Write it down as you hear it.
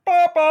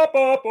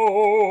Da-da,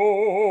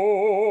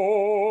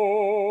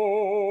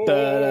 da-da,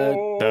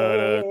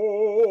 da-da.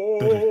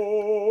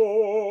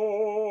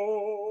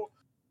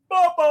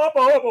 Ba-da,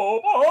 ba-da,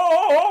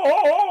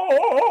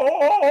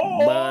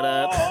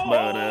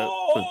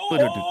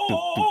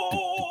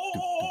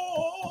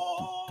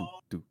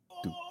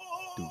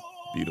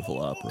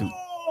 Beautiful opera.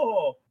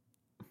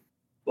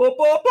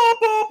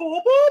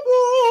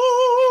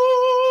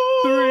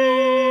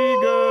 Three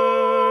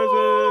guys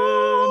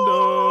and a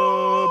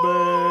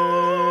bear.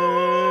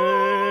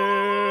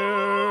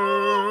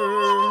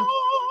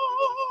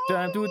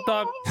 Time to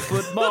talk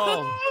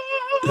football.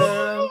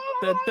 Dun,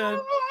 dun, dun.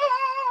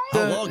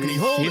 How long can he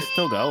hold He's it?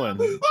 still going.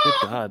 Good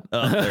God.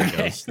 Oh, there he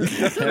goes.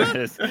 There it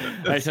is.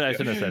 I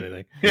shouldn't have said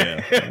anything.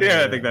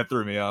 Yeah, I think that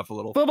threw me off a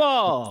little.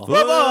 Football.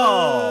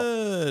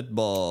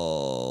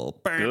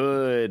 Football.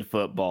 Good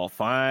football.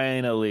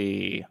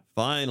 Finally.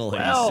 Finally.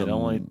 Well, it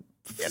only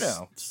You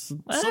know,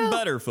 some well,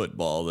 better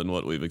football than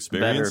what we've better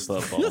experienced.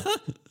 football.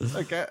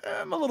 okay,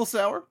 I'm a little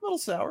sour.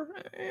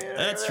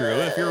 That's true.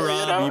 If you're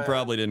Rob, you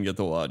probably didn't get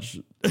to watch.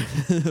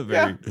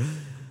 Very,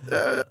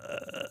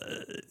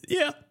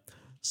 yeah.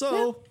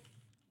 So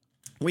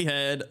we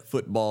had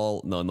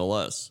football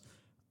nonetheless.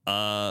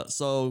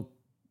 So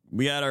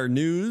we had our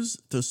news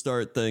to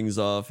start things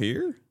off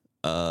here.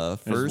 There's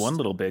First, one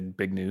little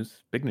big news.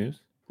 Big news.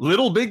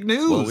 Little big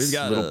news. well, we've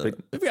got Little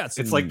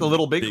some It's like the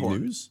little big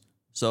bighorn. news.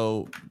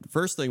 So the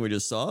first thing we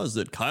just saw is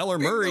that Kyler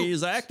Murray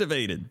is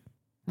activated.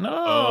 No.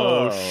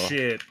 Oh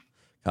shit!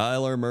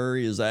 Kyler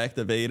Murray is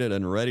activated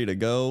and ready to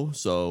go.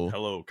 So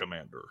Hello,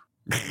 Commander.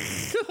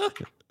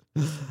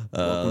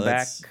 Welcome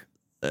back,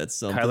 That's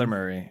something. Kyler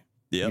Murray.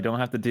 Yep. You don't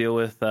have to deal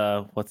with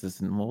what was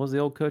the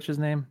old coach's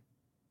name?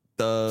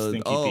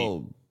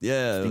 Stinky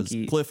Yeah, it was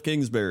Stinky- Cliff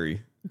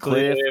Kingsbury.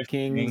 Cliff Cliff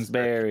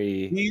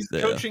Kingsbury. He's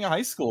Yeah. coaching a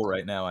high school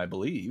right now, I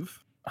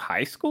believe.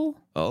 High school?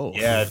 Oh,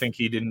 Yeah, I think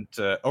he didn't.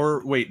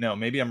 Or wait, no,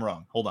 maybe I'm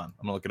wrong. Hold on, I'm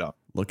gonna look it up.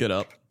 Look it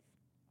up.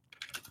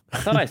 I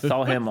thought I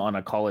saw him on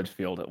a college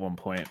field at one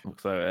point.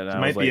 So, and I He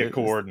might was be like, a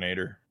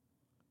coordinator.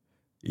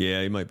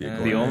 Yeah, he might be. A The The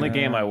coordinator. only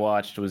game I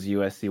watched was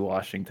USC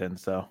Washington.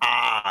 So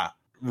Ah,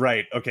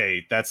 right.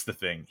 Okay, that's the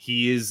thing.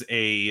 He is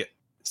a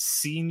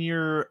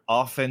senior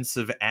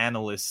offensive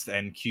analyst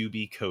and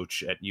QB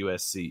coach at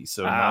USC.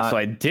 So, so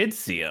I did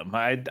see him.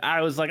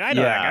 I was like, I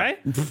know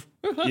that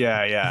guy.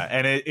 yeah,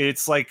 and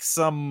it's like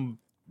some,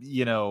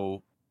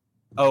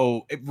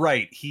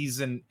 right. He's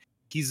an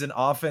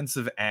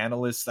offensive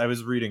analyst. I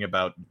was reading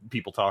about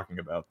people talking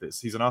about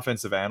this. He's an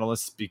offensive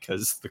analyst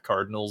because the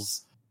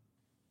Cardinals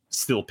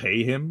still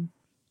pay him.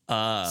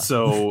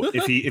 So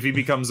if he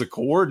becomes a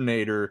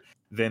coordinator,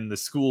 then the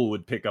school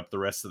would pick up the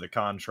rest of the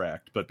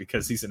contract. But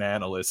because he's an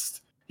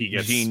analyst, he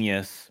gets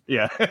Genius.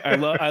 Yeah,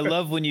 I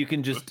love when you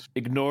can just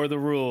ignore the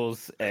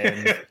rules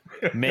and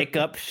make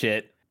up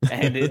shit,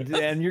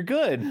 and you're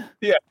good.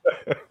 yeah,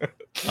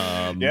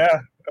 Um, I'm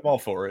all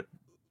for it.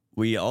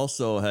 We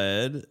also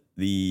had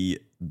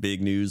the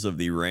big news of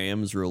the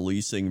Rams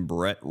releasing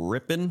Brett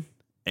Rippon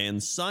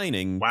and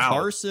signing Wow.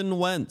 Carson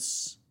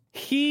Wentz.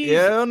 He's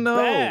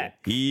back.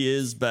 He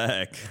is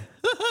back.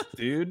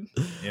 Dude.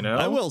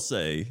 I will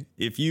say,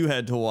 if you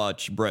had to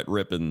watch Brett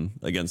Rippon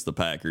against the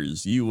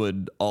Packers, you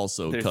would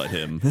also cut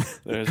him.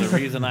 There's a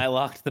reason I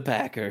locked the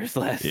Packers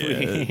last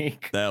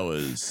week.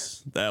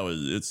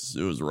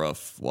 It was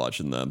rough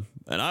watching them,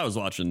 and I was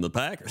watching the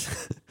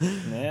Packers.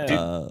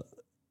 Yeah.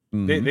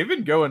 They've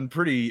been going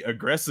pretty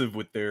aggressive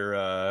with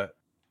their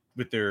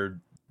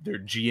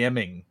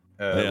GMing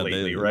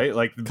lately, right?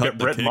 Like cut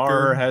the Brett kicker.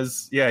 Maher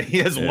has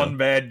one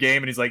bad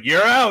game and he's like,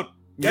 "You're out.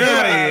 Get Get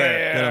out of outta here.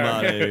 here. Get him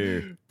out of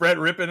here. Brett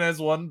Rippon has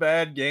one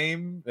bad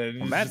game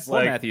and he's just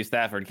like, Matthew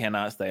Stafford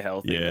cannot stay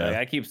healthy. Yeah. Like,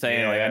 I keep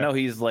saying, like, I know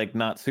he's like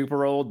not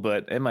super old,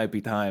 but it might be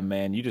time,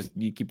 man.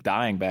 You keep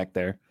dying back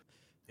there.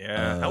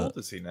 how old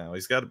is he now?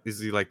 Is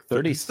he like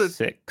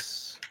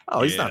 36.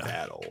 Oh, he's not Yeah.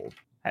 that old.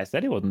 I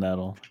said he wasn't that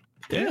old.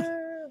 Yeah.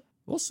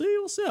 We'll see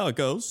how it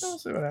goes. We'll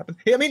see what happens.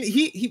 I mean,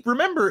 he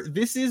remember,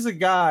 this is a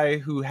guy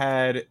who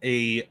had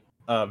a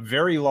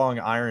very long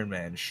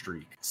Ironman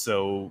streak,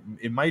 so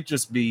it might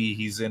just be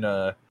he's in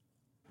a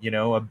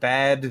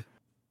bad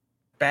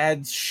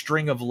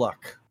string of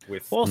luck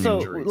with Also,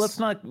 injuries. let's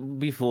not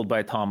be fooled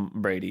by Tom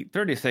Brady.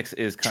 36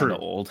 is kind True.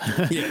 of old.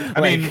 Yeah,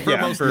 I mean, for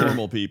yeah, most for-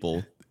 normal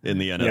people in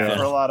the NFL. yeah,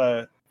 for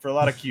a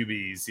lot of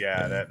QBs,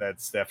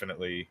 that's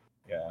definitely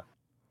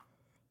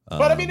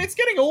But I mean, it's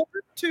getting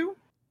older too.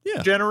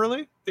 Yeah.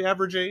 Generally, the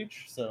average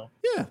age. So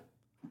Yeah.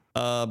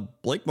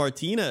 Blake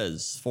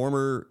Martinez,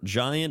 former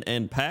Giant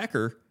and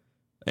Packer,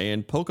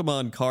 and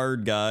Pokemon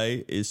card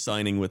guy, is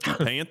signing with the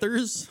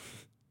Panthers.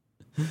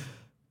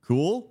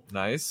 Cool.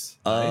 nice.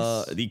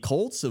 The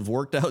Colts have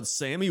worked out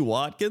Sammy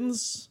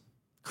Watkins.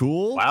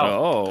 Cool. Wow.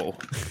 Oh,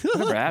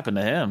 whatever happened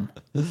to him?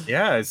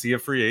 Yeah, is he a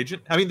free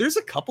agent? I mean, there's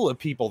a couple of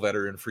people that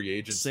are in free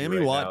agency. Sammy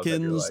right now that you're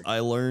Watkins, like, I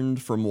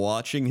learned from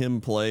watching him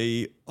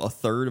play a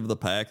third of the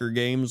Packer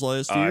games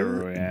last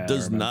year, yeah, I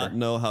does not remember.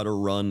 know how to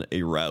run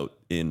a route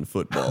in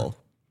football.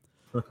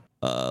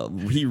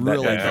 He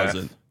really Yeah.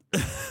 doesn't.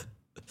 That's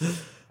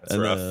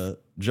And rough.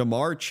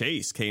 Jamar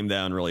Chase came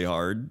down really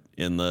hard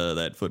in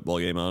that football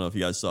game. I don't know if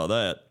you guys saw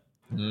that.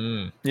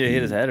 Yeah, he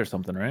hit his head or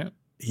something, right?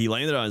 He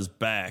landed on his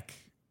back,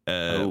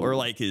 or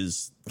like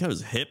his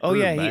hip. Oh or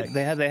yeah, back.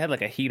 they had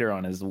like a heater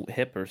on his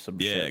hip or some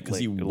shit. Yeah, because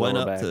like, he went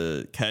up back.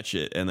 to catch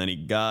it and then he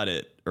got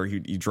it, or he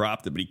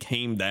dropped it, but he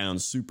came down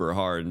super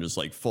hard and just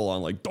like full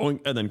on like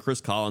doink. And then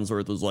Chris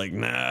Collinsworth was like,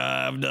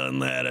 "Nah, I've done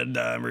that a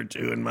time or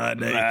two in my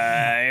day.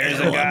 Here's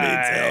And a let guy.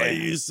 me tell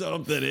you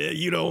something.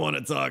 You don't want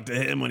to talk to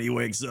him when he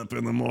wakes up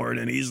in the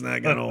morning. He's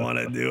not gonna want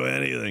to do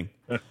anything."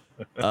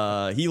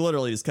 He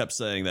literally just kept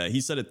saying that.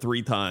 He said it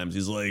 3 times.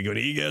 He's like, when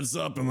he gets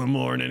up in the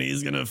morning,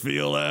 he's gonna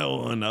feel that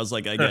one. I was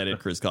like, I get it,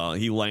 Chris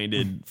Collins. He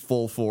landed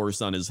full force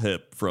on his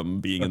hip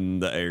from being in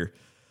the air.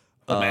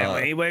 Man,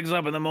 when he wakes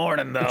up in the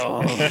morning,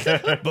 though.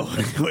 But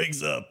when he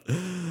wakes up,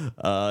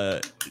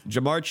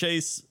 Jamar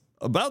Chase,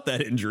 about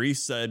that injury,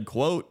 said,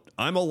 quote,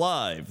 "I'm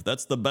alive.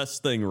 That's the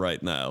best thing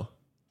right now."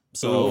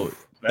 So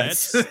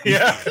that's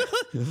yeah.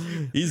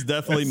 He's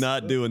definitely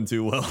not doing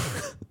too well.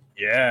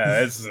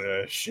 Yeah, that's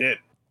shit.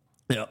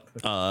 Yeah.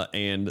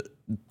 And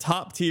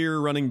top tier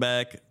running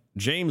back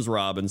James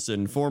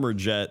Robinson, former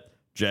Jet,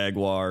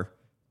 Jaguar,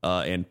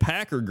 and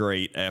Packer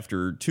great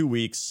after 2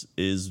 weeks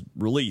is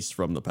released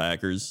from the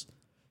Packers.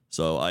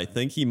 So I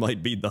think he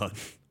might be done.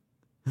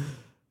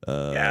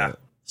 Yeah.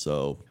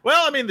 So.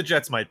 Well, I mean, the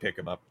Jets might pick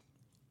him up.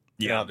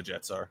 You know Yeah. how the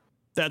Jets are.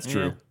 That's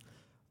true.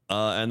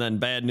 And then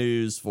bad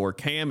news for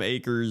Cam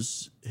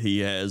Akers. He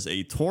has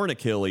a torn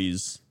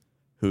Achilles,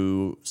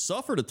 who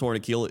suffered a torn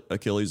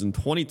Achilles in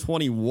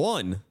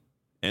 2021.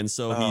 And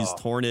so he's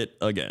torn it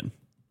again.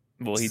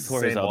 Well, he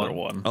tore his other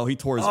one. Oh, he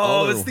tore his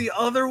Oh, other it's the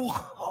other one.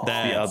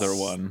 The other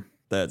one.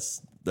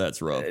 That's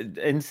rough.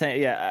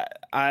 Insane. Yeah,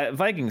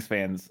 Vikings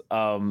fans.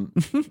 I'm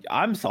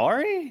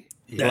sorry.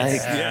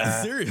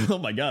 Yeah, serious. Oh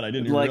my God, I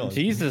didn't even Like realize.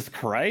 Jesus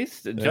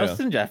Christ,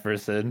 Justin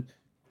Jefferson.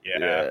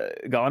 Yeah.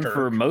 Gone Kirk.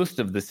 for most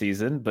of the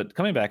season, but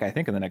coming back, I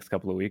think, in the next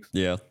couple of weeks.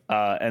 Yeah.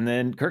 And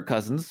then Kirk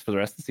Cousins for the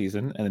rest of the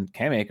season, and then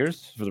Cam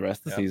Akers for the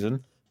rest of the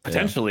season,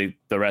 potentially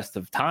the rest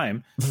of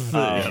time.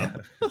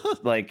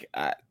 Like,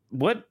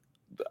 what?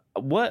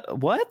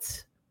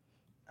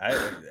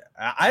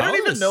 I don't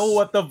even know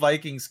what the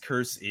Vikings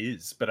curse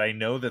is, but I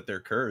know that they're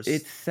cursed.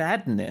 It's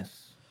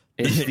sadness.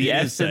 It's It the is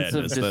essence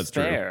sadness, of that's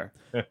true. despair.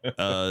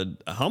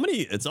 How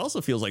many? It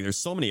also feels like there's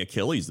so many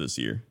Achilles this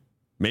year.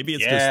 Maybe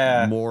it's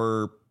Yeah. just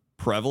more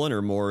prevalent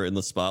or more in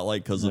the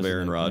spotlight because of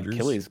Aaron An Rodgers.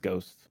 Achilles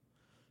ghost.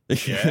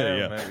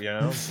 yeah, you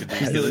know, could be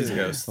Achilles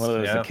ghosts. One of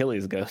those Yeah.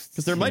 Achilles ghosts.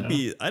 Because there might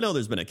be, I know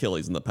there's been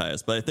Achilles in the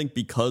past, but I think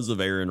because of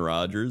Aaron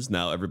Rodgers,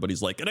 now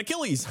everybody's like, an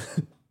Achilles.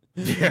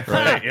 Yeah,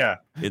 right. Yeah,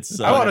 It's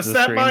I wanna Does it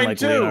snap scream mine like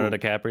too. Leonardo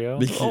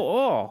DiCaprio.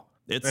 Oh.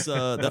 it's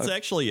that's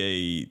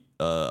actually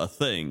a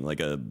thing, like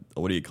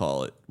what do you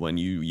call it? When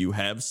you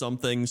have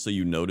something, so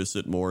you notice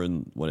it more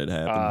when it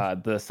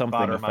happens. The something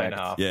Bottom mine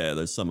effect. off. Yeah,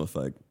 there's some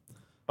effect.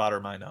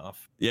 Bottom mine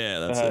off. Yeah,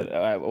 that's it.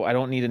 I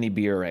don't need any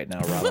beer right now,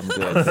 Rob. I'm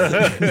good.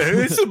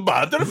 It's a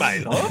bottom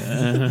mine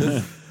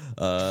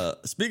off.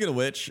 Speaking of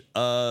which,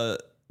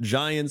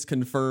 Giants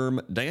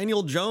confirm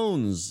Daniel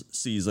Jones'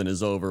 season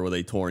is over with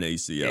a torn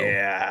ACL.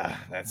 Yeah,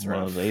 that's One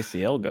right. of those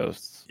ACL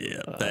ghosts.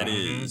 Yeah, that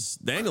is.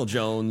 Daniel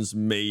Jones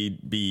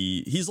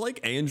he's like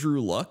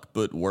Andrew Luck,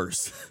 but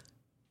worse.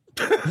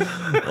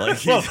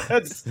 Like Well,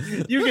 that's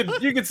you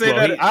could say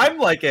Well, that I'm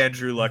like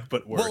Andrew Luck,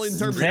 but worse. well, in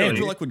terms of Insane.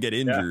 Andrew Luck would get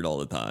injured all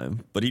the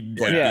time, but he'd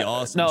like Yeah. be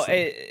awesome. No, so-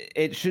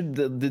 it should.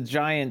 The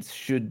Giants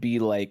should be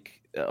like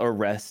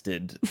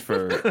arrested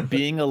for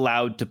being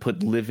allowed to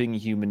put living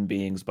human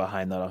beings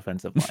behind that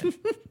offensive line.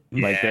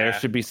 Like there Yeah.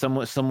 should be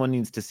someone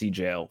needs to see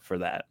jail for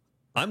that.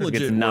 I'm Like,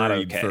 it's legit not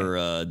worried okay.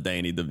 for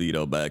Danny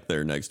DeVito back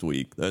there next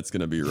week. That's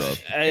gonna be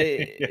rough.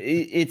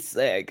 It's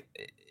like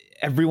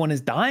everyone is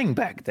dying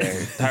back there.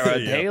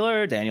 Tyrod Yeah.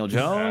 Taylor, Daniel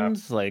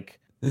Jones, like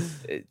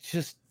it's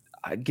just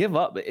give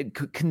up.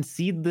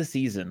 Concede the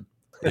season.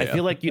 I Yeah.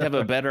 feel like you'd have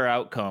a better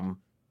outcome.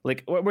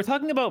 Like we're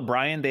talking about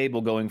Brian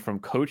Dable going from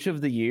coach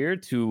of the year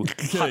to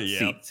hot Yeah.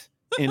 seat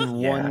in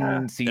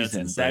one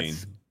season. insane.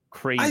 That's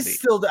crazy.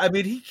 I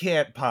mean, he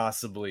can't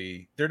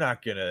possibly. They're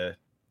not gonna.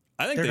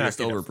 I think They're they not just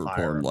gonna fire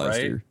overperformed him, last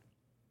right? year.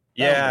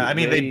 Yeah, Oh, I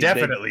mean, they- they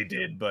definitely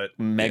did, but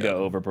Mega Yeah.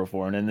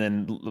 overperformed, and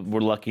then we're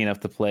lucky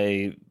enough to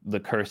play the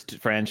cursed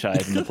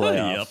franchise in the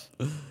playoffs.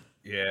 Yep.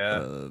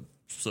 yeah.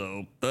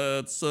 So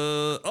that's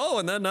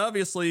and then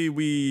obviously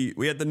we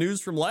had the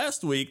news from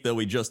last week that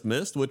we just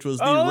missed, which was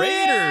the Oh,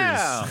 Raiders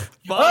yeah.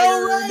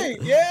 fired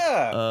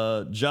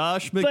yeah.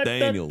 Josh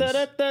McDaniels.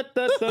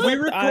 We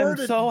recorded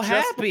I'm so just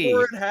happy.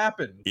 before it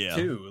happened. Yeah.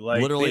 too.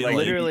 Like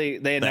Literally,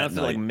 They announced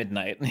it like night.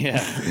 midnight.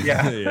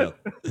 Yeah.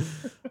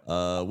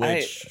 yeah.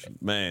 Which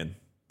man,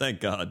 thank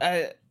God.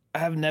 I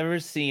have never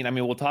seen. I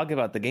mean, we'll talk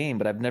about the game,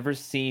 but I've never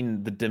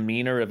seen the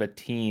demeanor of a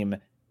team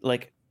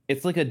like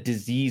it's like a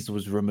disease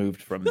was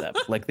removed from them.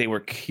 Like they were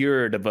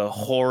cured of a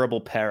horrible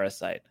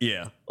parasite.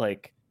 Yeah.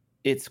 Like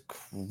it's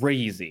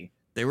crazy.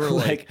 They were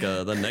like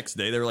the next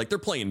day, they were like, they're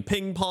playing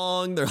ping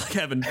pong. They're like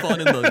having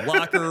fun in the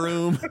locker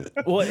room.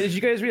 Well, did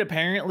you guys read?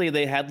 Apparently,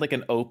 they had like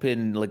an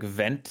open like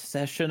vent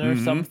session or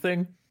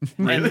something,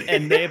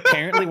 and they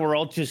apparently were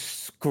all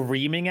just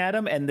screaming at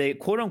him, and they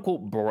quote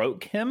unquote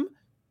broke him.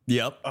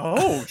 Yep.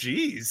 Oh,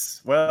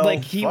 geez. Well,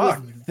 like he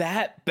was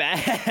that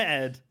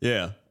bad.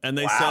 Yeah, and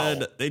they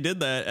said they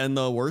did that, and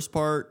the worst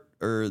part,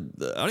 I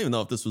don't even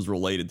know if this was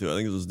related to it. I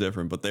think it was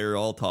different, but they were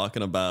all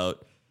talking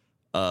about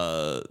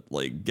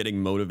like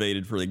getting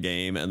motivated for the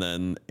game, and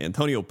then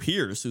Antonio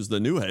Pierce, who's the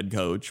new head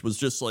coach, was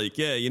just like,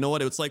 yeah, you know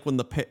what, it's like when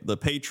the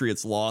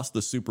Patriots lost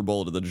the Super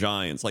Bowl to the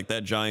Giants. Like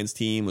that Giants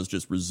team was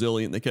just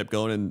resilient, they kept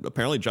going, and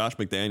apparently Josh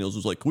McDaniels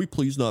was like, can we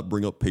please not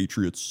bring up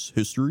Patriots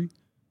history?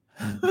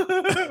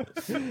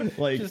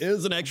 Like just, it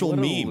was an actual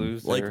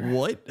meme. Like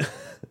what?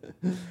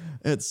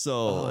 It's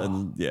so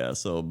and yeah,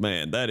 so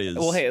man, that is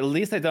well. Hey, at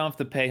least I don't have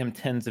to pay him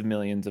tens of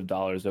millions of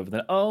dollars over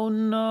the. Oh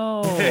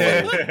no!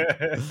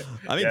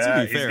 I mean,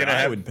 to be fair,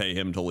 I would pay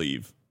him to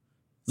leave.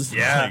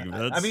 Yeah,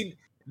 like, I mean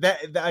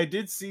that I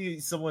did see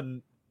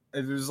someone.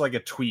 It was like a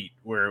tweet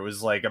where it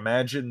was like,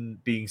 imagine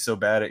being so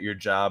bad at your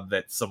job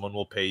that someone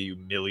will pay you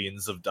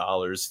millions of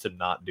dollars to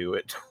not do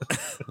it.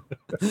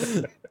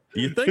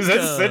 Do you think? Because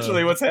that's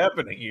essentially what's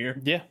happening here.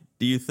 Yeah.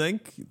 Do you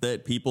think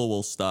that people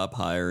will stop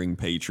hiring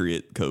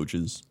Patriot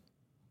coaches?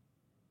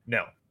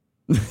 No.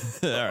 All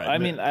right. I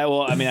mean,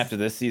 after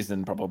this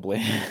season,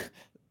 probably.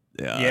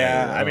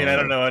 Yeah. I mean, I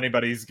don't know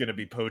anybody's going to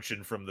be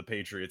poaching from the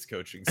Patriots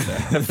coaching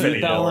staff. You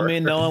telling me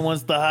no one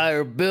wants to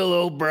hire Bill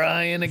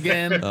O'Brien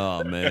again?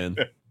 Oh man.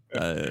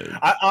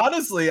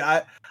 I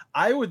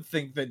would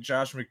think that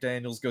Josh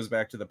McDaniels goes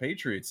back to the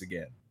Patriots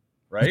again,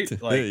 right?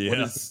 Like,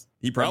 yeah.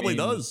 He probably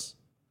does.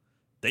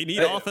 They need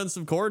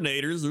offensive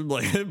coordinators. They're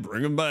like,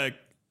 bring them back.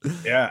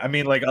 Yeah, I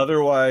mean, like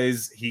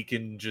otherwise he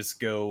can just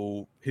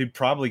go. He could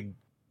probably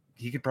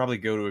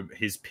go to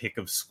his pick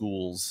of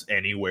schools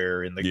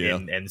anywhere in the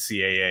in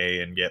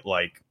NCAA and get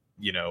like,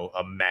 you know,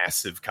 a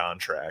massive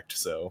contract.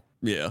 So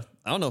yeah,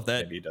 I don't know if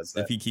maybe he does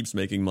that. If he keeps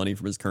making money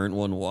from his current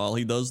one while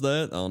he does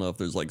that. I don't know if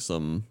there's like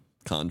some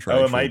contract.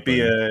 Oh, it might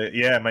be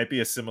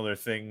a similar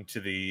thing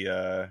to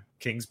the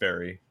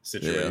Kingsbury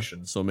situation.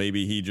 Yeah. So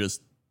maybe he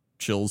just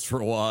chills for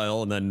a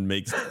while and then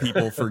makes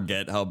people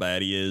forget how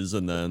bad he is,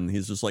 and then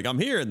he's just like, I'm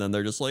here, and then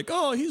they're just like,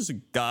 oh, he's a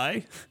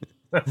guy.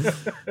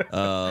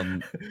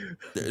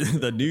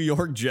 The New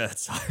York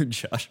Jets hired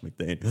Josh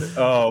McDaniels.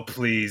 Oh,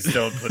 please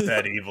don't put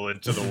that evil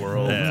into the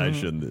world. Yeah, I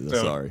shouldn't.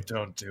 Sorry,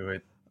 don't do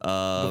it.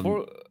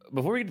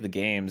 Before we get to the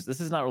games,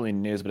 this is not really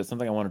news, but it's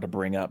something I wanted to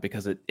bring up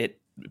because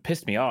it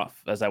pissed me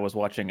off as I was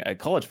watching a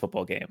college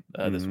football game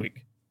this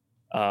week.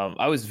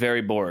 I was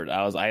very bored.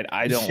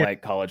 I don't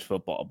like college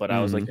football, but I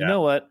was like, you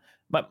know what?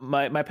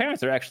 My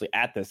parents are actually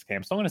at this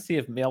game, so I'm going to see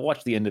if I'll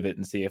watch the end of it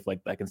and see if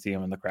like I can see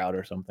them in the crowd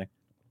or something.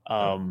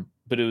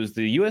 But it was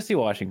the USC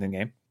Washington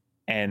game,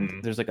 and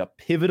there's like a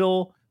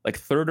pivotal like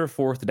third or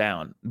fourth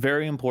down,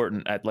 very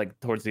important at like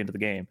towards the end of the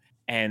game,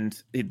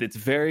 and it's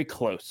very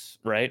close,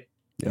 right?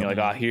 And you're like,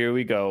 oh, here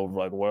we go,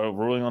 like we're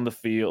rolling on the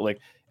field, like.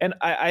 And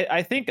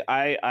I think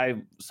I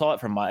saw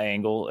it from my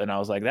angle, and I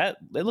was like, that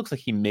it looks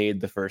like he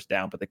made the first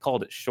down, but they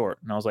called it short,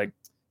 and I was like,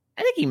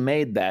 I think he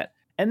made that.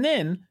 And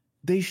then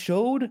they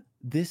showed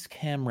this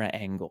camera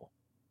angle.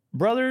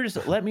 Brothers,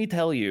 let me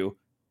tell you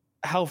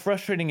how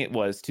frustrating it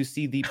was to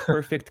see the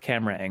perfect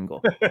camera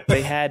angle.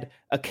 They had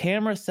a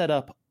camera set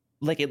up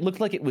like it looked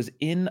like it was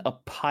in a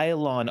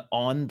pylon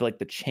on like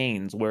the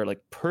chains, where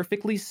like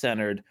perfectly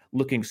centered,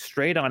 looking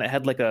straight on. It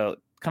had like a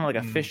kind of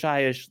like a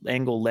fisheye-ish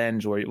angle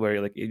lens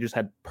where like you just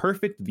had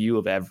perfect view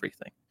of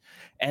everything.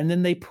 And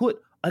then they put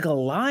like a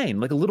line,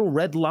 like a little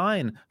red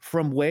line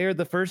from where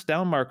the first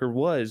down marker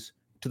was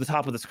to the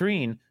top of the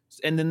screen.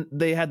 And then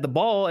they had the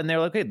ball, and they're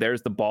like, okay,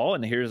 there's the ball,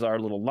 and here's our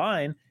little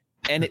line.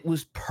 And it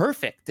was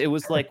perfect. It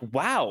was like,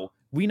 wow,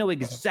 we know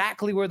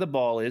exactly where the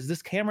ball is.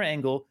 This camera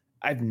angle,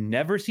 I've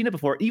never seen it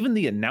before. Even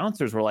the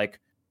announcers were like,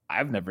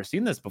 I've never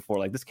seen this before.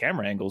 Like, this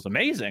camera angle is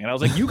amazing. And I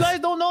was like, you guys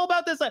don't know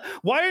about this? Like,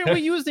 why aren't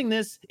we using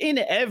this in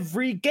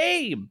every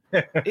game?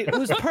 It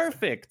was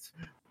perfect.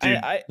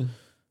 I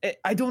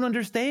don't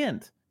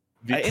understand.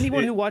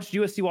 Anyone who watched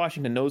USC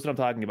Washington knows what I'm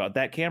talking about.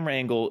 That camera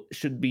angle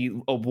should be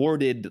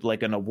awarded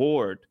like an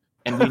award.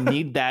 And we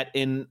need that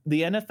in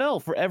the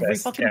NFL for every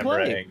best fucking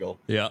play. Angle.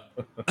 Yeah.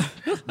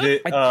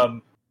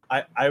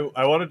 I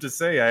wanted to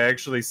say I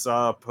actually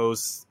saw a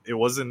post. It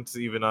wasn't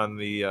even on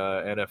the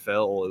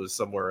NFL. It was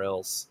somewhere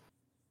else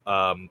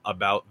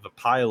about the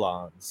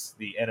pylons,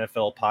 the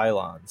NFL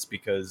pylons,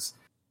 because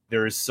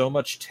there is so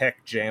much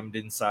tech jammed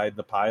inside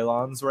the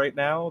pylons right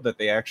now that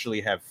they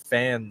actually have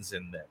fans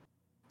in them.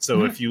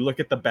 So if you look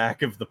at the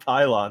back of the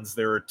pylons,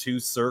 there are two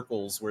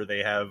circles where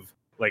they have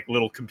like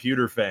little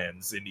computer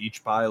fans in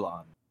each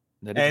pylon.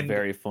 That is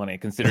very funny,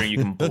 considering you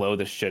can blow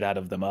the shit out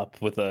of them up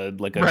with a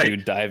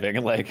dude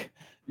diving. Like,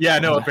 yeah,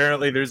 no.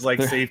 Apparently, there's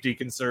like safety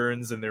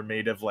concerns, and they're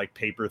made of like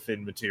paper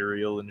thin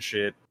material and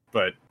shit.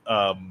 But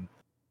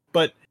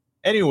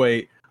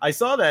anyway, I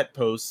saw that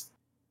post,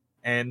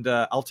 and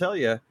I'll tell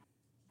you,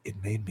 it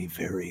made me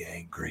very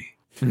angry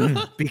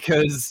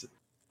because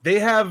they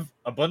have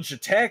a bunch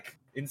of tech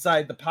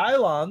inside the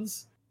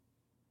pylons.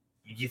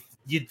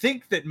 You'd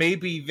think that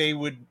maybe they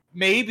would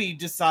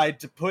decide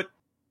to put,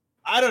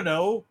 I don't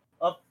know,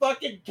 a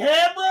fucking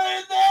camera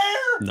in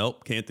there.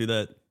 Nope, can't do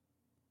that.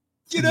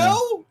 You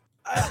know,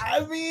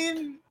 I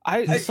mean,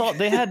 I saw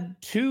they have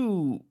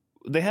two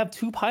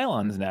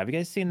pylons now. Have you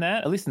guys seen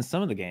that? At least in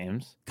some of the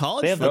games,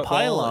 College they have football the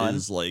pylon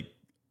is like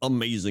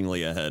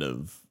amazingly ahead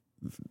of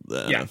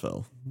the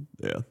NFL.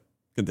 Yeah,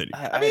 continue.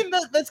 I mean,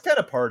 that's kind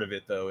of part of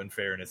it, though. In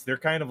fairness, they're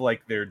kind of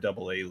like their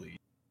AA league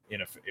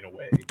in a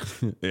way.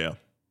 Yeah.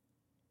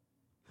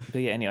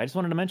 But yeah, anyway, I just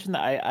wanted to mention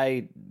that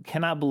I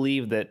cannot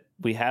believe that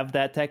we have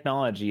that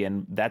technology,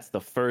 and that's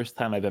the first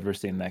time I've ever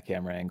seen that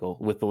camera angle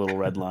with the little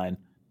red line.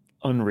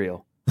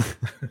 Unreal.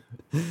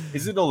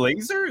 Is it a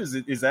laser?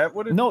 Is that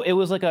what it? No, it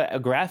was like a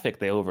graphic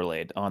they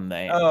overlaid on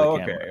the Oh, the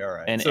camera. okay, all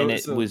right. And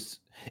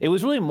it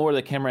was really more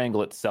the camera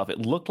angle itself. It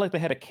looked like they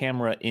had a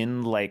camera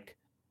in like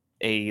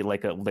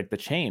the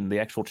chain, the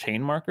actual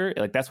chain marker.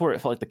 Like that's where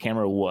it felt like the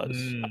camera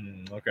was.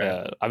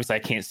 Okay. Obviously, I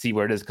can't see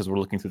where it is because we're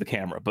looking through the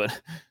camera,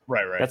 but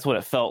right. That's what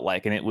it felt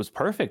like, and it was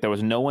perfect. There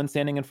was no one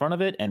standing in front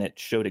of it, and it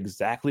showed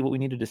exactly what we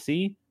needed to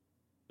see.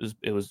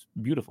 It was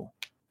beautiful.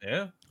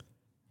 Yeah.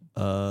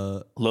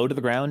 Low to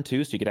the ground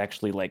too, so you could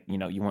actually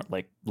you weren't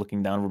like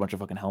looking down over a bunch of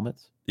fucking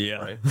helmets. Yeah.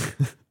 Right.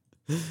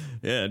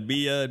 Yeah, it'd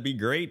be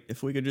great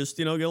if we could just,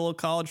 get a little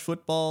college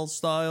football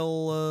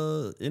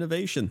style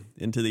innovation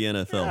into the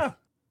NFL. Yeah.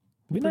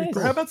 Be nice.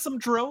 How about some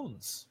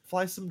drones?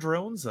 Fly some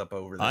drones up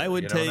over there. I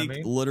would take what I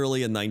mean?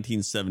 literally a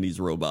 1970s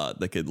robot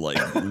that could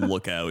like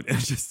look out and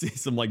just see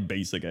some like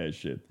basic ass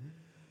shit.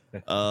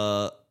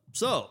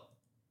 So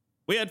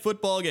we had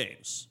football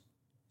games.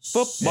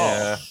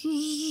 Football.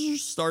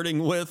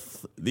 Starting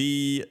with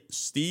the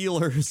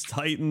Steelers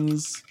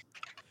Titans.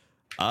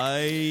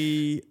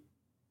 Yep.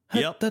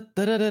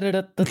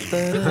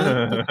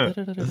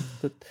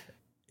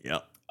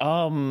 Yep.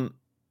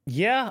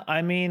 Yeah,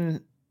 I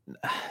mean,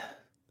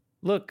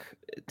 look,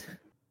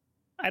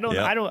 I don't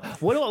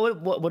what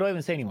do I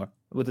even say anymore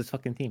with this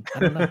fucking team?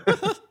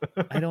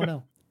 I don't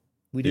know.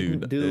 We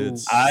didn't do.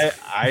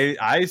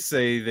 I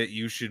say that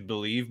you should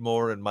believe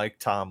more in Mike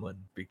Tomlin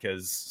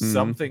because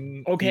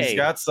something. Okay. He's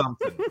got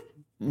something.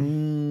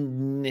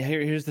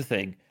 Here's the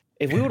thing.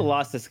 If we would have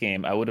lost this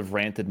game, I would have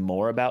ranted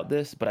more about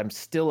this, but I'm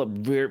still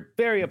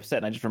very upset.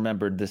 And I just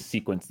remembered this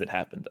sequence that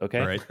happened. Okay.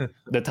 Right.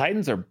 The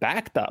Titans are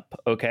backed up.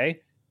 Okay.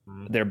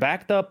 They're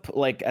backed up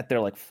like at their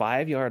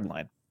 5-yard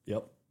line.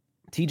 Yep.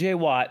 TJ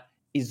Watt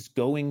is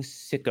going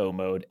sicko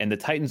mode, and the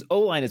Titans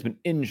O-line has been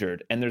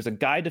injured, and there's a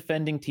guy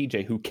defending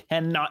TJ who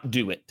cannot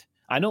do it.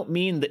 I don't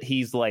mean that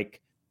he's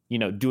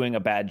doing a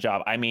bad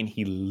job. I mean,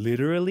 he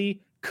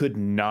literally could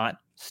not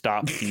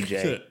stop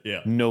TJ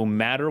Yeah. no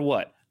matter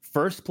what.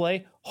 First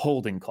play,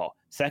 holding call.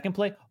 Second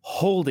play,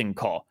 holding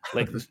call.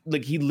 Like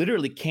he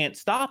literally can't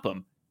stop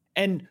him.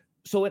 And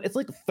so it's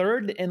like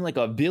third and like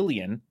a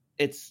billion.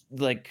 It's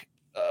like,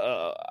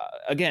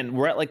 again,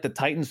 we're at the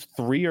Titans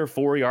 3 or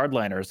 4 yard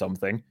line or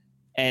something.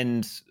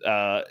 And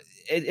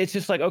it's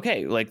just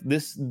okay,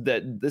 this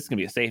can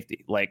be a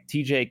safety.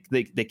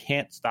 TJ, they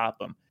can't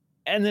stop him.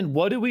 And then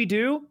what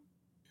do?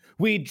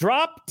 We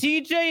drop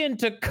TJ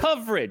into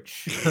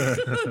coverage.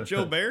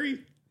 Joe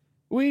Barry?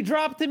 We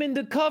dropped him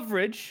into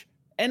coverage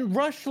and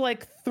rushed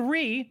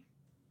 3.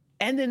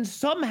 And then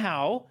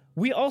somehow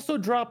we also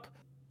drop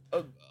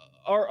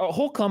our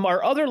Holcomb,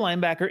 our other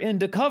linebacker,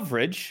 into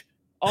coverage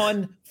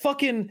on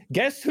fucking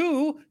guess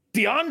who?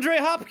 DeAndre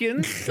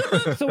Hopkins.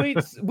 So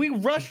we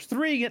rushed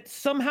 3, yet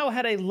somehow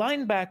had a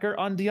linebacker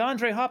on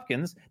DeAndre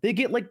Hopkins. They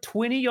get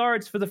 20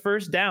 yards for the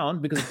first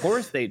down because of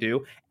course they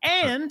do.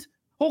 And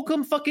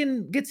Holcomb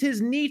fucking gets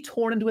his knee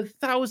torn into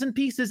 1,000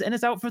 pieces and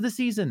is out for the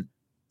season.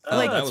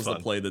 That was fun.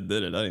 The play that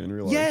did it. I didn't even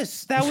realize.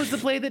 Yes, that was the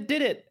play that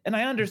did it. And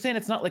I understand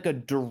it's not a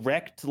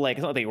direct, it's not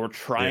like they were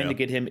trying to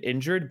get him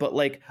injured, but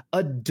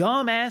a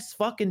dumbass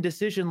fucking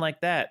decision like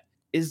that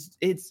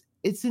it's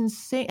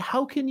insane.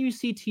 How can you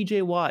see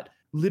TJ Watt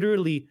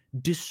literally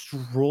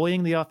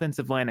destroying the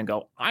offensive line and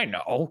go, I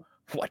know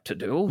what to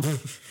do. I'm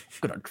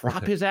gonna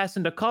drop his ass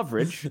into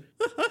coverage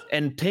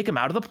and take him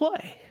out of the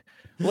play.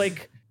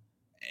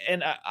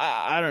 And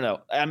I don't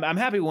know. I'm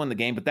happy we won the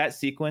game, but that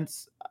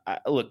sequence,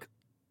 look,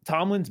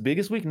 Tomlin's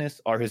biggest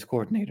weakness are his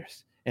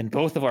coordinators, and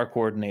both of our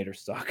coordinators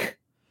suck.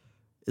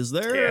 Is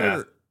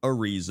there a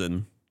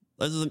reason?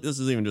 This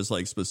isn't even just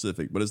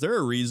specific, but is there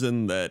a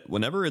reason that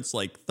whenever it's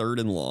 3rd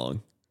and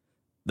long,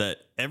 that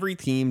every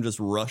team just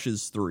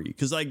rushes 3?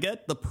 Because I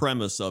get the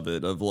premise of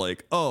it of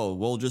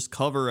we'll just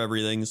cover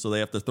everything so they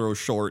have to throw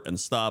short and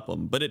stop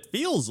them. But it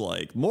feels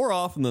like more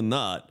often than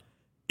not,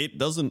 it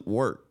doesn't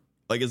work.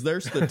 Is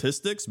there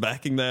statistics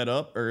backing that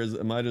up, or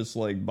am I just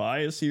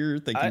biased here,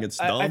 thinking it's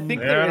dumb? I think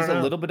there is a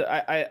little bit.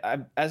 I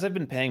as I've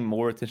been paying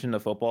more attention to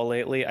football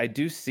lately, I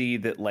do see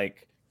that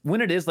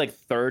when it is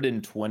 3rd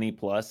and 20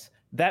 plus,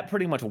 that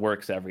pretty much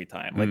works every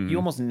time. You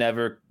almost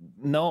never,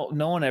 no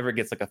one ever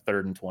gets a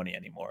 3rd and 20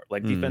 anymore.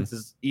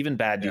 Defenses, even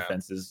bad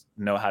defenses,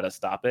 know how to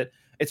stop it.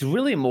 It's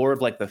really more of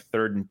the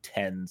 3rd and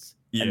 10s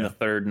and the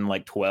 3rd and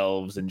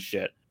 12s and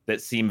shit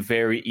that seem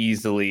very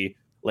easily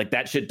like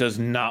that shit does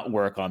not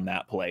work on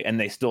that play, and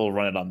they still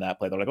run it on that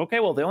play. They're like, okay,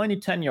 well, they only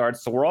need 10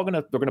 yards, so we're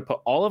gonna put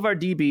all of our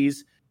DBs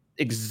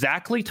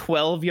exactly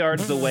 12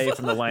 yards away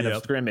from the line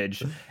of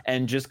scrimmage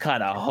and just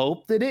kind of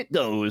hope that it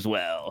goes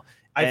well.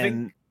 I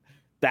think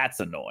that's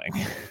annoying.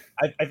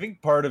 I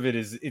think part of it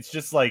is it's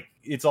just like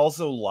it's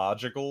also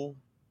logical,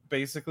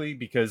 basically,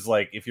 because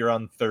like if you're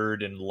on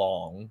 3rd and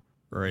long,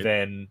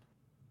 then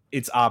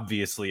it's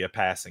obviously a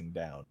passing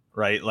down,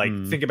 right? Like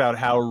think about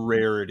how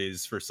rare it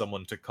is for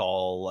someone to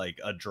call like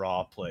a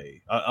draw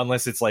play,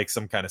 unless it's like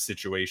some kind of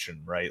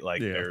situation, right?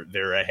 Like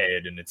they're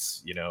ahead and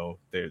it's, you know,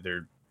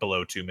 they're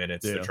below 2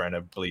 minutes, they're trying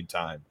to bleed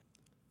time.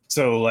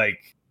 So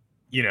like,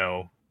 you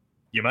know,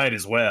 you might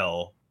as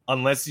well,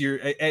 unless you're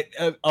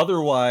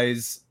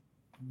otherwise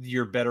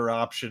your better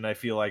option, I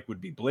feel like,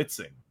 would be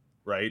blitzing,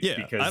 right? Yeah,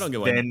 because I don't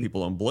get why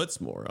people on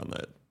blitz more on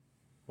that.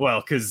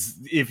 Well, because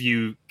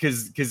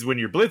when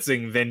you're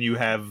blitzing, then you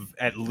have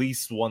at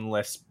least one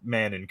less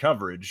man in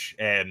coverage,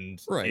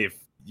 and if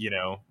you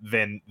know,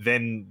 then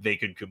they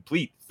could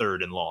complete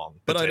 3rd and long.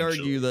 But I'd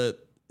argue that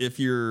if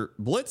you're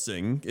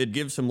blitzing, it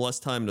gives him less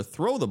time to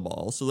throw the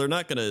ball, so they're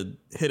not going to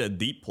hit a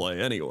deep play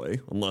anyway,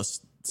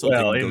 unless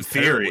something goes in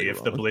theory, if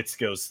wrong. The blitz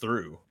goes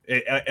through,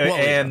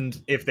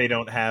 if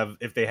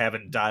they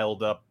haven't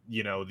dialed up,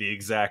 you know, the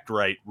exact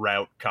right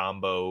route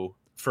combo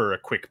for a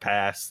quick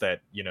pass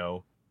that, you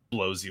know,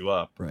 blows you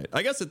up. Right.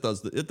 I guess it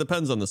does. It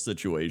depends on the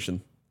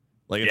situation.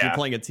 Like if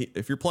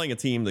you're playing a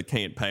team that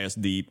can't pass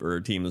deep, or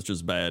a team that's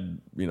just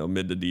bad, you know,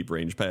 mid to deep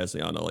range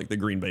passing, I don't know, like the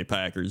Green Bay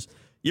Packers,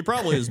 you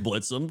probably just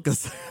blitz them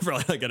because they're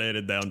probably not going to hit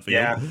it downfield.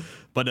 Yeah.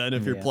 But then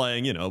if you're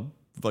playing, you know,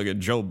 like a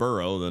Joe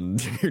Burrow, then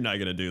you're not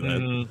going to do that.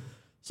 Mm-hmm.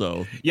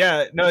 So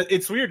yeah, no,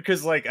 it's weird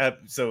because like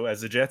so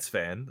as a Jets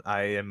fan,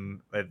 I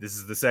am. This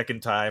is the second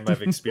time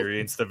I've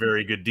experienced a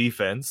very good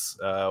defense.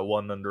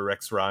 One under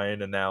Rex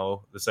Ryan, and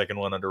now the second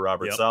one under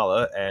Robert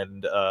Saleh,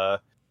 and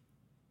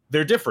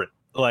they're different.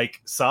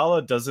 Like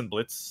Saleh doesn't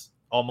blitz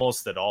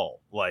almost at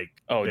all. Like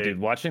dude,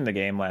 watching the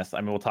game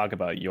we'll talk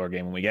about your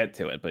game when we get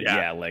to it. But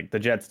yeah, like the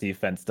Jets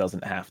defense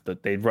doesn't have to.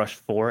 They rush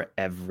 4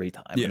 every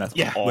time. Yeah, and that's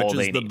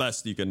which is the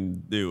best you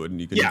can do,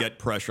 and you can get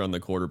pressure on the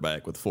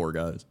quarterback with 4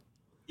 guys.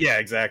 Yeah,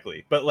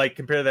 exactly. But like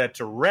compare that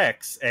to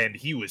Rex, and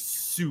he was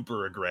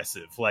super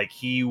aggressive. Like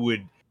he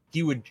would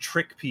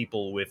trick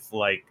people with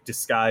like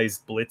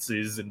disguised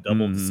blitzes and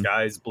double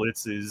disguised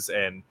blitzes,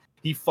 and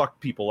he fucked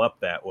people up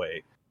that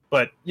way.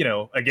 But you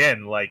know,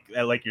 again, like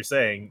you're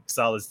saying,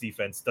 Saleh's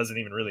defense doesn't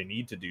even really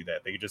need to do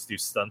that. They could just do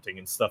stunting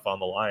and stuff on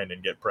the line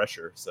and get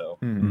pressure. So,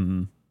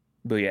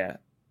 but yeah,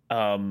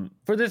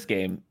 for this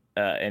game,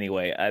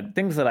 anyway,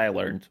 things that I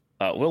learned.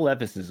 Will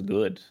Levis is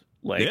good.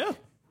 Like,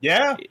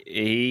 yeah,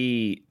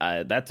 he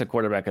that's a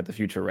quarterback of the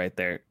future right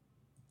there.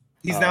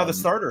 He's now the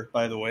starter,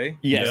 by the way.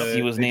 Yes,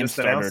 he was named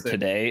starter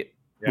today,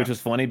 which was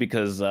funny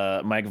because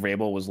Mike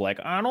Vrabel was like,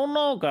 "I don't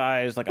know,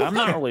 guys. Like, I'm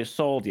not really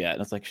sold yet."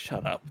 And it's like,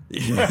 "Shut up,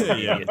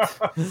 idiot!"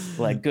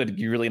 Like, good.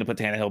 You really gonna put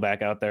Tannehill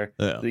back out there?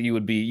 Yeah. You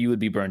would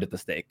be burned at the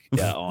stake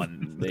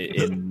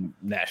in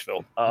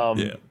Nashville.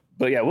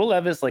 But yeah, Will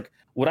Levis. Like,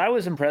 what I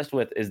was impressed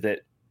with is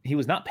that he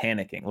was not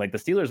panicking. Like the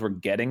Steelers were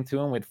getting to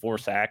him with 4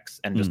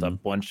 sacks and just a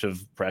bunch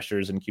of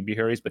pressures and QB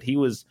hurries, but he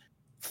was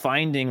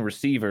finding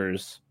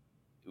receivers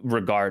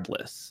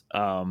regardless.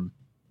 And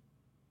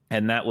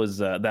that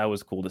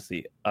was cool to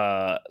see.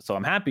 So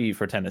I'm happy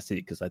for Tennessee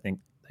because I think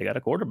they got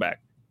a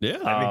quarterback. Yeah,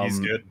 I think he's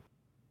good.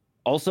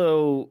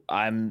 Also,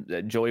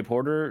 Joey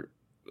Porter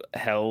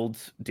held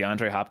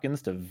DeAndre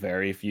Hopkins to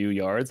very few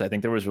yards. I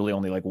think there was really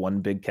only like 1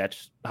 big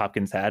catch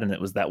Hopkins had, and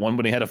it was that one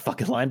when he had a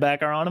fucking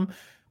linebacker on him.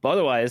 But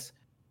otherwise,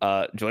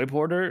 Joey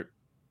Porter,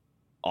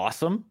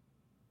 awesome.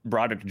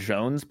 Broderick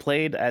Jones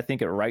played, I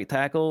think, at right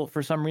tackle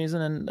for some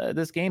reason in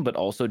this game, but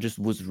also just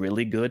was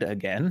really good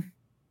again.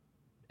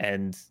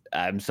 And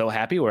I'm so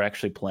happy we're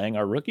actually playing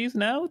our rookies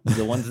now,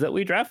 the ones that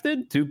we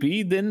drafted to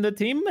be in the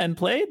team and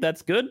play.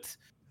 That's good.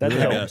 That's who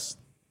would have guessed?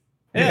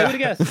 Yeah, who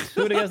would have guessed?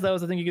 Who would have guessed that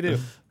was the thing you could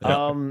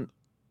do?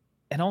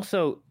 And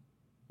also,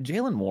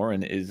 Jaylen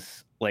Warren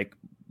is like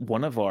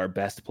one of our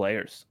best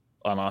players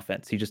on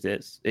offense. He just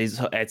is.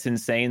 It's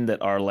insane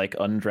that our like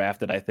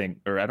undrafted, I think,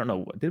 or I don't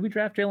know, did we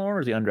draft Jaylen Warren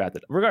or is he undrafted?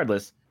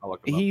 Regardless,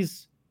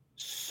 he's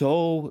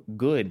so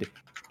good.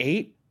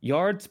 8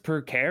 yards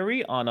per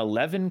carry on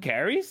 11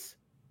 carries.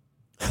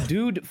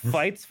 Dude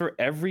fights for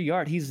every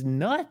yard. He's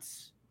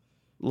nuts.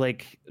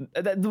 Like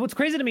what's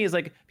crazy to me is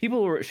like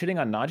people were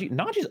shitting on Najee.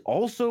 Najee's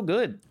also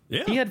good.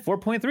 Yeah. He had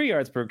 4.3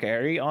 yards per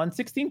carry on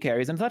 16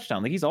 carries and a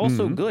touchdown. Like he's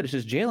also good. It's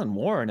just Jaylen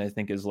Warren, I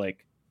think, is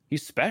like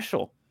he's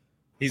special.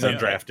 He's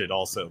undrafted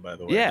also, by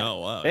the way. Yeah. Oh,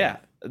 wow. Yeah.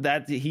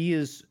 That he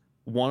is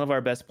one of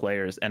our best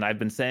players. And I've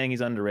been saying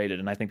he's underrated.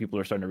 And I think people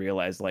are starting to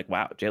realize, like,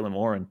 wow, Jaylen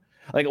Warren.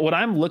 Like, what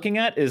I'm looking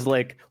at is,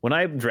 like, when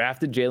I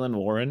drafted Jaylen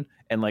Warren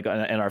and, like, in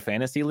our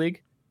fantasy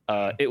league,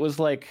 it was,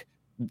 like,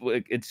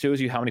 it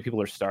shows you how many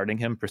people are starting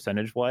him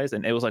percentage-wise.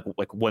 And it was, like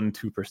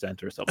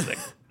 1-2% or something.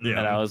 And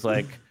I was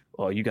like,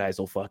 well, you guys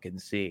will fucking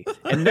see.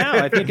 And now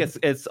I think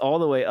it's all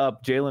the way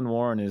up. Jaylen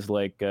Warren is,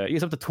 like,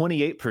 he's up to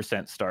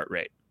 28% start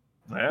rate.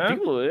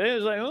 People, it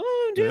was like,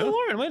 oh, Jaylen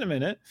Warren, wait a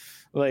minute.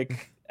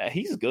 Like,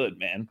 he's good,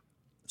 man.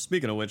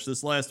 Speaking of which,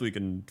 this last week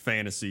in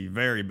fantasy,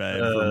 very bad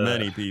for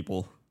many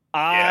people.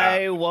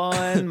 I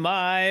won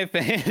my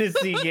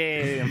fantasy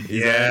game.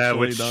 He's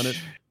actually done it.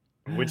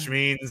 Which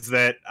means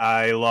that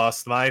I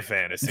lost my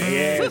fantasy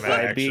Yes, game,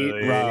 I beat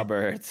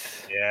Robert.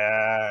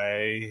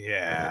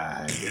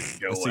 Yeah. It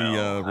didn't go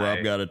well.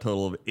 Rob got a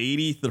total of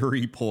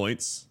 83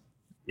 points.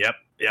 Yep.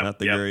 Not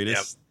the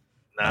greatest.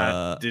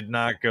 Did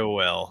not go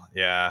well.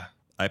 Yeah.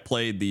 I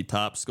played the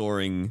top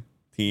scoring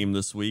team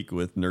this week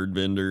with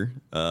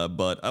Nerdvinder,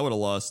 but I would have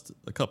lost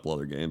a couple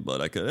other games,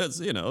 but I could.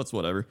 It's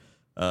whatever.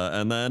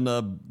 And then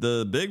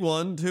the big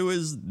one too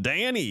is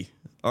Danny,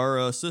 our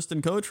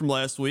assistant coach from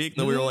last week.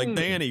 That we were like,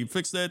 Danny,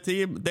 fix that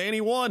team. Danny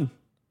won.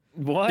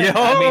 What? Yo,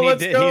 I mean,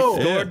 let's go.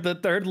 He scored the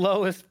third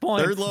lowest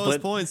points.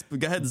 Points.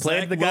 But had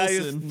played Zach the guy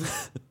Wilson.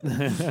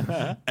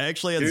 I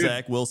actually had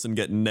Zach Wilson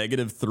get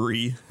negative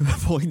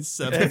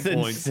 3.7 That's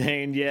points.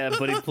 Insane, yeah.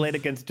 But he played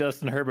against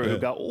Justin Herbert, who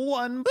got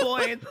 1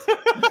 point.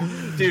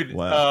 Dude,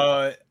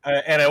 wow.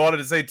 And I wanted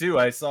to say too,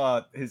 I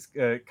saw his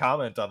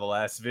comment on the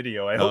last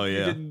video. I hope you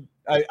didn't.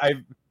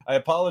 I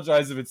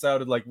apologize if it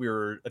sounded like we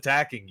were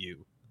attacking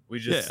you. We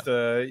just,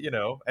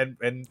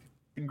 and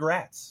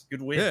congrats,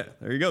 good win. Yeah,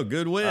 there you go,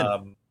 good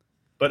win.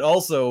 But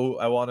also,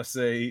 I want to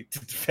say, to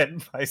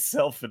defend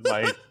myself in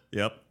my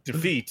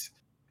defeat,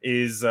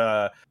 is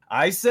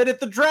I said at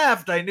the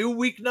draft I knew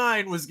week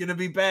 9 was going to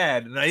be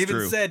bad. And I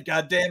even said,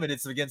 God damn it,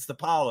 it's against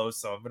Apollo,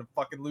 so I'm going to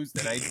fucking lose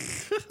tonight.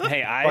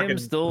 Hey, I am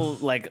still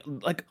like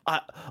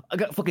I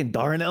got fucking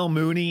Darnell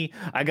Mooney.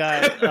 I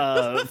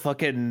got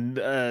fucking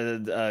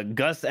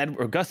Gus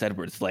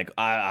Edwards. Like,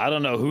 I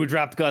don't know who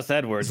dropped Gus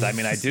Edwards. I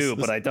mean, I do,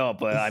 but I don't.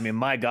 But I mean,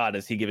 my God,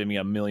 is he giving me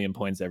 1,000,000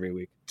 points every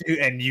week? Dude,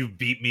 and you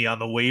beat me on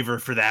the waiver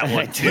for that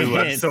one too.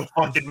 I'm so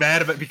fucking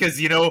mad about it because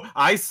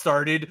I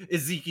started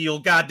Ezekiel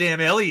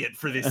goddamn Elliott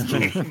for this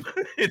game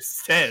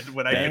instead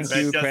when I Thank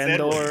you,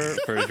 Prendor,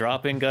 for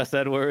dropping Gus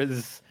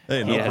Edwards.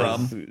 Hey, no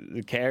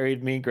problem.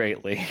 Carried me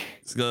greatly.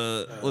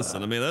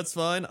 Listen, I mean, that's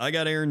fine. I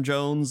got Aaron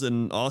Jones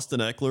and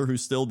Austin Eckler, who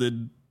still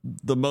did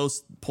the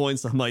most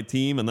points on my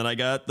team, and then I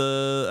got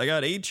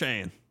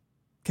A-Chain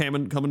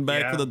coming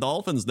back for the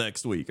Dolphins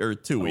next week or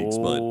 2 weeks.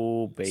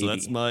 Baby. So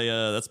that's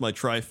my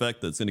trifecta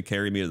that's going to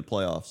carry me to the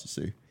playoffs. You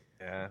see.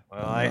 Yeah.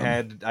 Well, I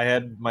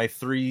had my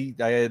 3.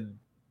 I had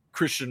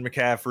Christian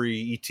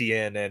McCaffrey,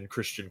 ETN, and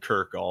Christian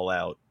Kirk all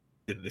out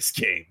in this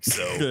game.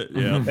 So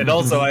and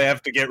also I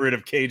have to get rid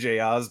of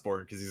KJ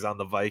Osborne because he's on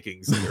the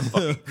Vikings and they're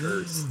fucking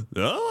cursed.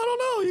 No, I don't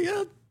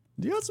know.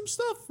 You got some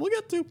stuff we'll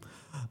get to.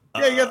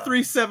 Yeah, you got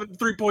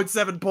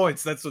 3.7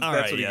 points. That's what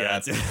he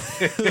got.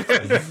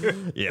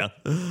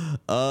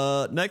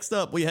 Yeah. Next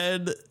up, we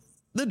had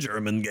the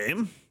German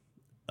game.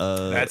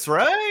 That's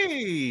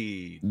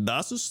right.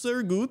 Das ist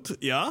sehr gut.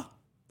 Yeah.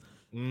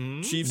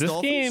 Mm-hmm. Chiefs. This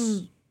Dolphins.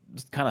 game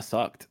kind of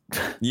sucked.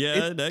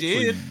 Yeah, it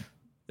did.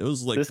 It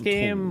was like this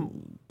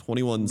game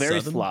 21-7.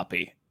 Very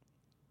sloppy.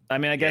 I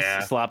mean, I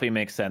guess sloppy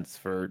makes sense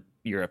for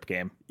Europe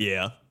game.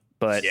 Yeah.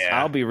 But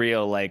I'll be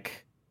real,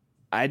 like,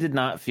 I did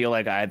not feel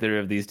like either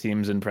of these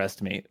teams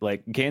impressed me.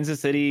 Like,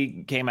 Kansas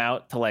City came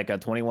out to like a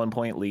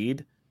 21-point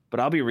lead, but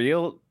I'll be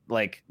real,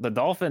 like, the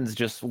Dolphins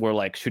just were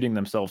like shooting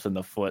themselves in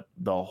the foot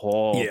the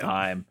whole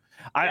time.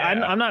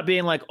 I'm not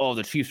being like, oh,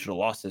 the Chiefs should have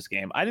lost this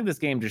game. I think this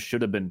game just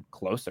should have been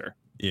closer.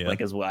 Yeah,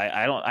 like as well.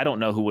 I don't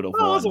know who would have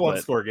won. It was a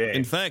one-score game.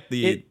 In fact,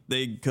 they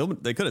could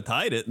have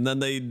tied it, and then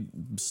they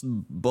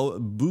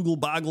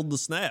boogle-boggled the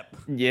snap.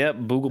 Yeah,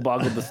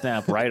 boogle-boggled the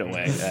snap right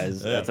away.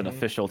 That's an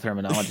official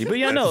terminology. But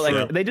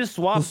they just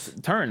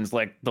swapped turns.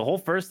 Like the whole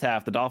first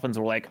half, the Dolphins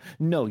were like,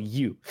 no,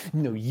 you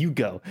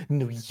go.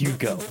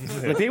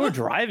 Like they were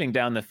driving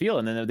down the field,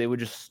 and then they would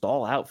just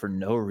stall out for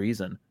no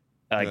reason.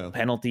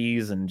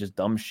 Penalties and just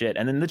dumb shit.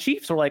 And then the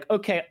Chiefs were like,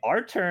 okay,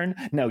 our turn.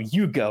 Now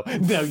you go.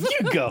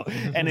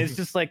 And it's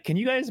just like, can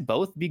you guys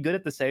both be good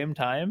at the same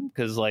time?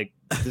 Because like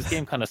this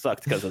game kind of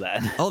sucked because of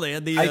that. Oh, they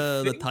had the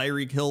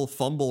Tyreek Hill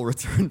fumble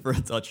return for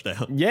a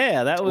touchdown.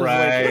 Yeah, that was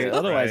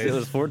otherwise it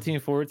was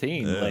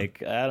 14-14.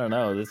 Like, I don't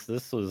know.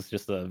 This was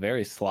just a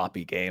very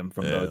sloppy game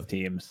from both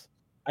teams.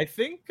 I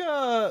think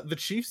the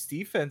Chiefs'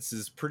 defense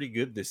is pretty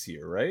good this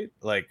year, right?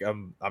 Like,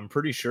 I'm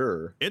pretty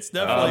sure it's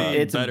definitely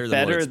it's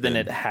better than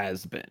it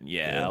has been.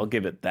 Yeah, I'll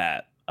give it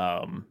that.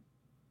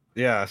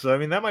 Yeah, so I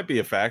mean that might be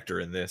a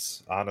factor in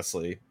this,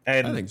 honestly.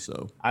 And I think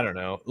so. I don't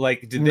know.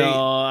 Like, I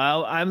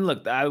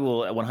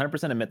will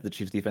 100% admit the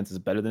Chiefs' defense is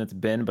better than it's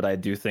been, but I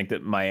do think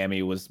that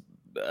Miami was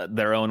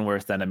their own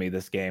worst enemy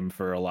this game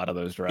for a lot of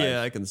those drives.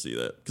 Yeah, I can see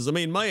that because I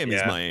mean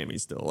Miami's Miami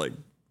still. Like,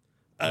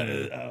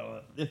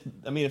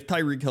 if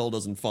Tyreek Hill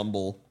doesn't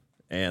fumble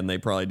and they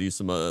probably do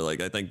some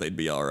I think they'd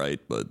be all right,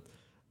 but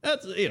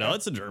that's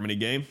it's a Germany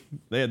game.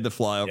 They had to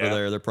fly over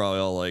there. They're probably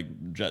all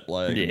like jet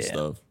lag and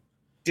stuff.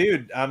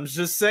 Dude, I'm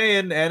just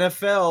saying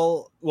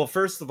NFL. Well,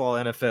 first of all,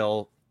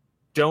 NFL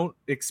don't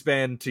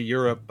expand to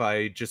Europe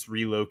by just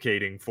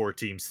relocating 4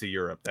 teams to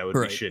Europe. That would be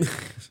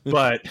shitty.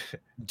 But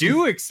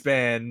do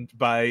expand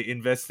by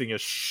investing a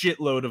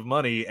shitload of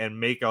money and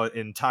make an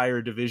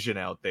entire division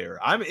out there.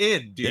 I'm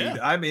in, dude. Yeah.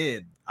 I'm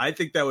in. I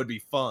think that would be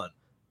fun.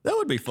 That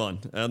would be fun.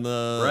 And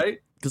right?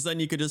 Because then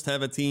you could just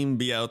have a team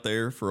be out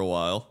there for a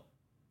while.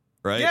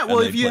 Right? Yeah, well,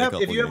 if you have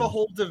a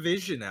whole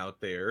division out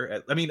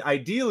there, I mean,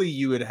 ideally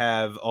you would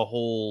have a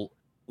whole,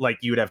 like,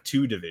 you would have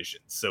 2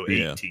 divisions, so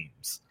 8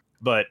 teams.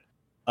 But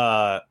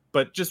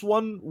just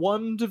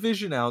one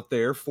division out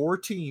there, 4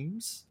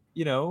 teams,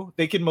 you know,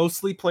 they can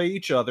mostly play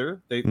each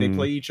other. They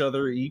play each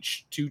other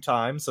each 2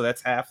 times, so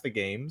that's half the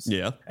games.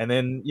 Yeah. And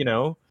then, you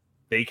know,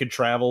 they could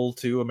travel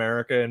to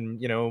America,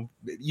 and, you know,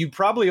 you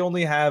probably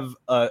only have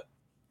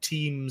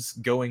teams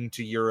going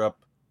to Europe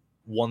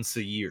once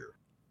a year,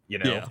 you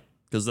know? Yeah,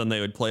 because then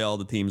they would play all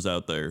the teams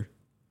out there.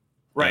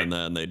 Right. And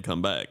then they'd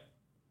come back.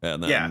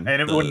 And then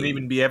and it wouldn't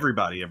even be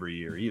everybody every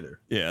year either.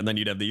 Yeah, and then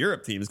you'd have the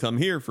Europe teams come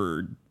here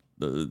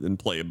and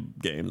play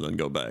games and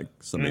go back.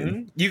 So I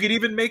mean, you could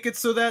even make it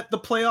so that the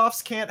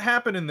playoffs can't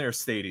happen in their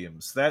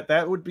stadiums.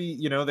 That would be,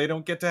 you know, they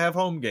don't get to have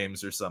home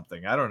games or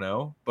something. I don't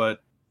know,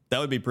 but that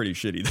would be pretty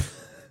shitty.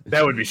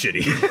 That would be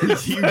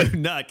shitty. You do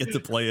not get to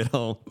play at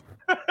home.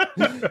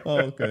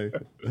 Okay.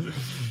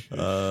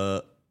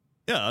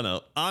 Yeah, I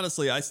know.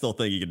 Honestly, I still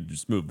think you could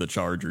just move the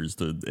Chargers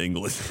to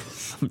England.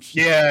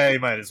 Yeah, you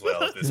might as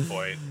well at this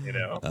point, you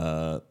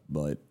know.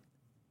 But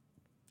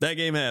that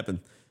game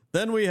happened.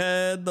 Then we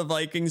had the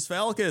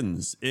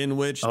Vikings-Falcons, in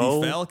which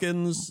the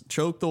Falcons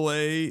choked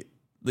away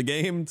the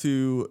game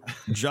to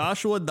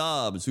Joshua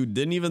Dobbs, who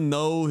didn't even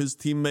know his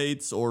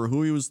teammates or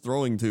who he was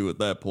throwing to at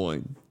that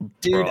point.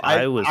 Dude,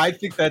 I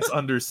think that's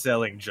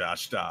underselling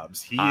Josh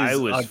Dobbs. I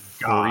was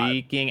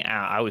freaking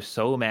out. I was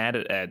so mad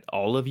at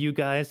all of you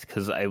guys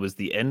because I was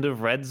the end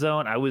of Red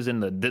Zone. I was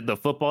in the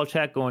football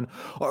chat going,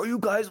 "Are you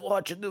guys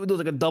watching?" It was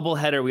like a double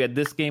header. We had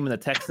this game and the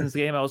Texans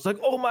game. I was like,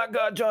 "Oh my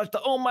god, Josh!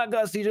 Oh my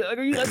god, CJ! Like,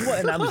 are you guys what?"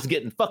 And I'm just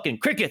getting fucking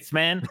crickets,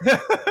 man.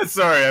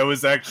 Sorry, I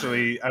was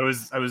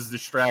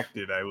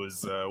distracted. I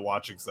was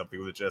watching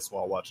something with Jess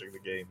while watching the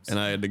games, and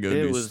I had to go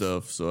do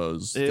stuff, so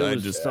I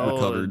just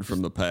recovered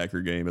from the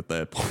Packer game at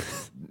that point.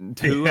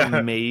 Two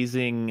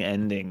amazing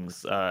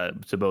endings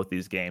to both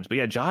these games. But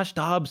yeah, Josh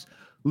Dobbs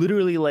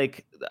literally,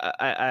 like,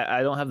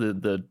 I don't have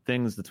the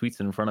tweets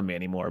in front of me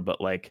anymore,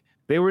 but like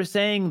they were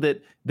saying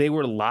that they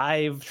were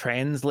live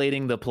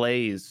translating the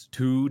plays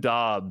to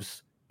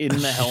Dobbs in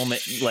the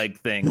helmet like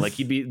thing. Like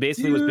he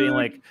basically was being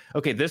like,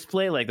 okay, this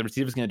play, like the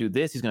receiver's gonna do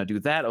this, he's gonna do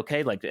that,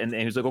 okay, like and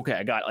he was like, okay,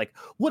 I got it. Like,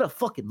 what a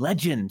fucking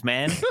legend,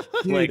 man.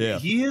 Like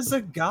he is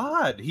a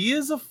god. He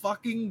is a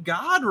fucking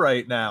god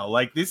right now.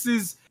 Like this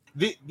is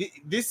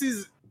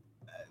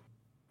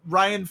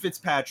Ryan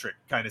Fitzpatrick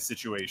kind of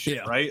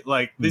situation, right?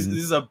 Like this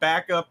is a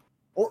backup,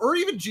 or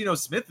even Geno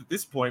Smith at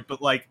this point,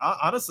 but like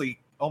honestly,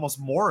 almost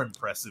more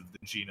impressive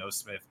than Geno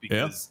Smith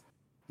because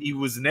he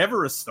was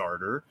never a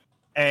starter,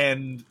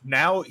 and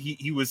now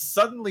he was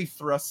suddenly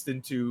thrust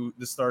into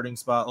the starting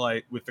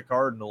spotlight with the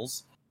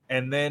Cardinals,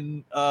 and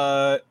then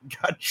got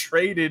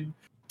traded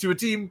to a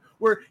team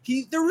where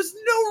there was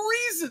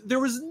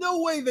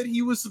no way that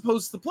he was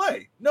supposed to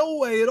play. No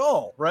way at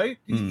all, right?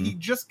 He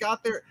just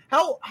got there.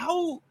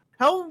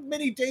 How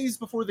many days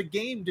before the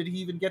game did he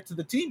even get to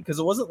the team? Because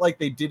it wasn't like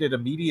they did it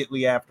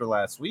immediately after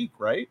last week,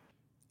 right?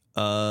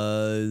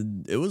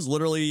 It was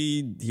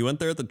literally he went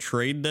there at the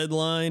trade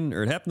deadline,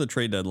 or it happened to the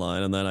trade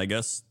deadline, and then I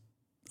guess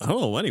I don't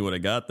know when he would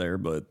have got there,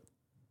 but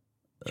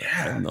I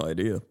have no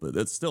idea. But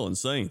it's still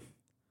insane.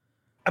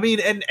 I mean,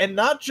 and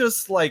not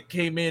just like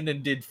came in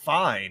and did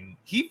fine.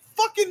 He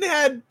fucking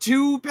had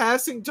 2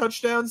 passing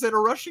touchdowns and a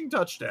rushing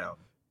touchdown.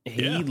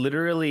 He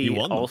literally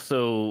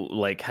also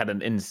like had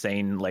an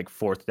insane like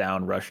 4th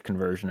down rush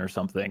conversion or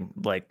something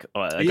like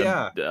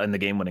in the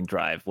game winning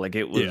drive. Like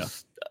it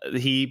was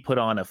he put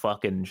on a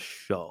fucking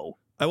show.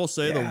 I will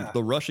say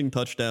the rushing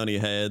touchdown he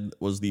had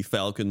was the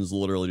Falcons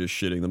literally just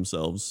shitting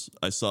themselves.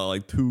 I saw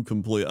like 2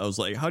 complete. I was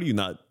like, how do you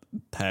not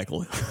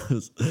tackle him?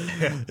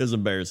 It's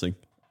embarrassing.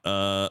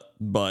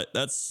 But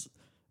that's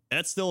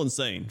still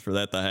insane for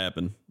that to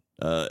happen.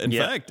 In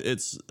fact,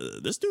 it's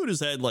this dude has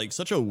had like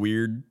such a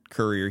weird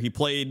career. He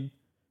played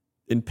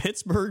in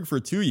Pittsburgh for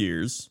 2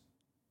 years.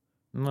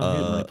 He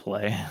didn't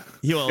play.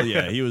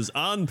 He was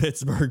on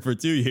Pittsburgh for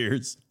 2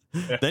 years.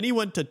 Then he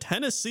went to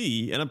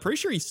Tennessee, and I'm pretty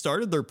sure he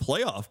started their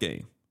playoff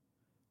game.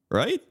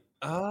 Right?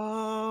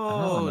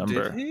 Oh,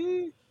 did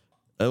he?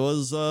 It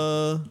was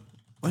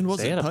when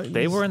was it?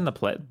 They were in the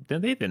play. They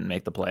didn't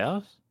make the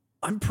playoffs.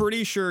 I'm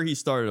pretty sure he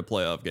started a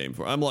playoff game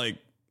for. I'm like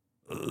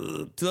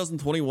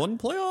 2021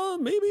 playoff,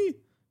 maybe.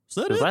 Is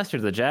that it? Last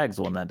year the Jags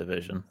won that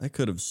division. I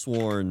could have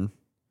sworn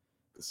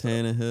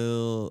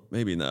Tannehill.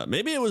 Maybe not.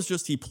 Maybe it was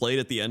just he played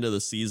at the end of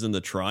the season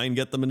to try and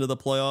get them into the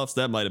playoffs.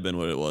 That might have been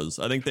what it was.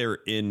 I think they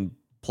were in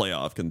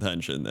playoff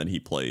contention, and he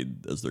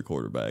played as their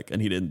quarterback,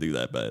 and he didn't do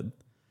that bad.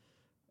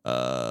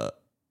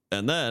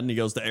 And then he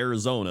goes to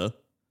Arizona,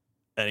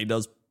 and he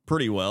does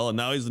pretty well, and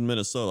now he's in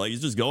Minnesota. Like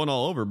he's just going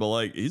all over, but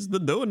like he's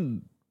been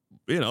doing,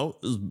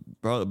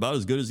 about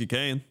as good as he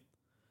can.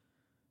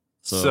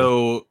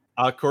 So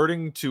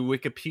according to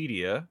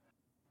Wikipedia,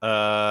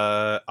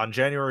 on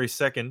January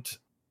 2nd,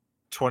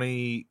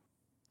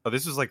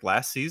 this was like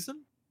last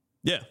season?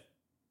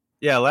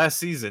 Yeah, last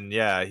season.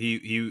 Yeah,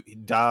 he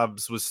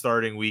Dobbs was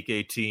starting week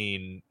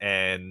 18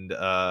 and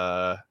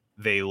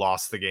they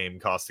lost the game,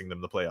 costing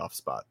them the playoff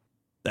spot.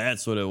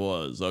 That's what it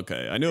was.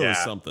 Okay. I knew it was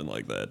something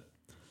like that.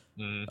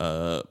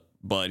 Mm.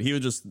 But he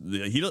was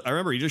I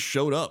remember he just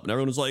showed up and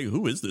everyone was like,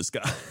 who is this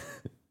guy?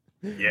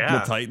 Yeah.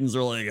 The Titans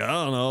are like, I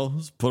don't know,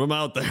 just put him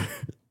out there.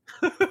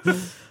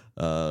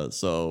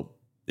 So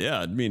yeah,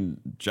 I mean,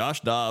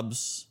 Josh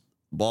Dobbs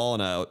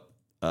balling out.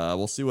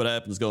 We'll see what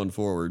happens going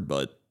forward,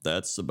 but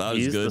that's about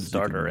He's as good. The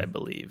starter, I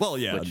believe. Well,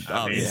 yeah,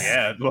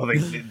 yeah. Well,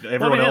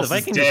 everyone else the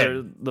Vikings is dead.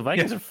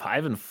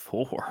 are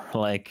 5-4.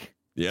 Like,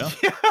 yeah,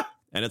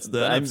 and it's the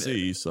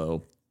NFC.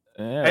 So,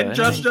 and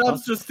Josh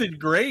Dobbs just did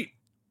great,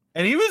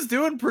 and he was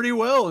doing pretty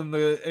well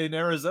in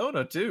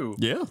Arizona too.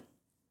 Yeah.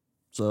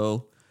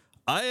 So,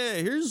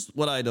 here's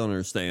what I don't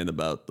understand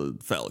about the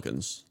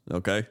Falcons.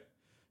 Okay,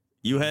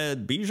 you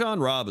had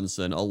Bijan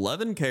Robinson,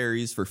 11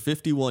 carries for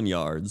 51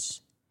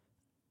 yards,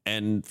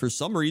 and for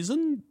some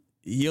reason,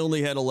 he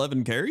only had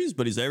 11 carries,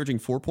 but he's averaging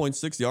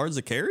 4.6 yards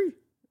a carry,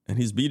 and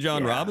he's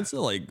Bijan Robinson.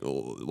 Like,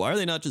 why are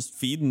they not just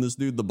feeding this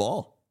dude the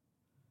ball?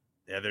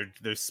 Yeah,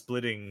 they're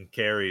splitting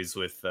carries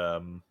with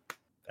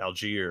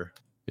Algier.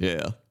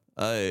 Yeah,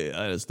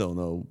 I just don't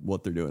know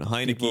what they're doing.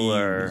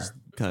 Heineke is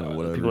kind of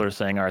whatever. People are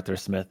saying Arthur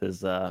Smith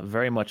is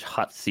very much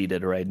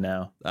hot-seated right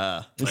now.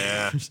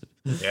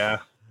 Yeah.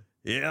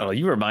 Oh,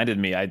 you reminded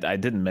me. I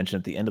didn't mention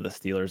at the end of the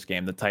Steelers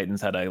game, the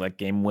Titans had a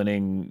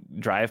game-winning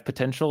drive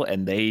potential,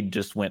 and they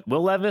just went,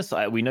 Will Levis,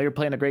 we know you're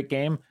playing a great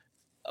game.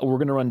 We're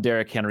going to run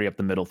Derrick Henry up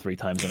the middle 3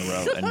 times in a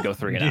row and go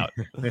 3 and out.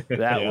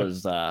 That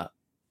was a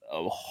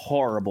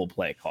horrible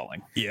play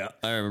calling. Yeah,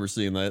 I remember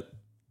seeing that.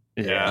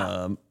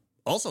 Yeah.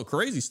 Also,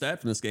 crazy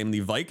stat from this game: the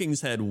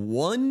Vikings had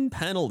 1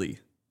 penalty.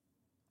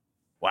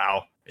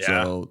 Wow.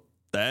 Yeah. So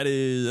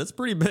that's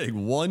pretty big.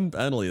 1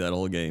 penalty that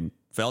whole game.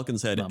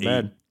 Falcons had 8.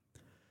 Bad.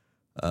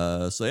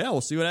 So yeah,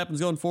 we'll see what happens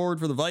going forward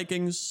for the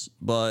Vikings,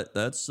 but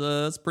that's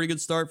a pretty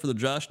good start for the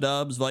Josh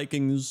Dobbs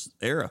Vikings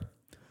era.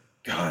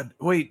 God,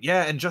 wait,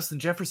 yeah, and Justin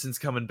Jefferson's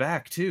coming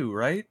back too,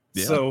 right?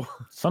 Yeah. So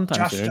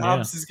Sometimes Josh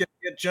Dobbs is going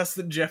to get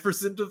Justin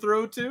Jefferson to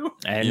throw to,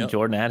 and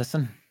Jordan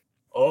Addison.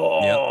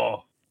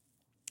 Oh,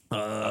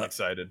 I'm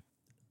excited.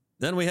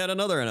 Then we had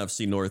another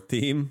NFC North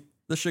team,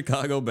 the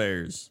Chicago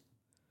Bears.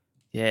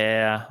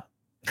 Yeah.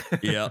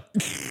 Yeah.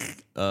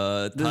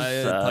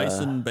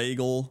 Tyson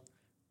Bagel.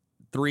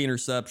 3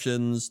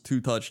 interceptions,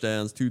 2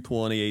 touchdowns,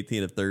 220,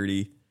 18 of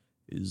 30.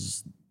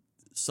 Is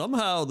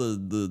somehow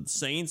the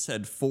Saints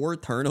had 4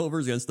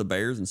 turnovers against the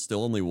Bears and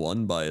still only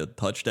won by a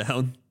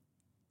touchdown.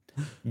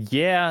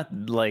 Yeah,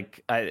 the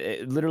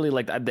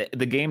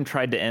game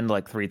tried to end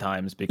 3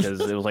 times because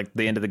it was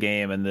the end of the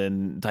game, and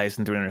then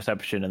Tyson threw an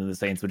interception, and then the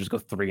Saints would just go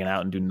 3 and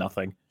out and do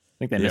nothing.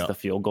 I think they missed a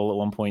field goal at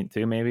one point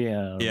too, maybe.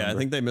 I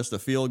think they missed a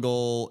field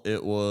goal.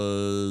 It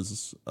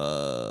was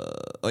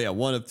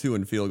 1 of 2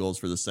 in field goals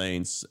for the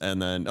Saints,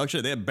 and then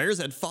actually Bears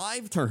had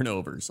 5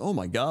 turnovers. Oh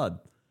my god,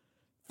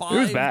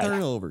 5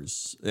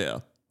 turnovers. Yeah,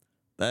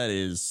 that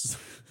is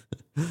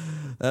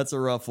that's a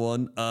rough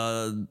one.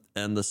 And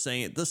the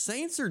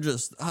Saints are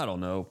just, I don't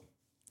know,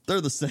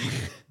 they're the same.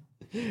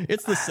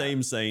 It's the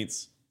same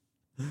Saints.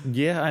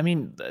 Yeah, I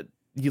mean,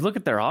 you look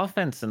at their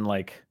offense and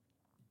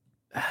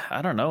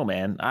I don't know,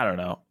 man. I don't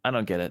know. I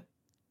don't get it.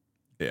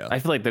 Yeah, I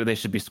feel like they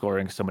should be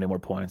scoring so many more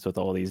points with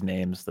all these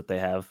names that they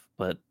have.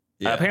 But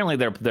apparently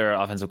their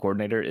offensive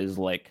coordinator is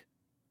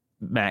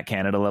Matt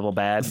Canada level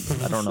bad.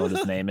 I don't know what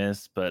his name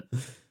is, but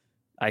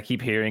I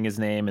keep hearing his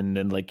name and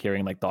then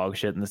hearing dog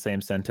shit in the same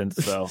sentence.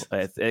 So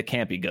it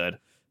can't be good.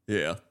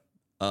 Yeah.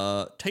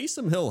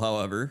 Taysom Hill,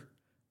 however,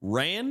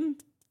 ran.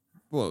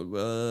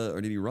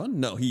 Or did he run?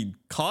 No, he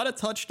caught a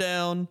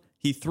touchdown.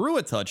 He threw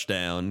a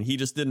touchdown. He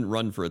just didn't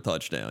run for a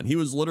touchdown. He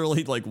was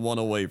literally 1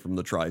 away from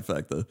the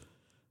trifecta.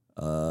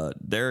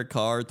 Derek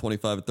Carr,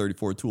 25 of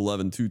 34,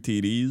 211, 2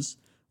 TDs.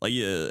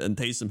 And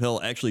Taysom Hill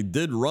actually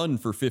did run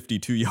for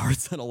 52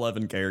 yards and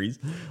 11 carries.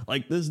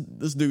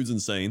 This dude's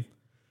insane.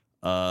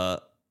 And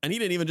he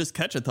didn't even just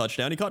catch a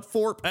touchdown. He caught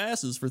 4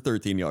 passes for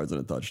 13 yards and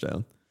a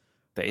touchdown.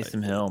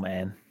 Taysom Hill,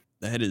 man.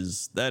 That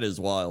is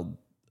wild.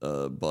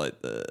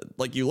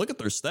 But you look at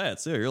their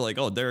stats here, you're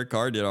oh, Derek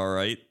Carr did all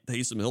right.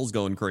 Taysom Hill's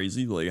going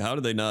crazy. How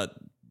did they not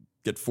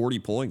get 40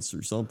 points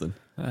or something?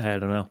 I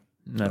don't know.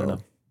 I don't know.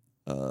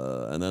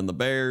 And then the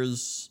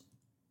Bears,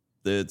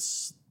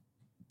 it's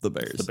the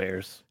Bears. It's the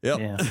Bears. Yep.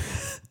 Yeah.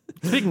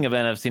 Speaking of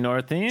NFC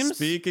North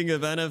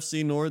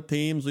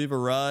teams, we've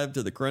arrived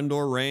to the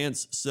Crendor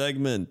Rants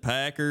segment,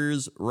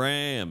 Packers,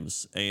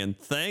 Rams. And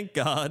thank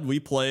God we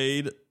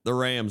played the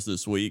Rams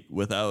this week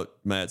without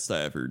Matt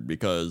Stafford,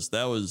 because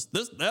that was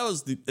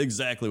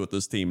exactly what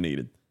this team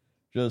needed.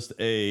 Just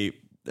an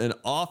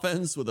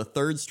offense with a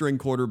 3rd string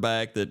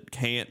quarterback that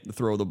can't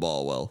throw the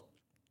ball well.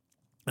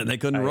 And they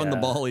couldn't run the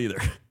ball either.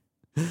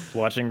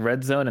 Watching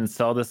Red Zone and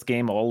saw this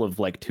game all of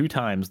 2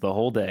 times the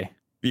whole day.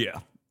 Yeah.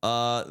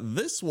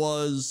 This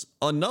was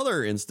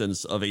another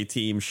instance of a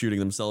team shooting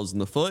themselves in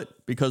the foot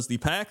because the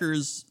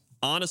Packers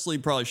honestly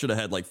probably should have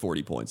had like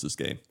 40 points this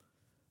game.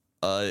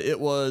 It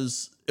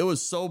was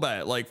so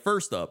bad. Like,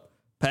 first up,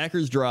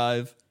 Packers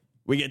drive.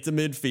 We get to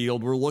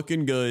midfield. We're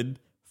looking good.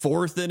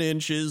 4th and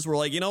inches. We're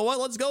like, you know what?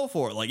 Let's go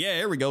for it. Like, yeah,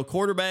 here we go.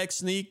 Quarterback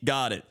sneak.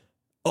 Got it.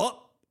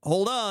 Oh,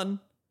 hold on.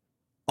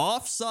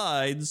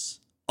 Offsides.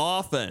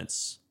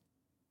 Offense.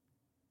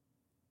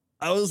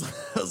 I was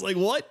like,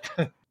 what?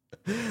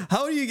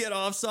 How do you get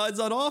offsides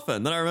on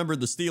offense? Then I remembered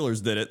the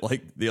Steelers did it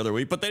like the other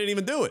week, but they didn't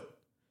even do it.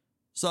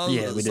 So we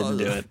didn't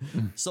do it.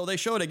 So they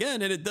showed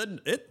again, and it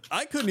didn't.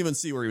 I couldn't even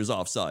see where he was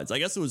offsides. I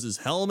guess it was his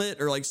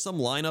helmet or like some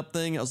lineup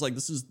thing. I was like,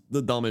 this is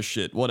the dumbest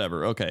shit.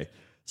 Whatever. Okay.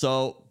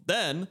 So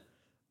then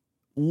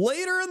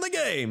later in the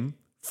game,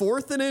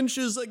 4th and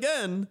inches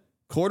again,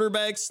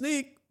 quarterback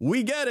sneak.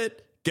 We get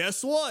it.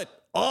 Guess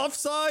what?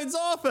 Offsides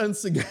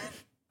offense again.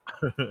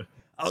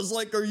 I was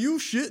like, are you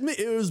shitting me?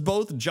 It was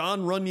both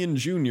John Runyon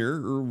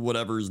Jr. or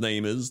whatever his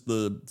name is,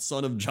 the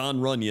son of John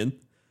Runyon.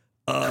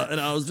 And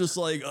I was just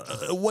like,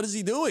 what is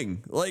he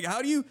doing? Like,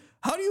 how do you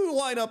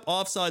line up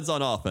offsides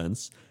on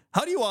offense?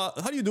 How do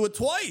you do it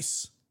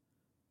twice?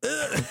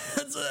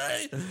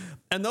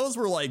 And those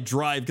were like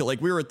drive,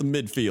 like we were at the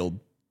midfield.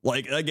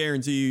 Like, I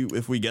guarantee you,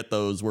 if we get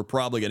those, we're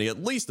probably going to get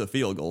at least a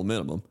field goal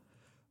minimum.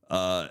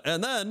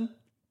 And then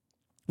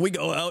we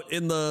go out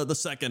in the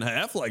second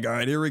half. Like, all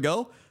right, here we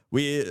go.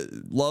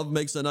 Love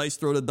makes a nice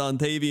throw to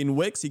Dontavian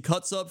Wicks. He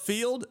cuts up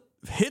field,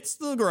 hits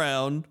the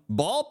ground,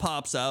 ball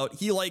pops out.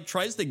 He like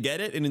tries to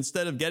get it, and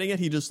instead of getting it,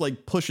 he just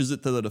like pushes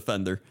it to the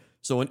defender.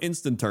 So an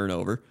instant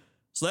turnover.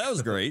 So that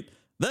was great.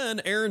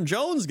 Then Aaron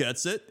Jones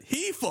gets it.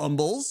 He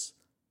fumbles,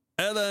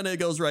 and then it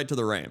goes right to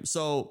the Rams.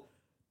 So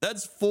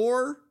that's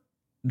 4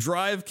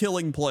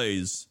 drive-killing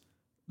plays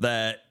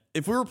that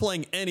if we were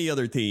playing any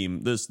other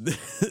team, this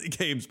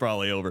game's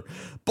probably over.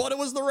 But it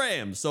was the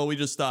Rams, so we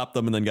just stopped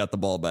them and then got the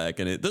ball back.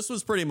 And this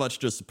was pretty much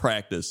just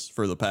practice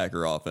for the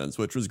Packer offense,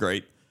 which was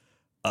great.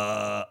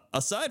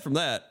 Aside from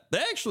that,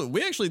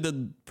 we actually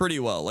did pretty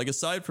well. Like,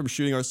 aside from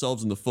shooting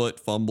ourselves in the foot,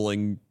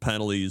 fumbling,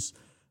 penalties,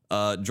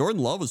 Jordan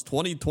Love was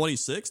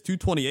 20-26,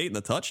 228 in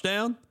the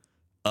touchdown.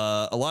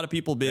 A lot of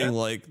people being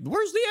like,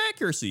 where's the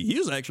accuracy? He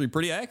was actually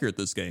pretty accurate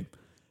this game.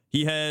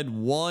 He had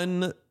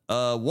one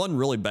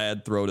really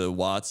bad throw to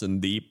Watson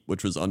deep,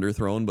 which was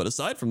underthrown. But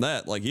aside from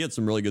that, like, he had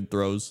some really good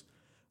throws.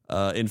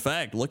 In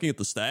fact, looking at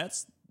the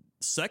stats,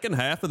 second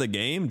half of the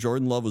game,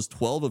 Jordan Love was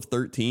 12 of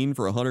 13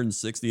 for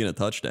 160 and a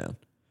touchdown,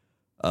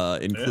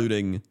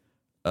 including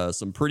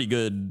some pretty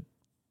good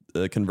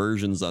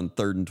conversions on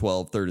 3rd and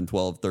 12, 3rd and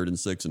 12, 3rd and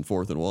 6, and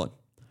 4th and 1.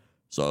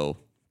 So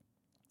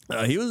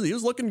he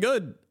was looking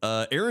good.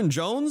 Aaron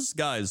Jones,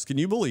 guys, can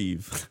you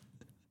believe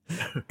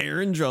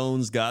Aaron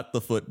Jones got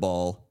the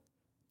football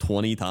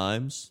 20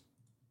 times?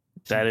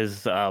 That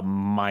is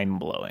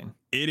mind-blowing.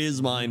 It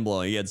is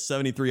mind-blowing. He had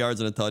 73 yards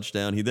and a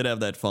touchdown. He did have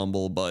that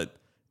fumble, but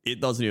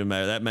it doesn't even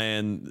matter. That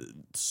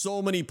man,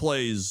 so many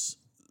plays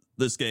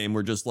this game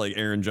were just like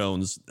Aaron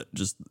Jones.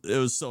 It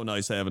was so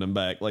nice having him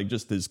back. Like,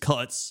 just his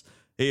cuts.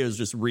 He was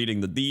just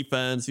reading the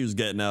defense. He was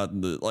getting out in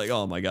the, like,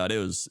 oh my God, it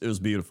was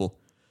beautiful.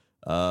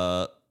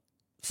 So,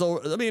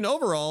 I mean,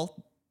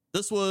 overall,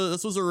 this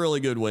was a really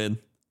good win.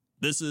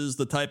 This is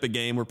the type of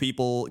game where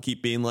people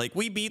keep being like,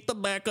 we beat the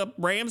backup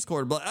Rams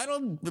quarterback. I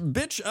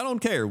don't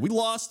care. We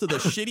lost to the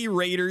shitty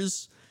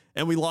Raiders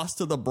and we lost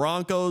to the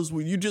Broncos.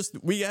 We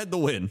had to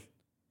win.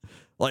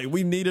 Like,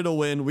 we needed a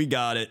win. We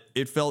got it.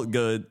 It felt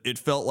good. It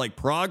felt like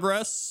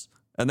progress.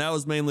 And that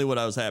was mainly what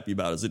I was happy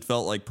about, is it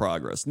felt like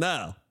progress.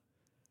 Now,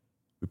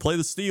 we play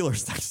the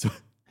Steelers next week.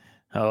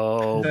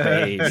 Oh,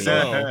 baby.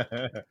 So,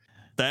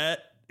 that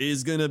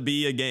is going to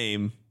be a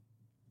game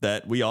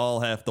that we all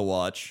have to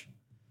watch.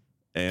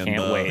 And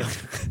can't wait.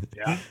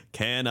 Yeah.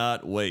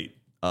 Cannot wait.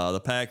 The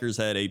Packers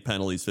had 8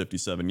 penalties,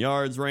 57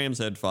 yards. Rams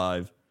had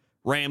 5.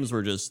 Rams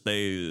were just,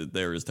 they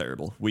were just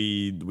terrible.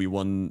 We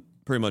won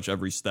pretty much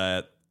every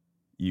stat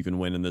you can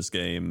win in this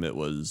game.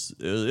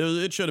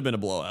 It should have been a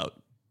blowout,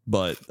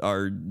 but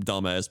our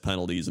dumbass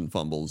penalties and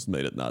fumbles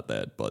made it not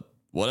that. But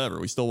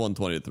whatever, we still won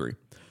 20-3.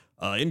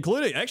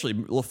 Including, actually,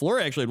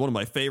 LaFleur actually had one of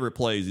my favorite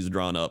plays he's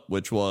drawn up,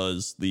 which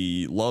was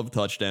the Love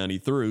touchdown he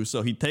threw.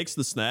 So he takes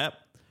the snap.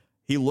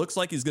 He looks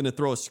like he's going to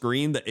throw a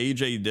screen to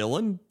A.J.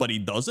 Dillon, but he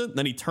doesn't.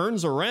 Then he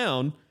turns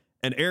around,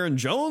 and Aaron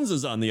Jones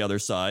is on the other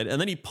side. And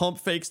then he pump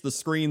fakes the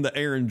screen to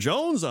Aaron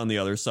Jones on the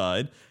other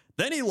side.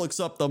 Then he looks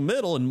up the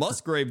middle, and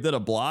Musgrave did a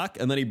block,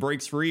 and then he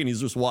breaks free, and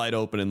he's just wide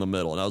open in the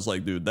middle. And I was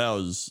like, dude, that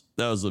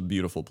was a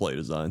beautiful play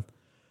design.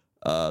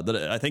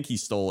 I think he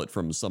stole it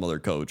from some other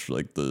coach.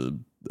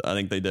 I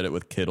think they did it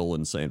with Kittle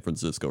in San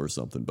Francisco or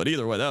something. But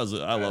either way,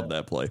 I love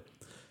that play.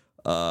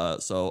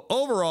 So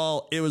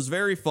overall, it was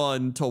very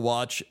fun to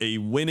watch a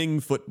winning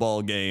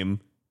football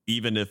game,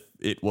 even if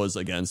it was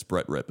against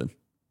Brett Rippon.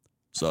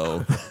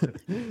 So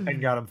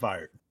and got him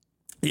fired.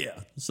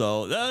 Yeah.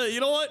 So you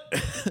know what?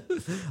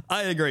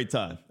 I had a great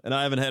time, and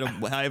I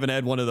haven't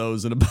had one of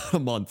those in about a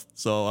month.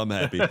 So I'm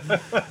happy.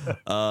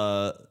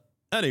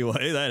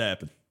 Anyway, that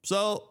happened.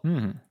 So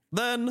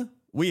then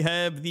we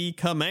have the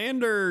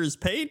Commanders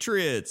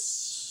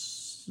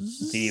Patriots.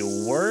 The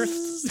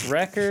worst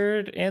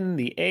record in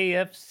the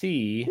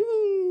AFC.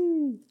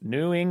 Woo.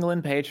 New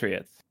England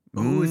Patriots.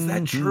 Oh, is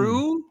that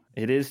true?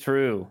 It is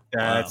true.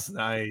 That's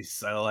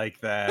nice. I like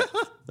that.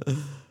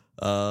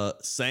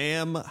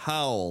 Sam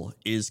Howell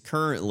is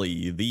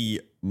currently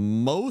the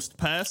most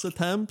pass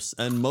attempts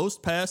and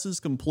most passes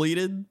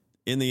completed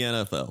in the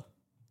NFL.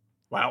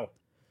 Wow.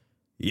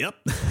 Yep.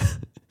 And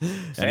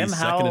Sam he's second in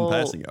Howell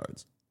passing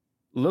yards.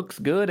 Looks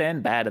good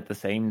and bad at the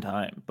same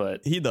time,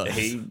 but He does.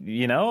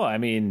 I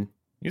mean,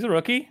 he's a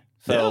rookie,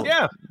 so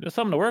Yeah. there's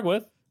something to work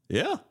with.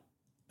 Yeah.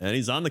 And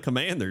he's on the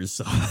Commanders,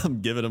 so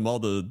I'm giving him all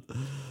the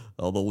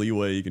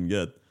leeway you can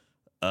get.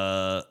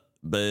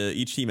 But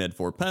each team had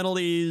 4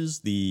 penalties.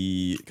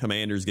 The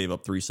Commanders gave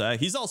up 3 sacks.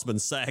 He's also been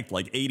sacked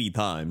like 80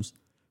 times,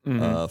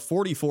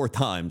 44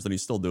 times, and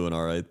he's still doing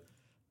all right.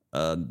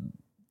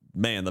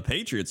 Man, the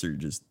Patriots are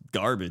just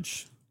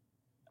garbage.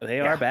 They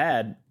are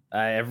bad.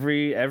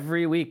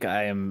 Every week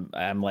I'm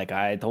like,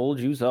 I told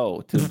you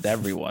so to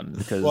everyone,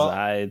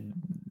 because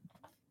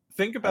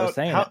think about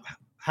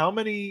how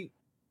many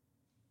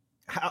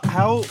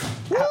how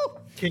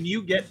can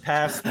you get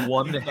past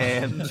one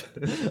hand?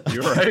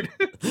 You're right.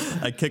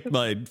 I kicked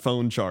my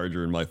phone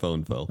charger and my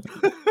phone fell.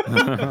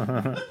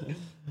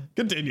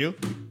 Continue.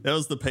 That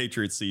was the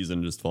Patriots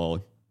season just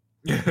falling.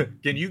 Can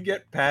you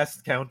get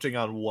past counting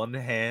on one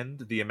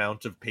hand the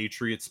amount of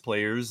Patriots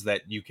players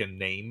that you can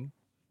name?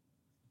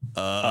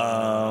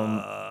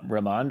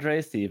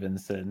 Ramondre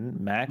Stevenson,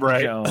 Mac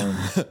Right.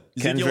 Jones,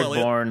 Kendrick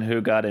Bourne,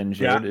 who got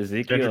injured,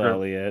 Ezekiel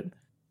Elliott.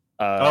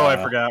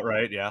 I forgot.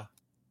 Right? Yeah.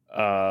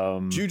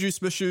 Juju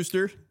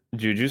Smith-Schuster.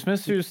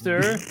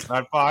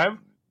 High 5.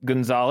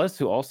 Gonzalez,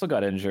 who also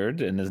got injured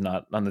and is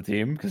not on the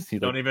team because he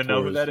don't even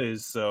know who that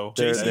is. So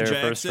J.C. their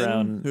Jackson, first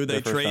round, who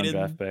they traded,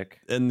 draft pick.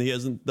 And he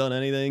hasn't done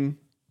anything.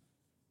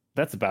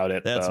 That's about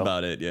it. That's though.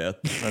 about it. Yeah.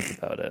 That's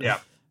about it. Yeah.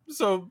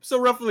 So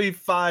roughly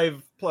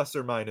 5 plus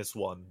or minus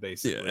 1,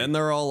 basically. Yeah, and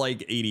they're all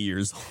like 80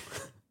 years old.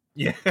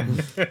 Yeah.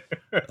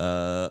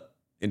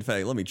 In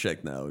fact, let me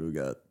check now. What we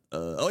got?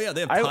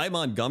 They have Ty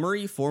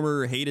Montgomery,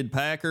 former hated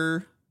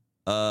Packer.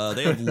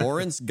 They have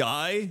Lawrence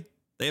Guy.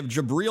 They have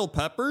Jabril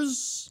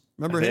Peppers.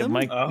 Remember him?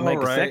 Mike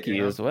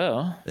Gesicki as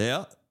well.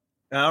 Yeah.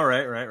 Oh,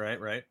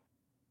 right.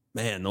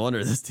 Man, no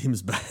wonder this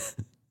team's bad.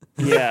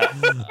 Yeah,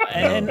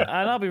 and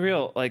I'll be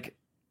real. Like,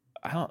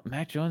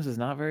 Mac Jones is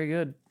not very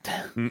good.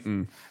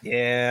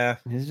 Yeah,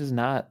 he's just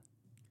not.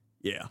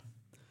 Yeah.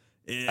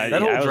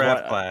 That whole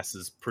draft class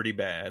is pretty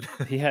bad.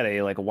 He had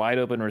a wide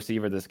open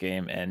receiver this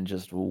game and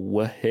just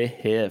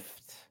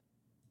whiffed.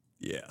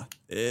 Yeah,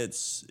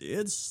 it's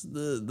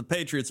the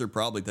Patriots are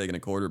probably taking a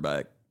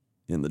quarterback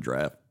in the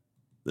draft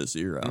this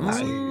year.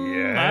 Honestly.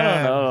 I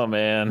don't know,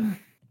 man.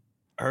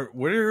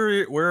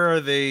 Where are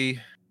they?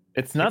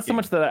 It's not so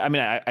much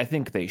that I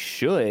think they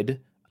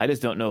should. I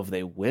just don't know if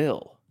they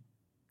will.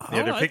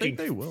 Yeah, they're picking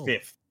they will.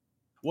 5th.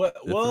 What?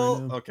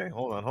 Well, okay,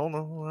 hold on.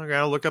 I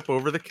gotta look up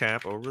over the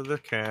cap.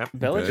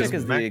 Belichick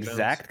is the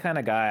exact kind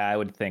of guy I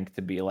would think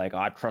to be like,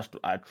 I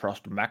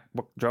trust Mac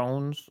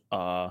Jones.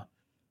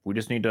 We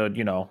just need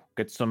to,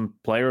 get some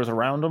players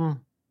around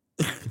him.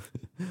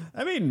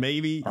 I mean,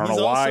 maybe. I don't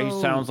know why he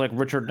sounds like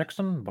Richard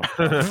Nixon. But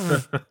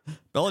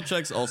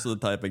Belichick's also the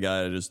type of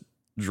guy to just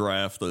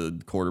draft a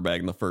quarterback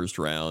in the first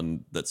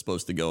round that's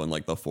supposed to go in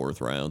like the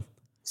 4th round.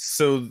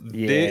 So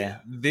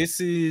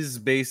this is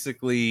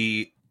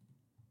basically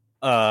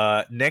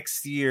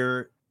next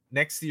year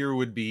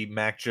would be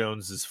Mac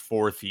Jones's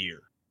 4th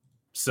year.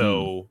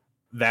 So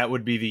that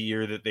would be the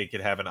year that they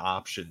could have an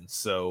option.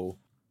 So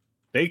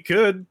they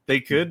could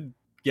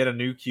get a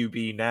new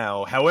QB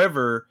now.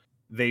 However,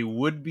 they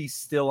would be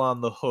still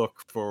on the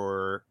hook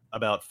for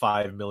about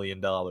 $5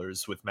 million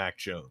with Mac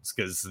Jones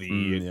because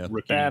the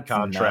rookie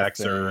contracts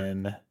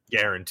are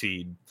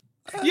guaranteed.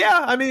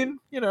 Yeah, I mean,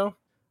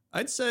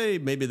 I'd say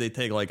maybe they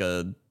take like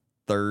a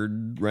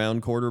 3rd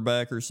round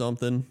quarterback or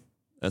something.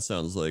 That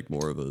sounds like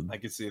more of a I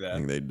could see that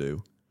thing they'd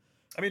do.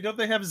 I mean, don't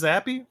they have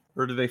Zappy?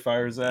 Or do they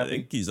fire Zappy? I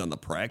think he's on the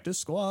practice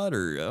squad,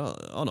 or I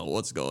don't know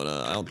what's going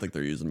on. I don't think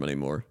they're using him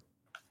anymore.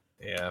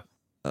 Yeah.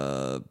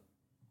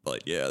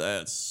 But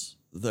yeah,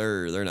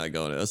 they're not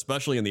going to,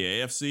 especially in the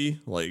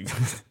AFC. Like,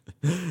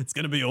 it's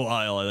going to be a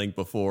while, I think,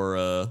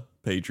 before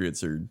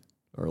Patriots are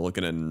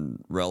looking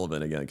and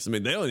relevant again. Because I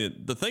mean,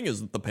 the thing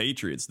is, the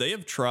Patriots, they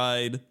have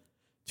tried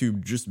to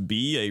just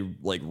be a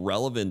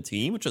relevant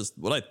team, which is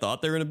what I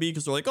thought they were going to be.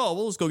 Because they're like, oh,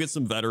 we'll just go get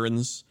some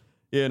veterans.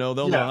 They'll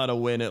know how to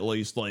win at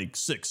least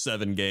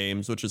 6-7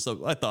 games, which is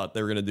something I thought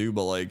they were going to do.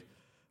 But I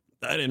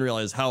didn't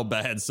realize how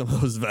bad some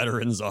of those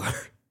veterans are.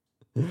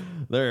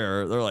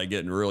 they're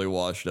getting really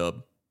washed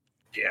up.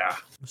 Yeah.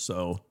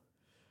 So,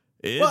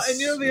 and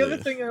the other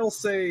thing I'll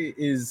say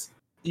is,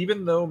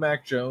 even though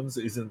Mac Jones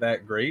isn't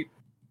that great,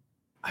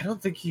 I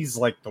don't think he's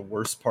the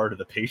worst part of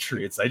the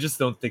Patriots. I just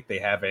don't think they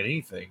have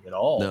anything at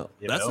all. No,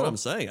 that's what I'm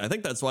saying. I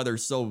think that's why they're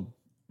so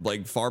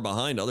like far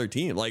behind other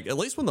teams. Like at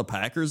least when the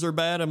Packers are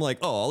bad, I'm like,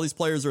 oh, all these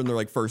players are in their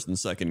like first and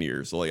second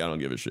year, so like I don't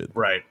give a shit.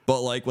 Right.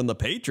 But like when the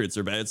Patriots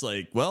are bad, it's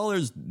like, well,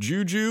 there's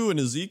Juju and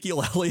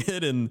Ezekiel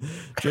Elliott and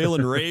Jalen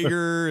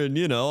Reagor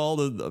and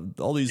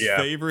all these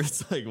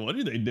favorites. Like, what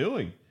are they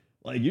doing?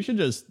 Like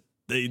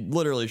they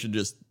literally should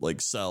just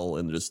like sell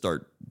and just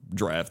start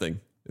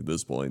drafting at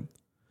this point.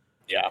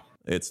 Yeah.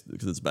 It's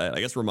because it's bad. I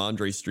guess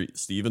Ramondre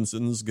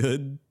Stevenson's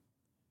good.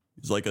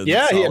 He's like a he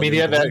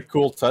had that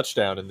cool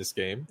touchdown in this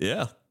game.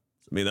 Yeah,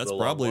 I mean that's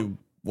probably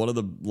one of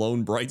the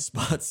lone bright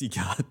spots he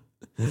got.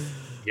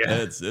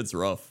 Yeah, it's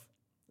rough,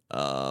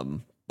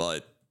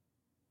 but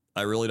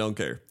I really don't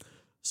care.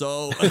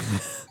 So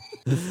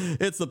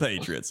it's the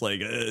Patriots.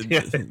 Like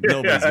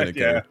nobody's gonna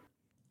care.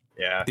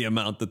 Yeah, the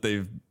amount that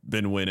they've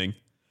been winning.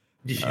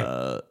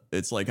 Yeah.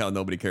 It's like how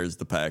nobody cares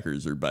the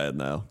Packers are bad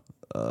now.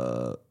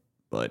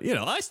 But,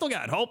 I still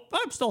got hope.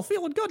 I'm still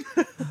feeling good.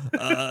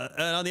 And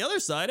on the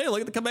other side, hey, look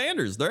at the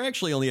Commanders. They're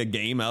actually only a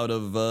game out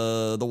of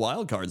the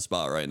wild card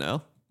spot right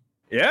now.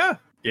 Yeah.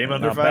 Game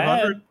under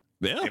 500.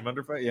 Yeah. Game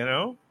under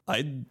 5,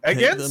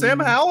 Again, Sam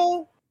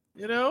Howell,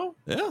 Yeah.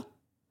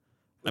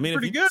 I mean,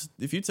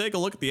 if you take a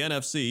look at the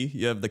NFC,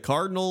 you have the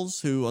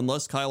Cardinals, who,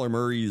 unless Kyler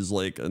Murray is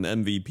like an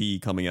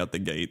MVP coming out the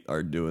gate,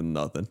 are doing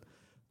nothing.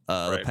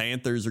 The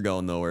Panthers are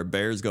going nowhere.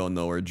 Bears going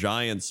nowhere.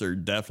 Giants are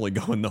definitely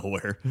going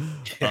nowhere.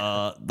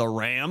 The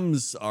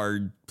Rams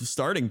are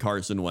starting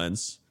Carson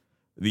Wentz.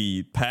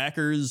 The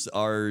Packers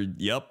are,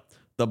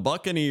 The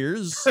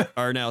Buccaneers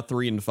are now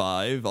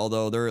 3-5,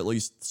 although they're at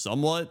least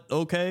somewhat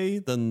okay.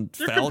 Then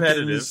they're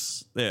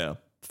Falcons,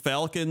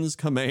 Falcons,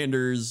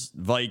 Commanders,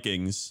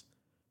 Vikings,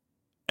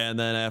 and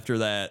then after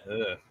that,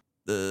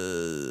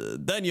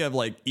 then you have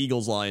like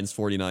Eagles, Lions,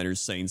 49ers,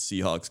 Saints,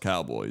 Seahawks,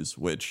 Cowboys,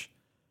 which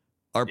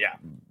are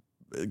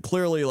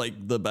clearly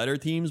like the better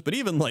teams, but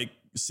even like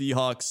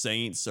Seahawks,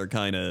 Saints are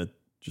kind of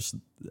just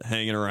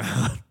hanging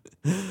around.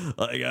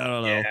 Like, I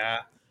don't know. Yeah.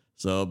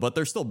 So, but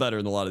they're still better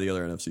than a lot of the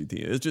other NFC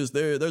teams. It's just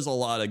there's a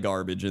lot of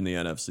garbage in the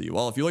NFC.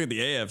 Well, if you look at the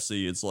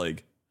AFC, it's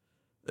like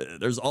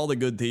there's all the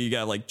good teams. You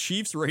got like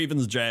Chiefs,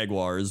 Ravens,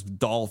 Jaguars,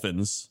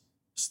 Dolphins,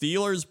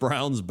 Steelers,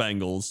 Browns,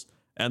 Bengals,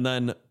 and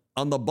then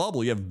on the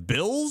bubble you have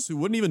Bills, who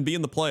wouldn't even be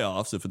in the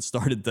playoffs if it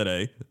started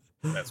today.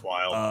 That's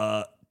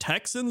wild.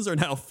 Texans are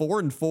now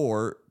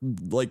 4-4,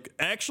 like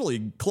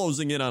actually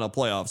closing in on a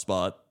playoff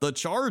spot. The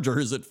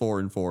Chargers at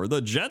 4-4,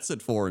 the Jets at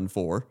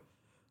 4-4.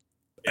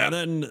 Yep. And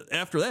then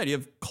after that, you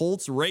have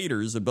Colts,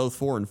 Raiders at both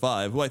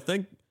 4-5, who I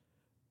think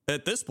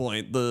at this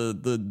point,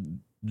 the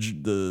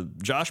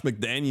Josh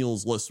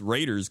McDaniels-less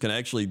Raiders can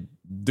actually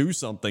do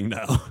something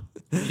now.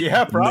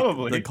 Yeah,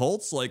 probably. The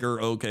Colts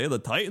are okay. The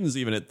Titans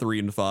even at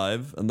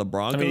 3-5, and the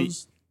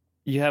Broncos.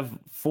 You have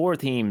 4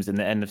 teams in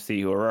the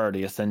NFC who are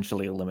already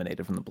essentially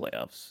eliminated from the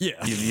playoffs.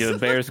 Yeah. You have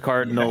Bears,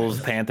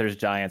 Cardinals, Panthers,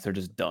 Giants are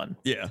just done.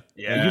 Yeah.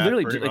 Yeah. You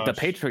literally, like, the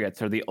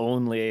Patriots are the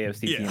only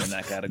AFC team in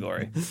that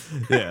category.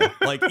 Yeah.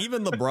 Like,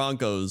 even the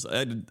Broncos,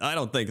 I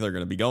don't think they're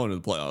going to be going to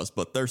the playoffs,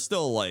 but they're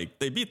still like,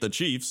 they beat the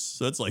Chiefs.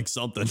 So it's like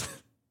something.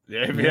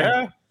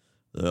 Yeah.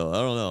 So, I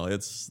don't know.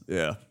 It's,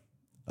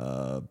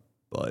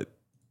 but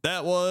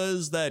that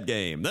was that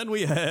game. Then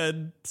we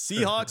had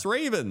Seahawks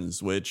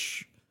Ravens,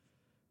 which,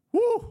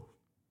 whoo.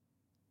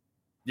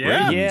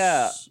 Yeah. Ravens.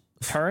 Yeah.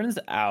 Turns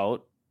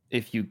out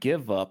if you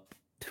give up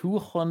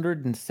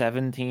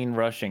 217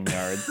 rushing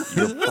yards,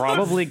 you're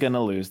probably going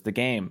to lose the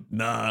game.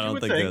 No, I don't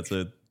think that's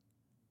it.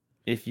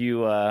 If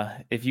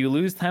you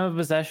lose time of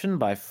possession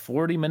by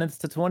 40 minutes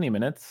to 20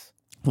 minutes,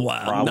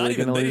 wow, probably not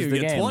even they didn't even the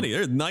get game. 20.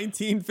 There's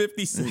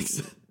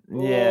 1956.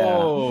 Yeah.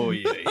 Oh,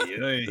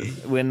 yeah.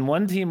 When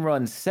one team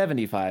runs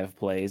 75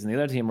 plays and the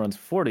other team runs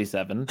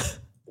 47.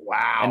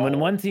 Wow. And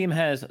when one team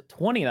has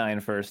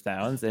 29 first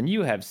downs and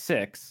you have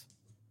 6,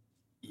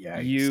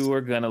 you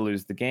are going to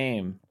lose the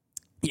game.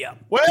 Yeah.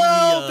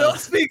 Well, don't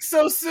speak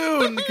so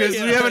soon because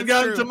we haven't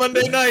gotten to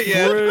Monday night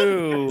yet.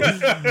 True.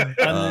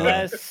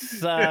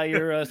 Unless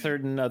you're a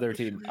certain other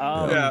team.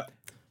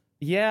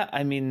 Yeah,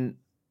 I mean,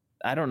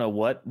 I don't know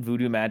what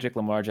voodoo magic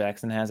Lamar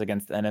Jackson has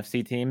against the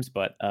NFC teams,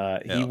 but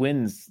he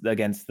wins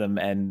against them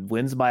and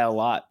wins by a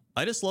lot.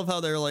 I just love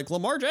how they're like,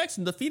 Lamar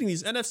Jackson defeating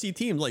these NFC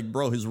teams. Like,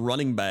 bro, his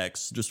running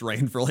backs just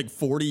ran for like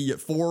 40.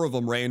 4 of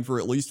them ran for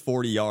at least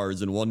 40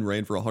 yards, and one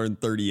ran for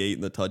 138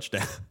 in the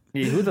touchdown.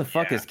 Yeah, who the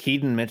fuck is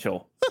Keaton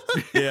Mitchell?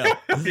 Yeah.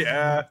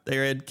 Yeah. They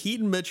had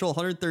Keaton Mitchell,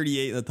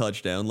 138 in the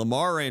touchdown.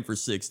 Lamar ran for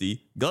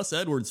 60. Gus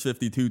Edwards,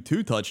 52,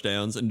 2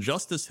 touchdowns. And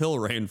Justice Hill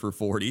ran for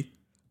 40.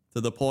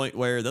 To the point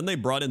where then they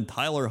brought in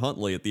Tyler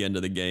Huntley at the end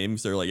of the game.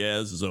 So they're like, yeah,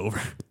 this is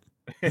over.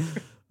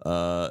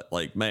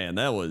 Man,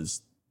 that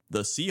was...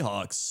 The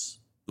Seahawks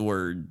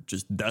were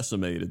just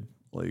decimated.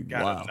 Like,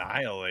 Got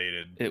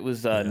annihilated. It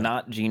was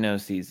not Geno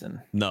season.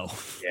 No,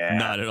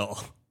 not at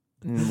all.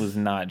 It was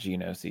not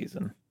Geno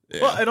season.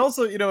 Yeah. Well, and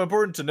also,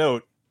 important to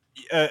note,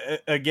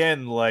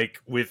 again, like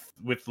with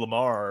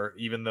Lamar,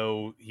 even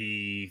though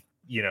he,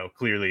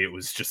 clearly it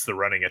was just the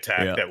running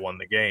attack that won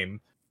the game,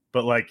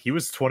 but like he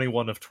was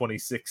 21 of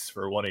 26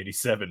 for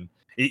 187.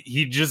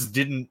 He just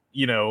didn't,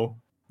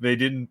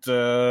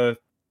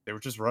 they They were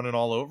just running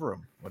all over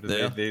him. What did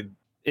they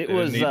It they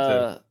was didn't need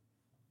to-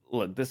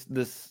 look,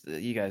 this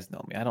you guys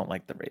know me. I don't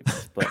like the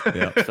Ravens,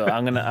 but so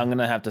I'm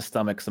gonna have to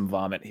stomach some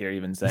vomit here,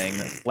 even saying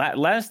this.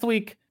 Last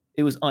week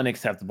it was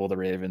unacceptable. The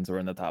Ravens were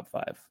in the top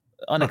 5.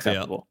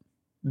 Unacceptable.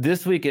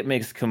 This week it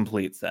makes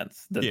complete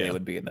sense that they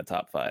would be in the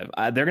top 5.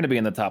 They're going to be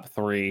in the top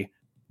 3.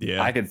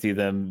 Yeah, I could see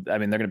them. I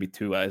mean, they're going to be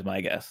 2 is my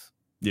guess.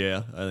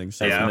 Yeah, I think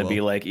so. It's going to be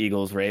like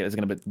Eagles, Ravens. It's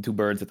going to be 2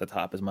 birds at the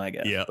top is my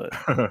guess. Yeah.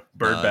 But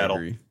bird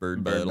battle.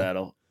 Bird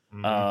battle.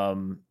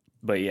 Mhm.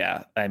 But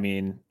yeah, I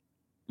mean,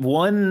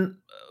 one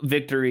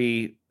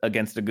victory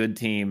against a good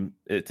team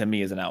to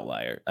me is an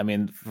outlier. I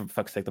mean, for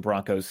fuck's sake, the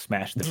Broncos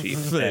smashed the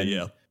Chiefs.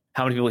 And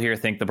how many people here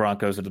think the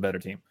Broncos are the better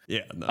team?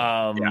 Yeah.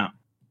 No.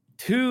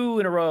 2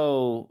 in a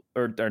row,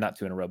 or not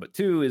 2 in a row, but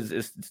 2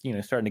 is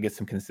starting to get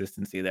some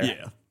consistency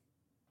there.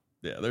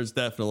 Yeah, there's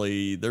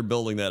definitely, they're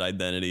building that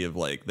identity of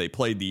like they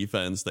play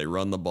defense, they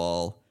run the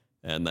ball,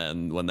 and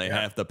then when they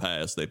have to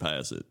pass, they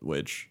pass it,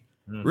 which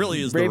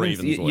really is the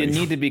Ravens way. You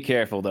need to be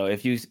careful though.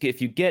 If you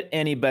get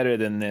any better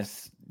than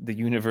this, the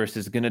universe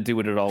is going to do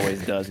what it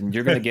always does, and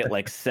you're going to get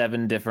like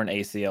 7 different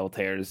ACL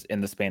tears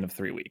in the span of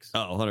 3 weeks.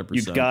 Oh, 100%.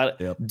 You've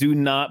got do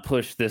not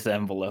push this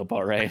envelope,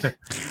 all right?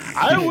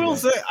 I will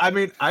say, I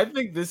mean, I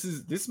think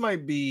this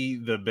might be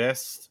the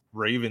best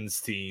Ravens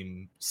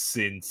team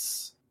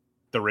since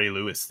the Ray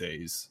Lewis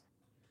days.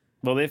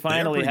 Well, they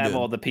finally have good.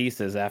 all the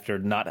pieces after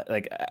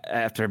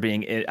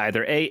being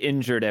either A,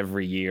 injured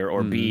every year,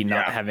 or B,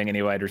 not having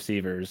any wide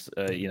receivers.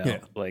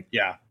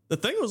 The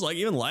thing was, like,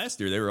 even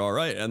last year they were all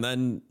right, and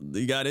then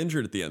he got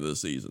injured at the end of the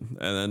season,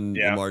 and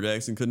then Lamar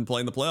Jackson couldn't play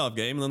in the playoff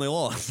game, and then they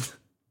lost.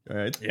 All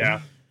right. Yeah.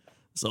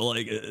 So,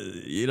 like,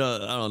 I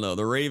don't know.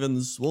 The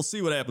Ravens, we'll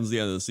see what happens at the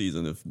end of the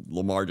season if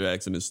Lamar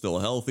Jackson is still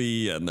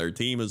healthy and their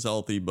team is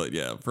healthy. But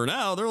yeah, for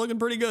now, they're looking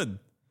pretty good.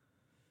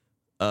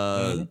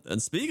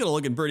 And speaking of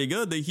looking pretty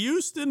good, the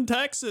Houston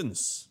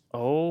Texans.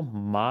 Oh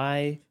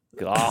my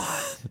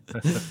God.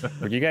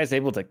 Were you guys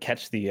able to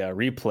catch the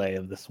replay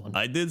of this one?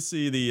 I did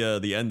see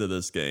the end of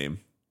this game.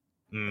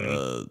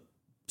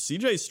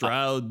 CJ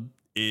Stroud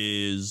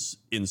is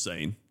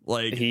insane.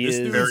 Like, this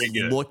dude very is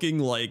good. looking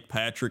like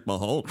Patrick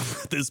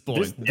Mahomes at this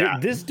point.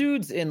 This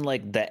dude's in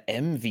like the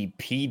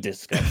MVP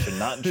discussion,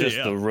 not just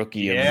the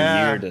rookie of the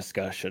Yeah. year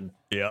discussion.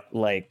 Yeah.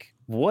 Like,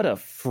 what a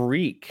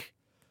freak.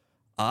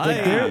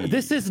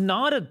 This is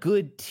not a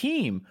good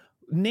team.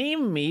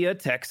 Name me a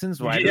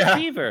Texans wide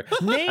receiver.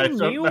 Name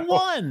me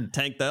one.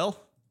 Tank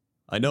Dell.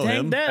 I know Tank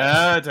him.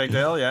 Dell. Tank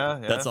Dell, yeah.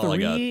 That's all I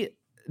got.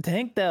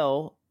 Tank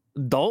Dell,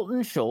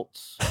 Dalton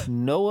Schultz,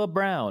 Noah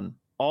Brown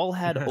all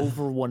had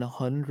over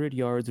 100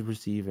 yards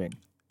receiving.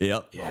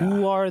 Yep.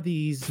 Who are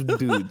these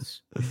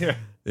dudes?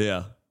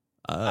 Yeah.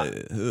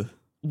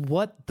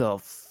 What the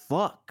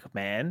fuck,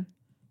 man?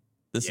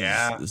 This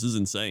is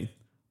insane.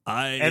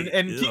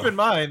 And keep in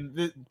mind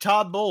that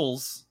Todd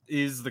Bowles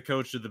is the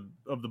coach of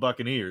the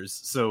Buccaneers,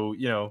 so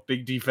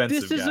big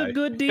defensive This is guy. a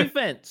good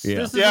defense.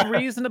 This is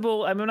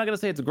reasonable. I mean, I'm not gonna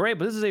say it's great,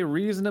 but this is a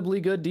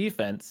reasonably good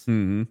defense.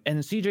 Mm-hmm. And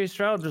CJ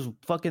Stroud just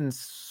fucking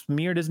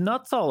smeared his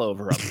nuts all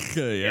over him.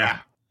 Yeah,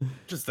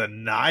 just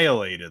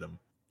annihilated him.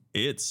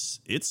 It's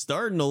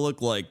starting to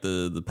look like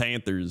the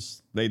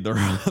Panthers made the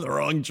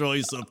wrong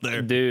choice up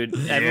there. Dude,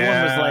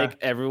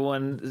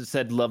 everyone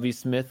said Lovie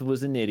Smith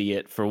was an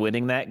idiot for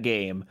winning that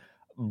game.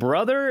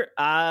 Brother,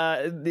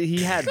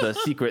 he had the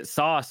secret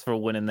sauce for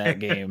winning that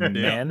game,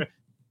 man.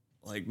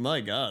 Like,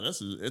 my God,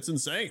 it's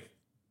insane.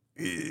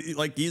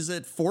 Like, he's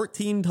at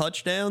 14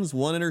 touchdowns,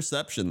 1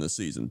 interception this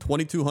season,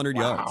 2,200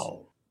 yards.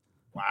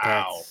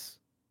 Wow. That's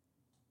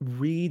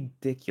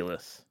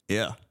ridiculous.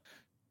 Yeah.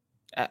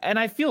 And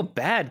I feel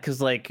bad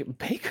because like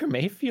Baker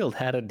Mayfield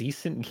had a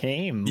decent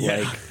game. Yeah.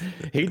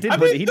 Like he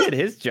did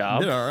his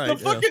job. Did all right.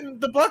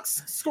 The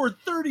Bucks scored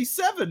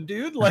 37,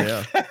 dude. Like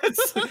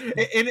that's,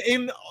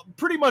 in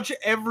pretty much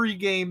every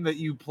game that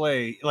you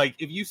play. Like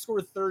if you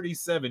score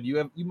 37,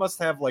 you must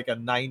have like a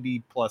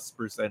 90+%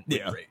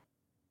 win rate,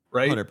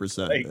 right?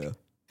 100%. Like,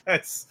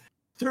 that's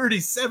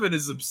 37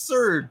 is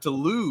absurd to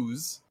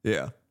lose.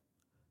 Yeah,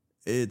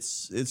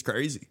 it's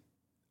crazy.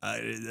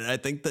 I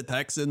think the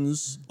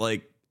Texans,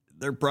 like,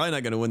 they're probably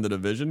not going to win the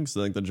division because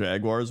I think the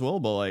Jaguars will,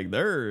 but like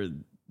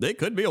they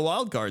could be a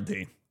wild card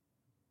team.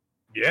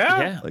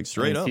 Yeah. Like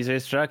straight up.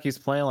 CJ Stroud, he's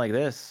playing like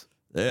this.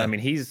 Yeah. I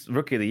mean, he's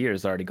rookie of the year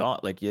is already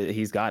gone. Like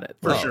he's got it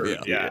For sure.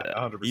 Yeah.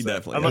 100%. He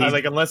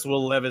definitely unless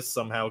Will Levis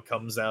somehow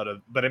comes out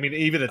of, but I mean,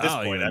 even at this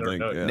point, I don't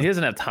know. Yeah. He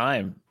doesn't have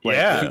time. Like,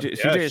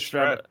 CJ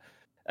Stroud.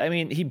 I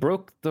mean, he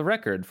broke the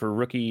record for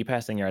rookie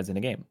passing yards in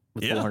a game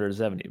with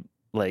 470.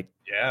 Like,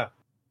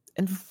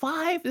 and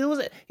 5. He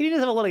didn't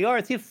have a lot of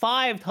yards. He had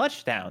 5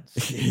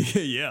 touchdowns.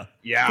 Yeah.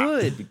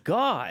 Good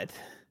God.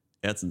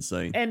 That's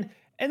insane. And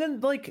then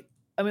like,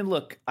 I mean,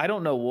 look, I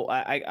don't know.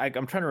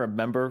 I'm trying to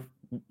remember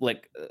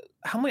like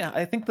how many.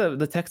 I think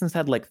the Texans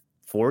had like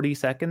 40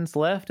 seconds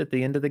left at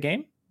the end of the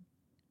game.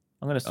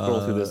 I'm gonna scroll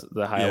through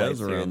the highlights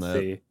here and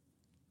see.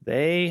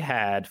 They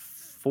had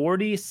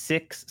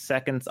 46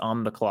 seconds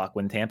on the clock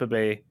when Tampa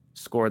Bay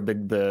scored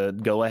the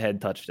go-ahead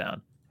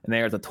touchdown, and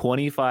they are at the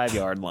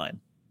 25-yard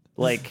line.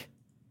 Like,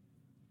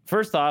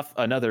 First off,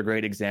 another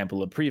great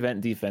example of prevent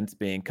defense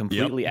being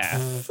completely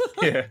ass.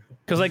 Yeah.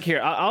 Because like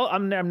here,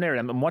 I'm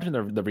narrating. I'm watching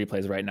the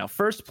replays right now.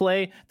 First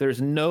play,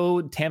 there's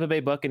no Tampa Bay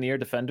Buccaneer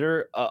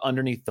defender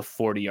underneath the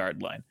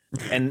 40-yard line,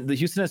 and the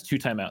Houston has 2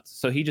 timeouts,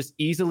 so he just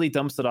easily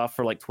dumps it off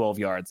for like 12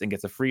 yards and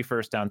gets a free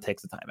first down,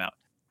 takes a timeout.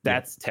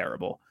 That's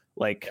terrible.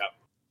 Like,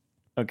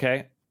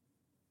 okay.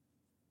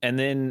 And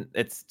then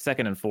it's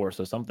 2nd and 4,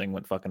 so something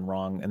went fucking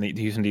wrong, and the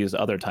Houston used the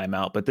other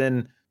timeout. But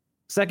then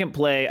second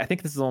play, I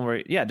think this is the one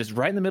where, just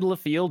right in the middle of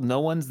the field, no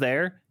one's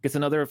there, gets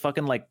another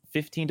fucking like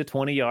 15 to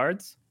 20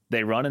 yards.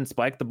 They run and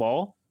spike the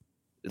ball.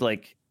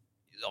 Like,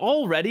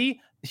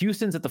 already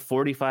Houston's at the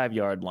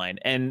 45-yard line,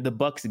 and the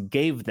Bucks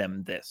gave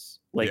them this.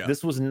 Like,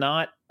 this was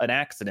not an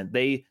accident.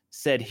 They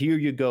said, here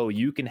you go.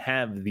 You can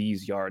have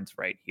these yards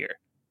right here.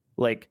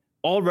 Like,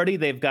 already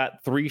they've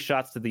got 3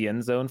 shots to the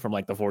end zone from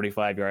like the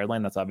 45-yard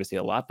line. That's obviously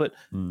a lot, but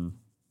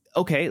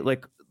okay,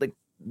 like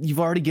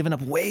you've already given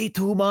up way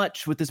too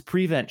much with this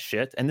prevent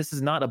shit, and this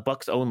is not a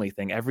Bucks only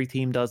thing. Every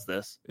team does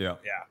this. Yeah.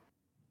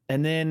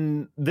 And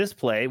then this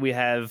play, we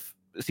have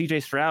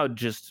CJ Stroud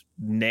just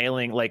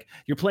nailing, like,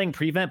 you're playing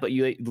prevent, but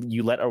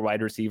you let a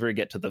wide receiver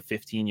get to the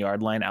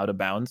 15-yard line out of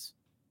bounds.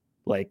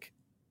 Like,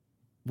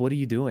 what are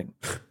you doing?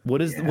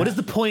 What is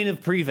the point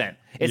of prevent?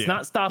 It's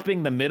not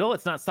stopping the middle.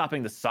 It's not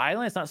stopping the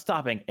sideline. It's not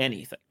stopping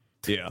anything.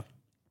 Yeah.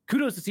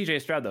 Kudos to CJ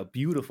Stroud, though.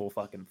 Beautiful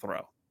fucking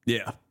throw.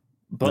 Yeah.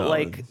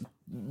 But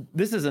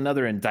this is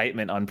another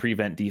indictment on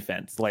prevent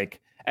defense.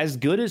 Like, as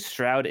good as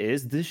Stroud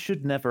is, this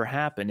should never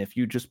happen if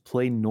you just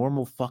play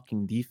normal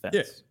fucking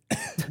defense.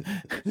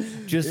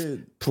 Just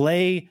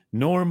play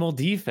normal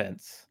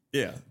defense.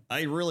 Yeah.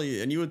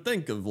 And you would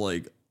think of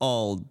like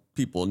all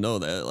people know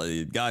that, like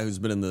a guy who's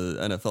been in the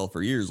NFL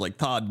for years, like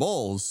Todd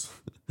Bowles,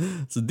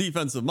 it's a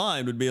defensive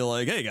mind, would be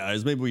like, hey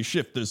guys, maybe we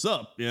shift this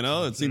up.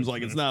 It seems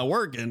like it's not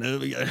working.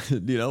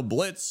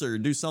 Blitz or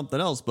do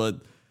something else,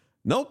 but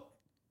nope.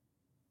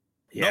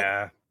 Yeah.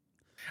 Nope.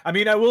 I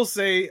mean, I will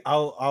say,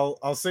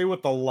 I'll say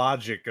what the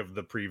logic of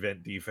the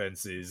prevent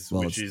defense is,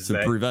 which is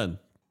to prevent.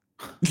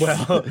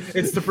 Well,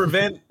 it's to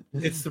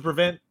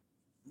prevent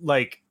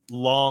like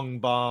long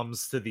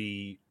bombs to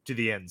the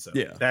end zone.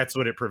 Yeah, that's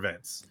what it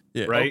prevents.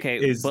 Yeah, right.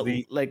 Okay,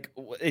 like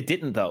it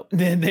didn't though.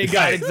 They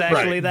got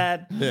exactly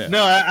that. Yeah.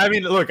 No, I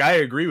mean, look, I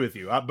agree with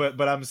you,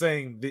 but I'm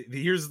saying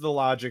here's the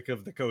logic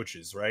of the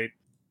coaches, right?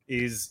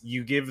 Is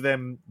you give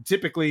them,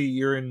 typically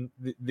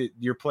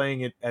you're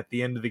playing it at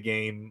the end of the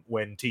game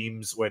when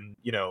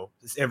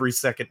every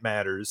second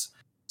matters.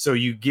 So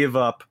you give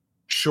up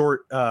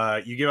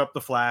you give up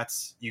the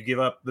flats, you give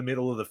up the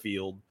middle of the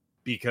field,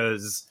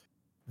 because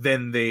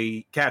then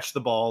they catch the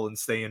ball and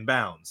stay in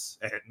bounds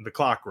and the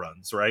clock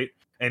runs, right?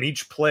 And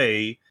each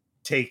play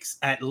takes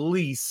at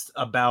least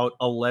about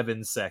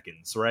 11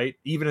 seconds, right?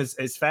 Even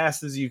as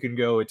fast as you can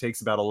go, it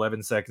takes about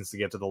 11 seconds to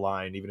get to the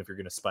line, even if you're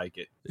going to spike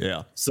it.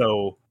 Yeah.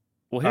 So,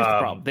 well, here's the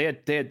problem. They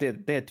had 2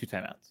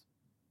 timeouts.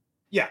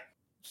 Yeah.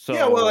 So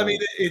yeah. Well, I mean,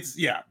 it's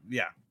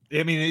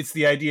I mean, it's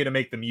the idea to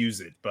make them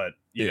use it, but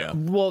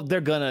well, they're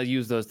gonna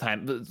use those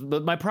times.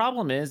 But my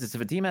problem is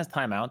if a team has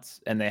timeouts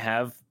and they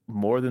have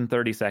more than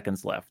 30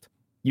 seconds left,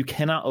 you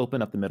cannot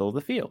open up the middle of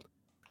the field,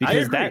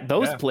 because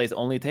those plays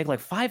only take like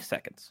 5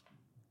 seconds,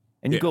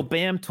 and you go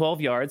bam,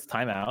 12 yards,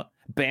 timeout,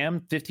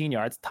 bam, 15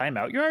 yards,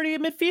 timeout. You're already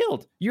at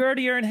midfield. You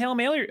already are in Hail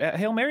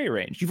Mary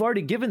range. You've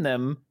already given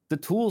them the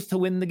tools to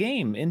win the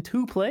game in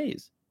 2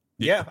 plays.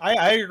 Yeah,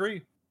 I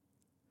agree.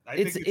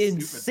 It's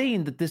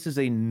insane that this is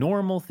a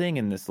normal thing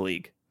in this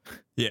league.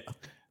 Yeah.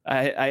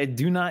 I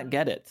do not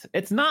get it.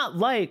 It's not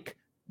like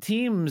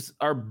teams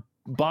are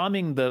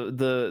bombing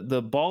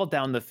the ball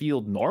down the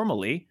field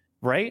normally,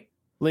 right?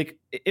 Like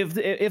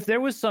if there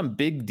was some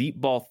big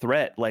deep ball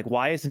threat, like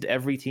why isn't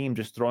every team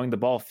just throwing the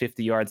ball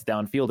 50 yards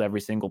downfield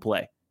every single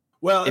play?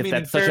 Well, if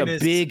that's such a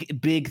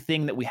big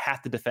thing that we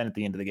have to defend at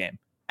the end of the game.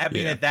 I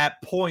mean, at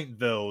that point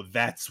though,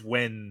 that's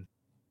when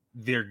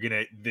they're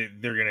gonna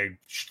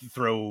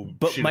throw.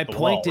 But my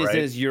point is,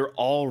 right? You're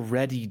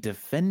already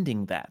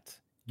defending that.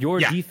 Your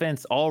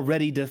defense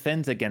already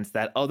defends against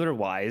that.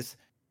 Otherwise,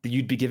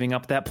 you'd be giving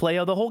up that play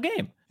of the whole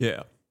game.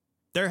 Yeah,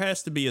 there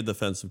has to be a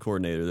defensive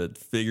coordinator that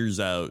figures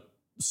out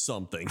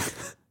something.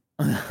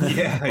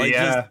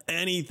 Just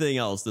anything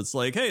else that's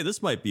like, hey,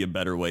 this might be a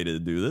better way to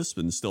do this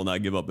and still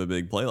not give up a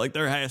big play. Like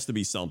there has to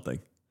be something.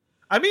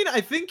 I mean,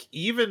 I think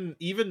even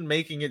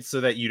making it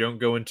so that you don't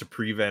go into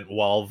prevent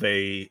while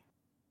they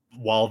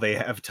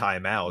have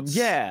timeouts.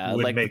 Yeah,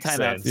 would like make the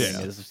timeout sense.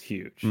 thing is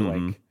huge.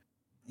 Mm-hmm. Like,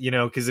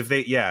 because if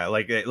they,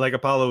 like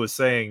Apollo was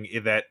saying,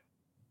 that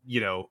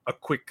a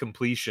quick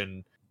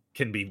completion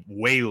can be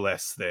way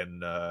less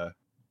than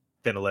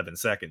 11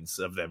 seconds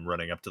of them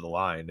running up to the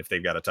line if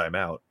they've got a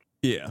timeout.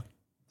 Yeah.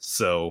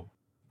 So,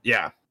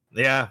 yeah.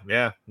 No,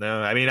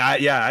 I mean, I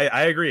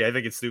agree. I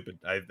think it's stupid.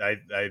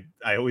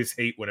 I always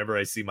hate whenever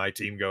I see my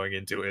team going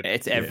into it.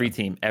 It's every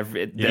team.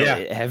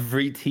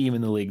 Every team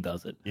in the league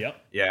does it. Yep.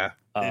 Yeah.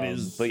 It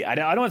is. But I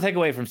don't want to take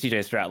away from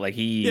CJ Stroud. Like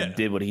he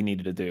did what he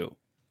needed to do.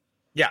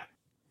 Yeah.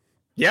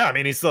 Yeah, I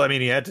mean,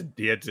 he had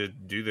to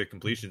do the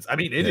completions. I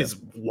mean, it is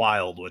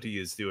wild what he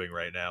is doing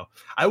right now.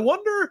 I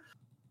wonder,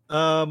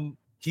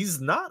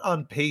 he's not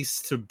on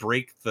pace to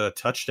break the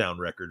touchdown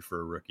record for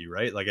a rookie,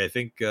 right? Like, I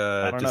think,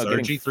 does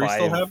RG3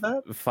 still have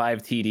that?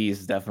 5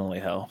 TDs definitely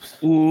helps.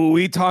 Ooh,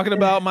 we talking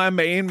about my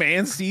main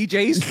man,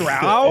 CJ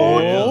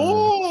Stroud?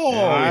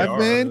 I've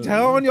been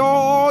telling y'all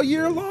all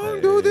year long,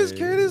 dude, this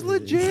kid is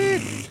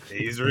legit.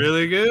 He's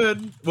really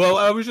good. Well,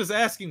 I was just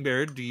asking,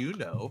 Baird, do you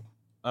know?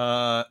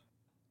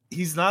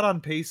 He's not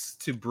on pace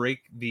to break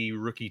the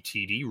rookie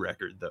TD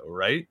record, though,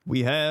 right?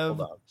 We have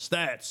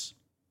stats.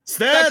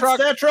 Stat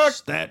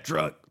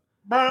truck.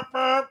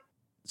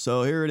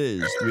 So here it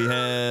is. We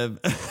have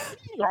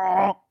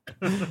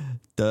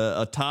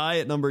a tie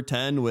at number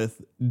 10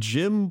 with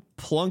Jim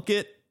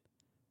Plunkett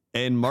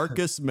and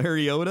Marcus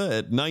Mariota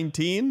at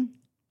 19.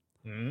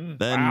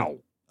 Then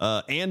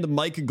and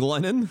Mike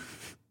Glennon.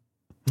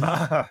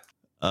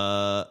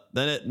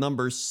 Then at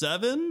number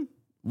 7,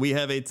 we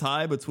have a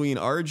tie between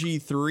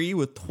RG3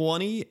 with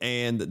 20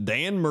 and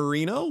Dan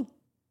Marino.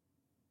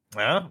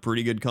 Yeah.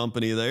 Pretty good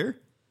company there.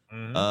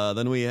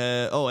 Then we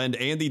have, and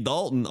Andy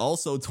Dalton,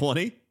 also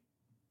 20.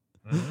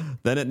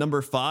 Then at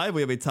number 5,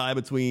 we have a tie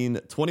between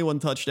 21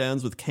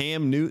 touchdowns with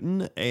Cam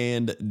Newton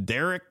and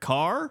Derek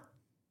Carr.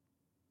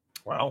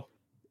 Wow.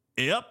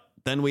 Yep.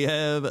 Then we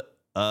have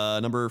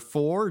number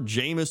 4,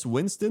 Jameis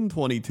Winston,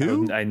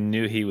 22. I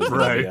knew he was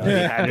right.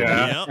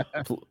 Yep.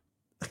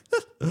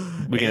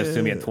 We can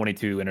assume he had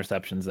 22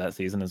 interceptions that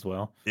season as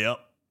well. Yep.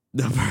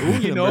 Ooh,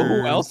 you know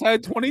who else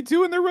had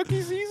 22 in their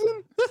rookie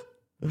season?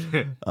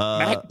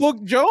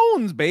 MacBook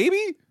Jones,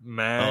 baby.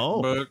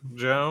 MacBook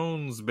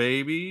Jones,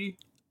 baby.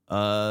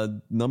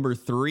 Number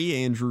 3,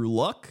 Andrew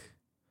Luck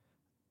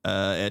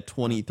at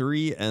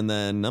 23. And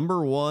then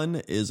number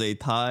 1 is a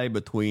tie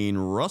between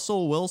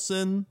Russell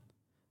Wilson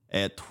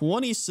at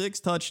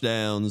 26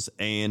 touchdowns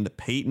and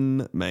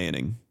Peyton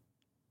Manning.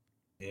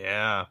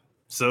 Yeah.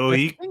 So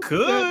I think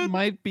that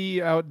might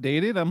be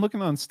outdated. I'm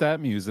looking on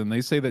StatMuse, and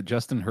they say that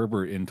Justin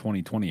Herbert in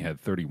 2020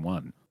 had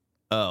 31.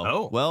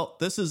 Oh. Well,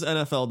 this is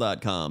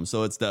NFL.com,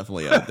 so it's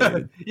definitely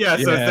outdated. So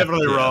it's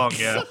definitely wrong.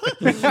 Yeah.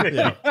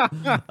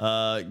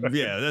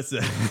 That's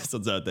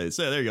what's outdated.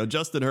 So there you go.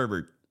 Justin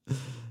Herbert.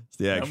 It's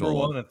the actual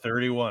number 1 at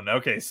 31.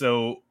 Okay,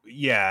 so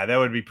that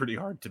would be pretty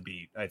hard to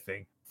beat, I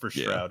think, for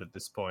Stroud at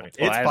this point.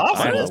 Well, it's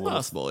possible. It's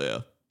possible,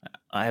 yeah.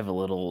 I have a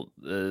little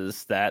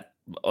stat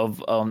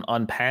of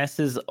on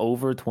passes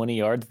over 20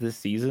 yards this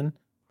season.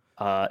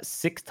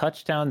 6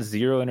 touchdowns,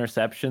 0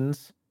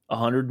 interceptions,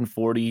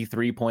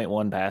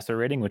 143.1 passer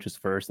rating, which is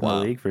first in the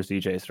league for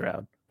CJ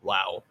Stroud.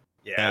 Wow.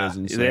 Yeah. That is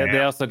insane.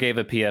 They also gave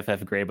a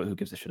PFF grade, but who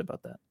gives a shit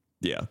about that?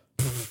 Yeah.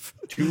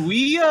 Do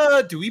we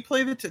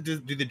play do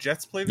the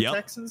Jets play the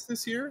Texans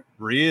this year?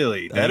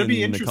 Really? That'd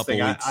be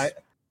interesting.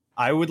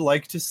 I would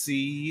like to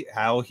see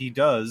how he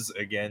does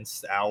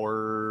against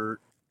our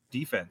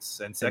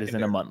defense and secondary. It is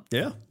in a month.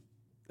 Yeah.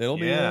 It'll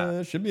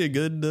be should be a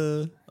good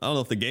I don't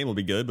know if the game will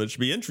be good, but it should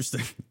be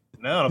interesting.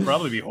 No, it'll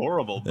probably be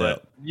horrible,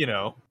 but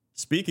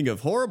Speaking of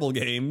horrible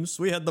games,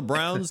 we had the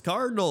Browns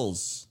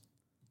Cardinals.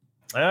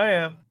 Oh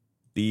yeah.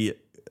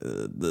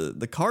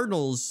 The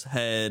Cardinals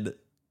had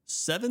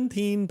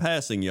 17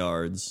 passing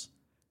yards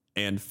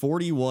and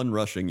 41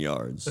 rushing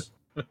yards.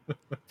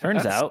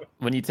 Turns out,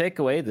 when you take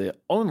away the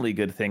only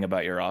good thing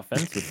about your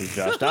offense, which is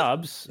Josh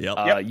Dobbs,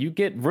 you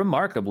get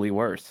remarkably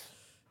worse.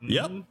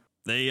 Yep.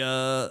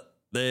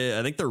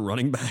 I think their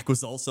running back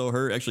was also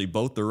hurt. Actually,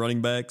 both the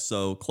running backs.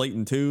 So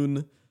Clayton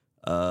Tune,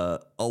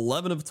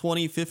 11 of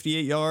 20,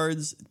 58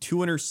 yards, 2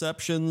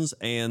 interceptions,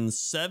 and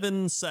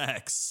 7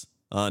 sacks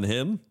on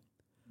him.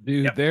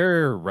 Dude,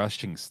 their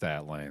rushing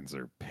stat lines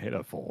are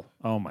pitiful.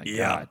 Oh my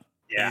God.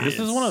 Yeah. This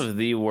is one of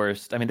the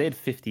worst. I mean, they had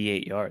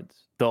 58 yards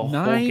the whole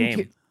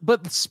game.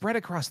 But spread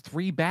across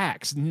 3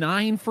 backs,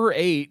 9 for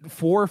 8,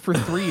 4 for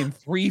 3, and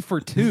 3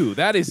 for 2.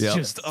 That is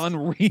just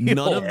unreal.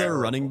 None of their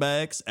running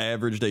backs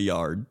averaged a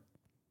yard.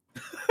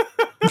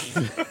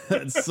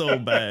 That's so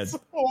bad. That's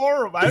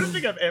horrible. I don't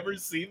think I've ever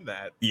seen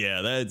that. Yeah,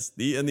 and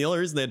the only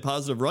reason they had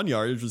positive run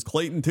yardage was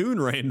Clayton Tune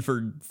ran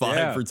for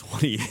 5 for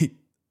 28.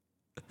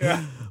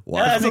 Yeah.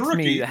 Wow. That makes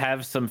me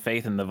have some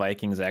faith in the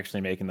Vikings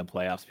actually making the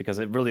playoffs, because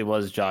it really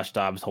was Josh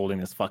Dobbs holding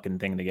this fucking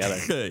thing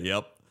together.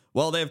 Yep.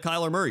 Well, they have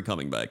Kyler Murray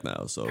coming back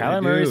now, so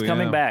Kyler Murray's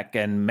coming back,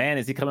 and man,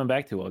 is he coming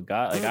back to a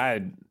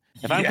guy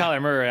if I'm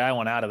Kyler Murray, I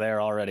want out of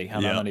there already.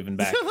 I'm not even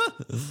back.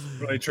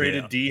 They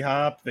traded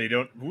D-Hop. They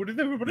don't. What do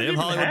they have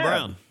Hollywood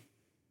Brown.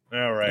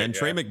 All right. And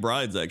Trey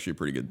McBride's actually a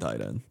pretty good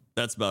tight end.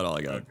 That's about all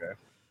I got. Okay.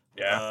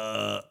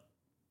 Yeah.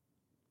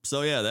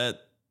 So that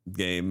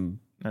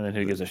game. And then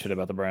who gives a shit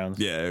about the Browns?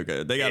 Yeah,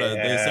 okay. They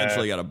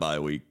essentially got a bye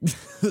week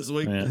this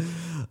week. Yeah.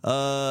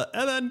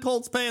 And then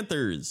Colts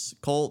Panthers.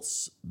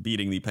 Colts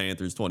beating the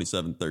Panthers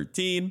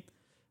 27-13.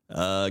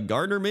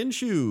 Gardner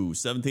Minshew,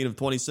 17 of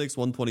 26,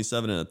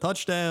 127 and a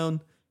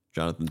touchdown.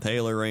 Jonathan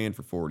Taylor ran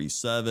for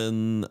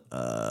 47.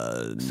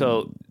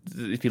 So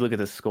if you look at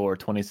the score,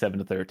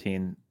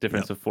 27-13,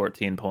 difference of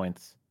 14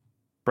 points.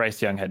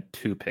 Bryce Young had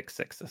 2 pick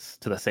sixes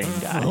to the same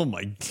guy. Oh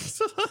my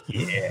God.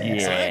 Yeah.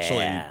 So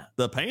actually,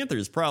 the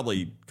Panthers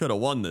probably could have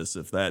won this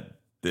if that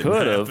didn't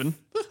Could happen.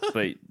 have.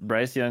 But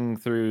Bryce Young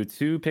threw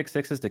 2 pick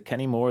sixes to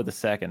Kenny Moore the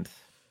second.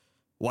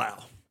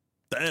 Wow.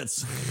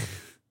 That's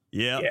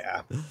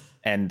yeah.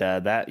 And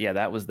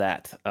that was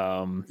that.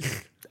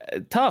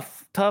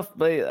 Tough.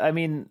 But I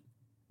mean,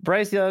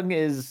 Bryce Young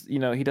is,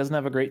 he doesn't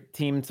have a great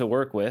team to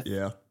work with.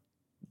 Yeah.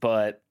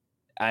 But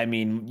I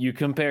mean, you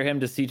compare him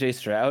to CJ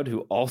Stroud, who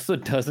also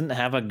doesn't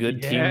have a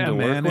good team to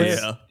work man, with.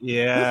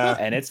 Yeah.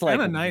 And it's like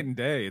kind of night and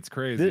day. It's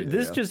crazy.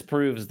 This just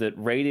proves that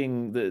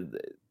rating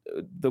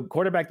the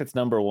quarterback that's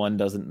number 1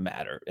 doesn't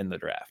matter in the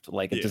draft.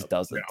 Like it just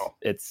doesn't. No,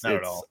 it's not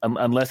at all.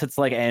 Unless it's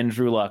like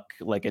Andrew Luck,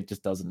 like it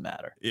just doesn't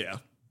matter. Yeah.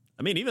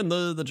 I mean, even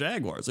the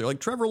Jaguars, they're like,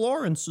 Trevor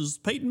Lawrence is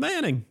Peyton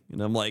Manning.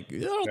 And I'm like, I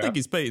don't think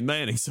he's Peyton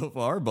Manning so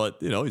far, but,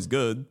 he's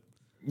good.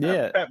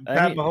 Yeah.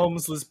 Pat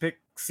Mahomes was picked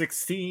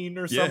 16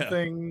 or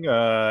something.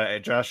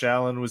 Josh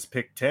Allen was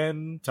picked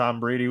 10.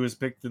 Tom Brady was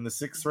picked in the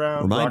 6th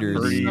round. Reminder,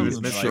 Brock Purdy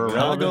was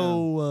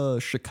the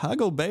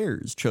Chicago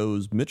Bears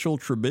chose Mitchell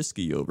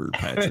Trubisky over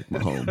Patrick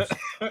Mahomes.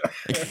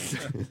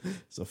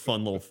 It's a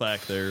fun little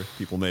fact there.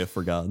 People may have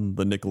forgotten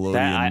the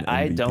Nickelodeon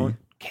I MVP. don't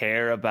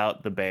care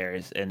about the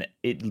Bears, and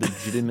it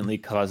legitimately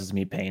causes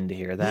me pain to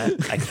hear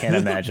that. I can't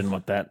imagine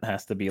what that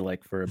has to be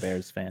like for a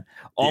Bears fan.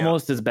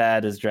 Almost as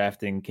bad as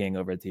drafting King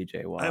over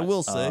TJ Watt. I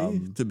will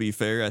say, to be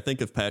fair, I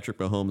think if Patrick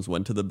Mahomes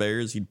went to the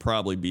Bears, he'd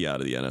probably be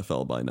out of the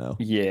NFL by now.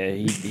 Yeah,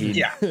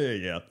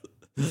 Yeah.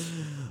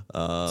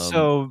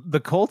 So the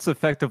Colts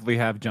effectively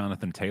have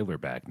Jonathan Taylor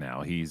back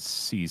now. He's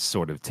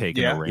sort of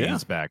taken the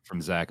reins back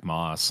from Zach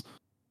Moss,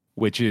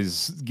 which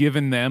is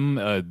given them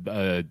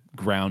a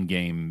ground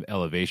game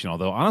elevation.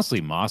 Although honestly,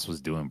 Moss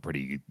was doing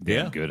pretty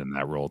damn good in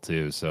that role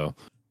too. So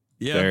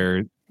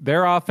their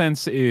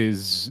offense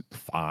is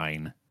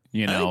fine.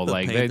 I think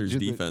the Panthers'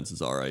 defense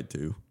is all right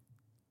too.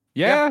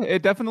 Yeah,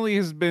 it definitely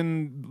has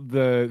been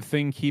the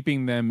thing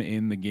keeping them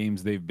in the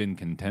games they've been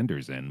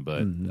contenders in.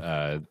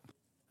 But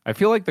I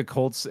feel like the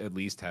Colts at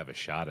least have a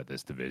shot at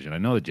this division. I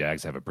know the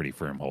Jags have a pretty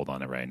firm hold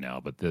on it right now,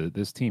 but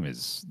this team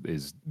is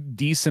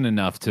decent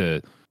enough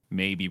to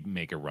maybe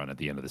make a run at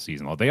the end of the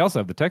season. Well, they also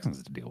have the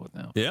Texans to deal with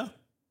now. Yeah.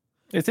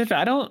 It's interesting.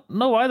 I don't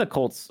know why the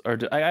Colts are.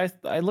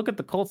 I look at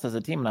the Colts as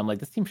a team, and I'm like,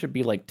 this team should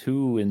be like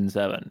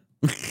 2-7,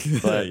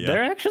 but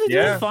they're actually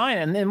doing fine.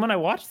 And then when I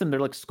watch them,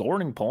 they're like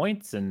scoring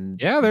points and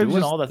they're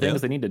doing all the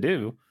things they need to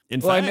do.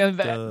 In fact,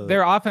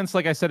 their offense,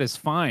 like I said, is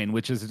fine,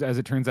 which is, as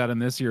it turns out, in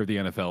this year of the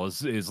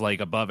NFL, is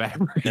like above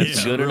average.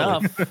 It's good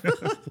enough.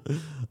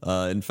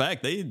 In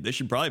fact, they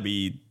should probably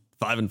be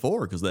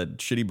 5-4 because that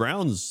shitty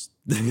Browns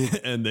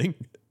ending.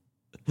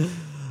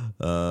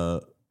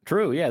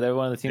 True. Yeah, they're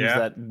one of the teams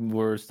that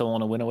we're still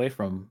on a win away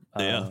from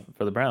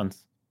for the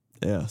Browns.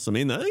 Yeah. So I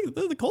mean, I think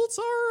the Colts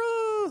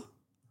are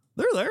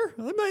they're there.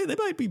 They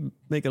might be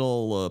making a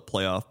little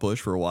playoff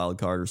push for a wild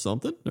card or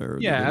something.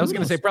 I was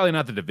going to say probably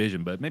not the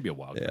division, but maybe a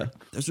wild card.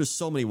 There's just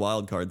so many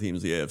wild card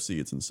teams in the AFC.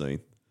 It's insane.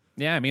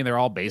 Yeah, I mean they're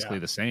all basically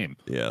the same.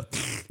 Yeah.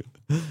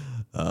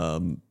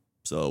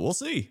 So we'll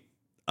see.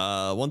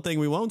 One thing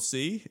we won't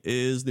see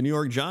is the New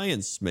York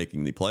Giants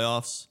making the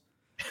playoffs.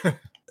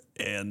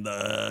 And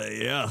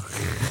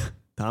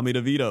Tommy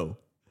DeVito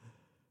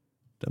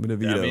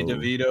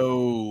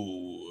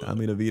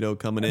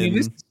coming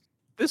in.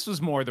 This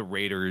was more the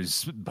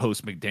Raiders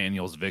post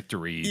McDaniels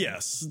victory.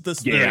 Yes, this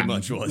very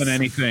much was than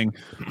anything.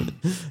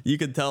 You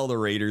could tell the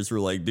Raiders were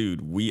like,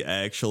 dude, we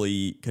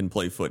actually can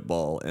play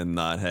football and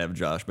not have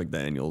Josh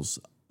McDaniels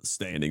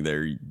standing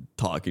there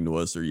talking to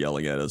us or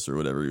yelling at us or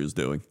whatever he was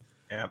doing.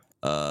 Yeah.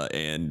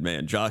 And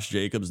man, Josh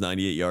Jacobs,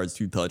 98 yards,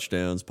 2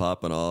 touchdowns,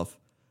 popping off.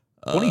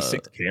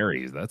 26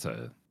 carries. That's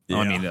I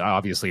mean,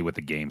 obviously with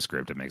the game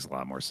script, it makes a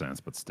lot more sense,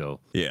 but still.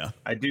 Yeah.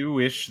 I do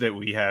wish that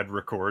we had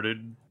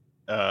recorded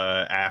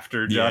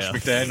after Josh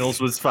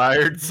McDaniels was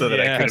fired so that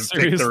I could have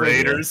picked the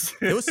Raiders.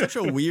 It was such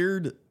a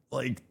weird,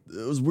 it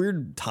was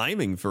weird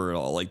timing for it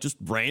all. Like just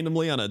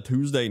randomly on a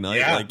Tuesday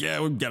night,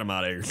 we'll get him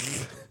out of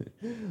here.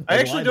 I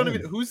actually don't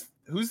even,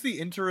 who's the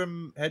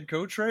interim head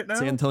coach right now?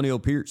 It's Antonio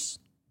Pierce.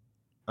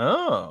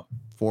 Oh.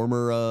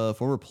 Former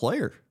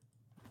player.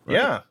 Right?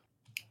 Yeah.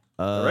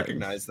 I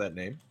recognize that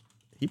name.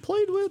 Did he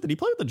play with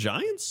the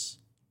Giants?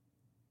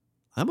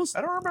 I don't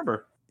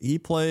remember. He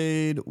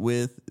played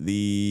with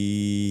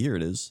here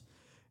it is.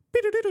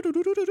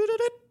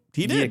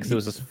 He did. Yeah, because it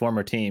was his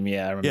former team.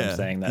 Yeah, I remember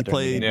saying that. He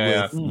played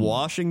with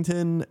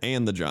Washington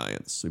and the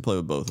Giants. He played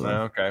with both of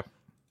them. Okay.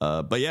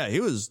 But yeah, he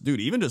was, dude,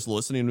 even just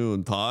listening to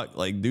him talk,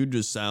 like, dude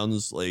just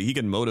sounds like he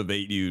can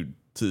motivate you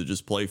to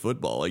just play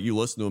football. Like, you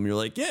listen to him, you're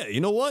like, yeah,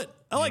 you know what?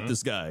 I like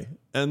this guy.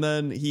 And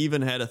then he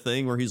even had a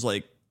thing where he's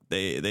like,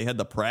 they had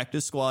the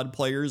practice squad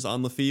players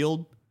on the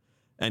field.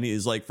 And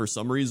he's like, for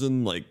some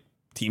reason, like,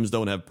 teams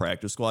don't have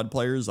practice squad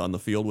players on the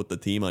field with the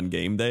team on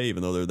game day,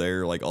 even though they're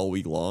there like all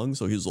week long.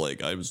 So he's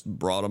like, I just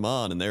brought them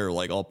on and they're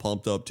like all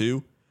pumped up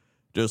too.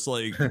 Just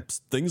like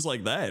things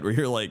like that where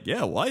you're like,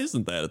 yeah, why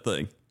isn't that a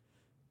thing?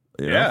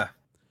 You know? Yeah.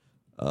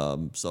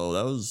 So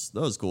that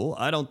was cool.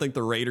 I don't think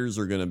the Raiders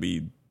are going to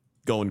be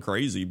going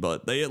crazy,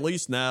 but they at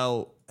least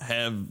now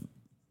have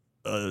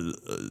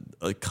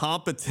a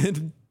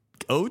competent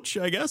coach,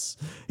 I guess.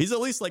 He's at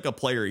least like a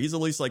player. He's at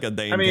least like a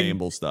Dane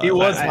Campbell style. He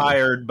was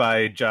hired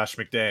by Josh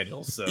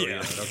McDaniels, so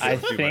yeah. I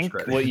think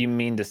what you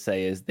mean to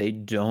say is they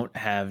don't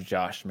have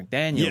Josh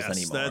McDaniels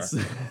anymore.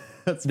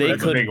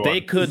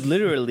 They could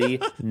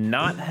literally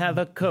not have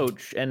a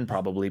coach and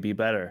probably be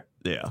better.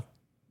 Yeah.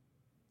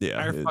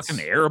 Hire fucking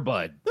Air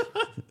Bud.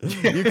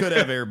 You could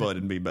have Air Bud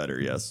and be better,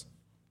 yes.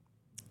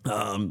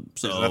 So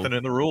there's nothing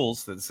in the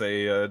rules that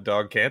say a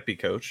dog can't be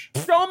coach.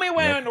 Show me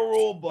where in the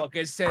rule book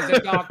it says a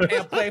dog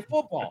can't play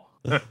football.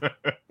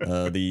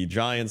 The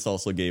Giants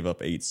also gave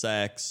up 8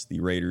 sacks. The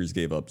Raiders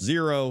gave up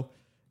 0.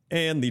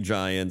 And the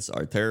Giants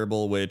are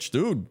terrible, which,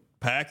 dude,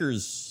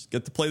 Packers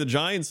get to play the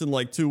Giants in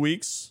like 2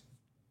 weeks.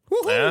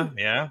 Woo-hoo!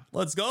 Yeah.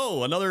 Let's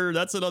go.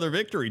 That's another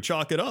victory.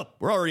 Chalk it up.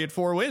 We're already at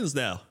 4 wins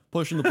now.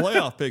 Pushing the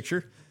playoff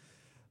picture.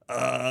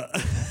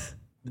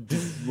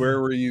 Where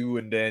were you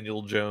when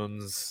Daniel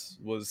Jones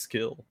was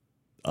killed?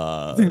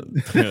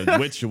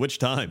 Which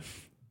time?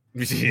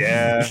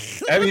 Yeah.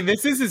 I mean,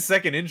 this is his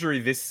second injury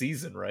this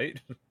season,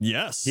 right?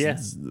 Yes. Yeah.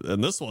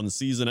 And this one's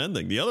season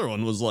ending. The other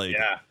one was like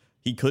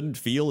he couldn't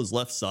feel his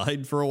left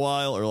side for a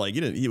while, or like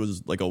he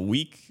was like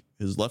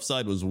his left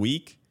side was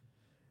weak.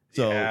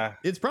 So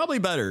it's probably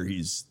better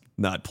he's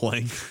not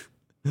playing.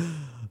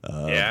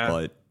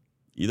 But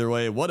either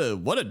way, what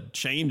a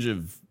change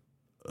of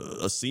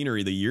a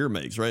scenery the year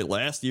makes, right?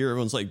 Last year,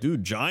 everyone's like,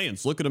 dude,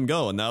 Giants, look at them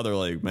go. And now they're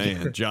like,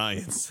 man,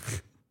 Giants.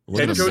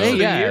 Head coach of the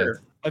year.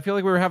 I feel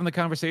like we were having the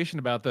conversation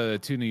about the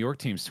 2 New York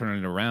teams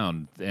turning it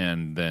around,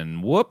 and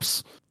then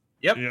whoops.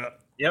 Yep.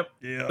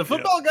 The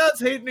football gods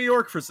hate New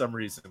York for some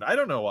reason. I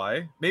don't know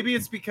why. Maybe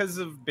it's because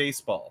of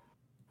baseball.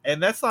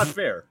 And that's not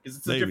fair, because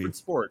it's a different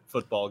sport,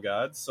 football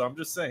gods. So I'm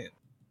just saying.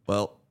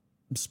 Well,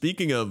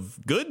 speaking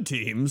of good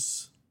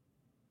teams,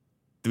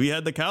 we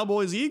had the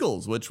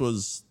Cowboys-Eagles, which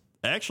was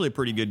actually a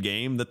pretty good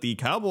game that the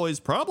Cowboys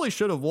probably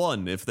should have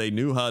won if they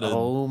knew how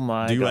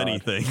to do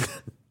anything.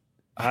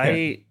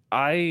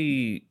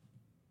 I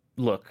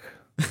look.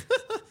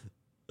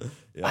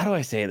 How do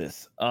I say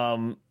this?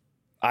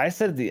 I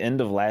said at the end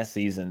of last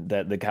season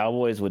that the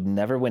Cowboys would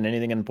never win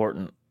anything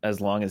important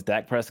as long as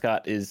Dak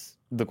Prescott is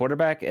the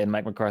quarterback and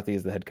Mike McCarthy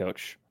is the head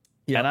coach.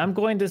 Yeah. And I'm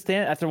going to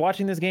stand after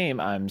watching this game.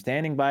 I'm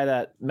standing by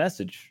that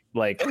message.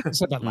 Like I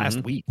said that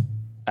last week.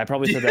 I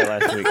probably said that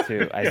last week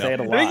too. I say it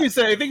a lot. I think you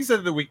said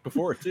it the week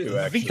before too.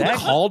 Actually. I think you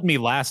called me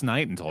last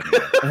night and told me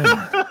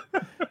that.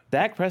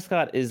 Dak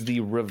Prescott is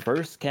the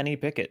reverse Kenny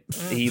Pickett.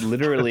 He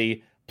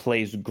literally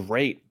plays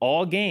great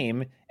all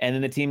game, and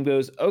then the team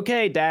goes,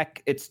 "Okay,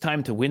 Dak, it's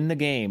time to win the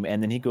game,"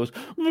 and then he goes,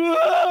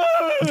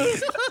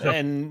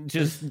 and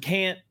just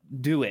can't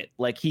do it.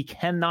 Like he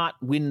cannot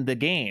win the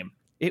game.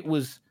 It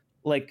was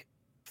like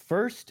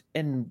first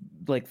and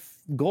like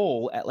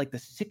goal at like the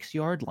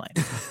 6-yard line.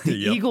 The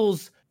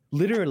Eagles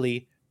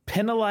literally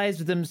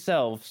penalized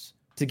themselves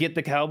to get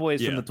the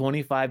Cowboys from the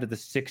 25 to the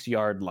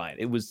 6-yard line.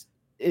 It was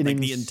like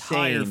the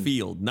entire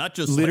field, not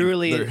just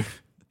literally like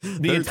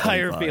the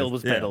entire field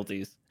was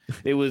penalties.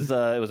 It was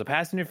a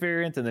pass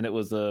interference, and then it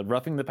was a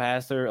roughing the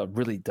passer, a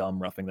really dumb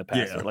roughing the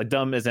passer. Like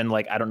dumb as in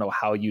like I don't know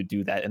how you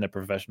do that in a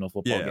professional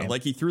football game.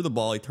 Like he threw the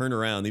ball, he turned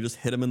around, he just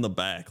hit him in the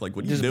back. Like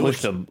what you just do?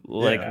 Pushed him.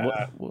 Like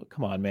what,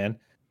 come on, man.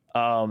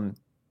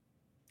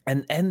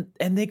 And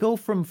they go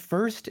from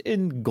first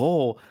and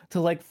goal to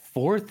like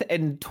 4th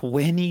and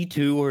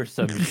 22 or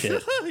some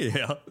shit.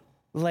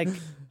 Like,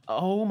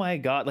 oh my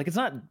God. Like, it's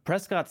not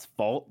Prescott's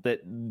fault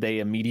that they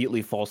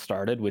immediately false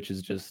started, which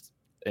is just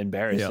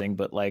embarrassing.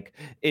 But like,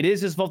 it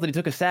is his fault that he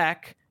took a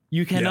sack.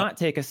 You cannot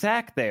take a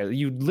sack there.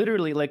 You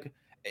literally like.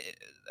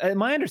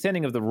 My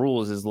understanding of the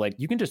rules is like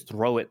you can just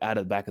throw it out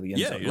of the back of the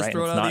end zone, right?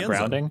 Throw it it's out not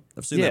grounding. Zone.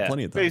 I've seen that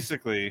plenty of times.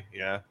 Basically,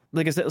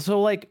 Like I said,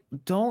 so like,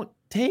 don't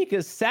take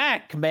a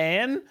sack,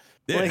 man.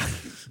 Like,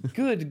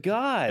 good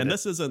God. And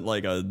this isn't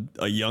like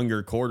a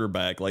younger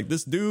quarterback. Like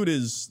this dude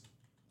is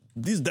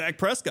Dak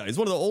Prescott. He's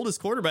one of the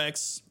oldest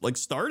quarterbacks like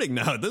starting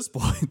now at this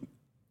point.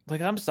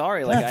 Like, I'm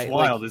sorry. Like, that's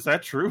wild. Is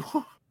that true?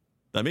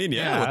 I mean, with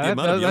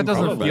the that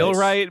doesn't feel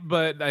right,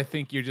 but I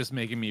think you're just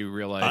making me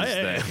realize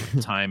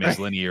that time is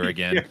linear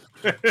again.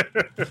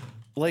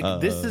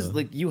 Like, this is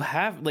like you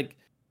have like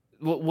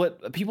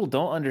what people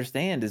don't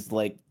understand is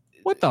like.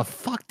 What the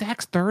fuck?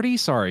 Dak's 30?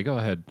 Sorry, go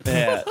ahead.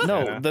 Yeah,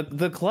 no,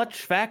 the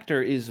clutch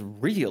factor is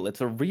real.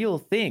 It's a real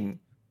thing.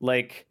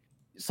 Like,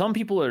 some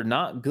people are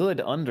not good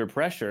under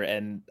pressure,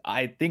 and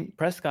I think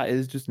Prescott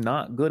is just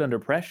not good under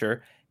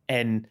pressure.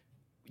 And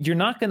you're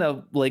not going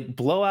to like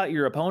blow out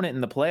your opponent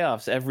in the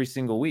playoffs every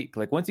single week.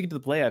 Like once you get to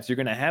the playoffs, you're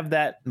going to have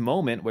that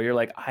moment where you're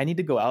like, I need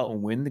to go out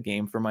and win the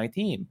game for my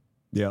team.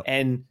 Yeah.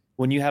 And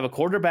when you have a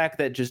quarterback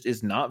that just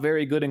is not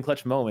very good in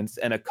clutch moments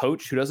and a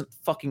coach who doesn't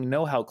fucking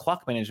know how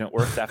clock management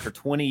works after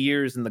 20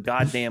 years in the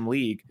goddamn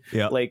league,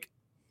 like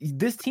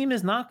this team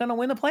is not going to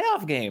win a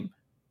playoff game.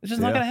 It's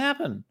just not going to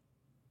happen.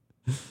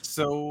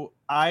 So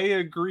I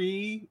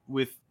agree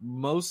with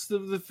most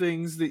of the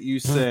things that you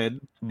said,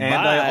 and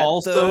I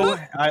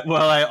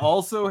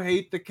also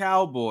hate the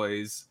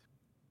Cowboys,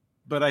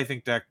 but I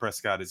think Dak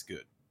Prescott is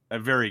good,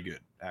 very good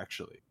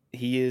actually.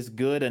 he is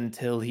good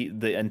until he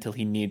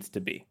needs to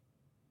be,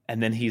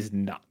 and then he's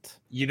not.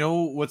 You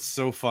know what's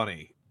so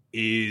funny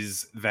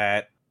is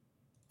that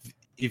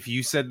if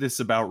you said this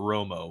about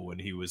Romo when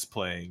he was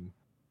playing,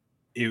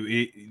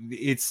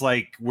 it's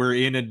like we're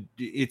in a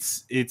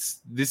this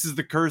is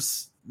the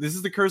curse. This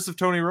is the curse of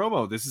Tony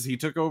Romo. He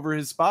took over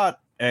his spot,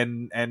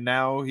 and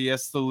now he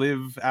has to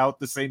live out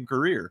the same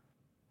career.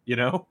 You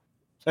know,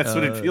 that's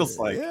what it feels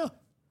like. Yeah.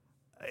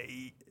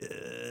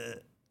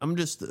 I'm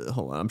just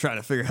hold on. I'm trying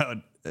to figure out.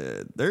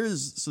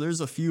 There's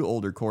a few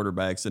older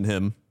quarterbacks in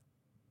him.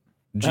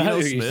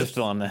 Geno Smith. You're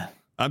still on that.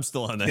 I'm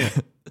still on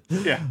that.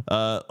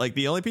 Yeah. Like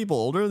the only people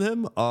older than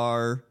him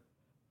are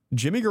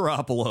Jimmy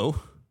Garoppolo,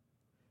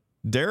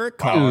 Derek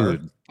Carr.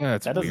 Dude,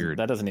 that's weird.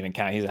 That doesn't even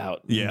count. He's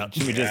out. Yeah.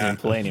 Jimmy doesn't even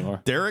play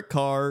anymore. Derek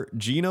Carr,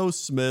 Geno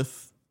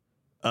Smith.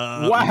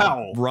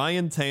 Wow.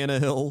 Ryan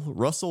Tannehill,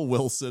 Russell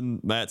Wilson,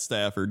 Matt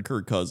Stafford,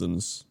 Kirk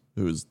Cousins,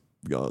 who's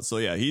gone. So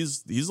yeah,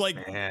 he's like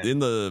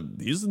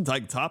he's in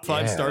like top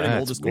 5 starting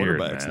oldest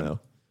quarterbacks now.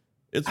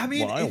 It's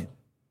wild.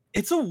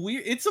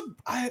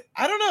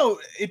 I don't know.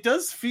 It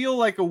does feel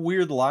like a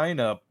weird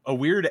lineup, a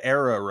weird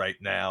era right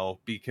now,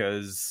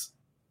 because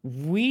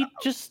we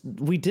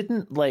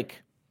didn't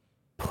like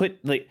put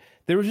like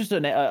there was just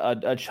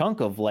a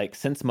chunk of like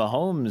since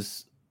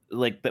Mahomes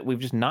like that we've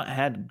just not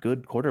had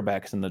good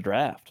quarterbacks in the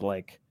draft.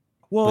 Like,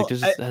 well,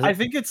 I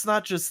think it's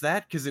not just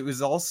that, because it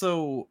was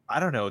also, I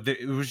don't know,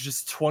 it was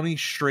just 20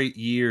 straight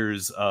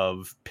years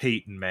of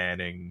Peyton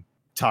Manning,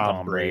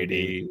 Tom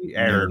Brady,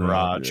 Aaron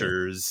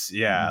Rodgers,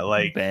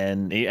 like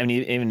Ben. I mean,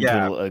 even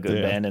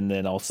Ben, and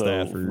then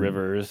also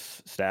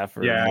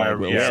Stafford. Yeah,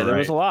 there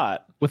was a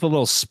lot with a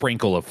little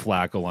sprinkle of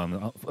Flacco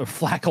on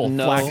Flacco.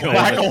 No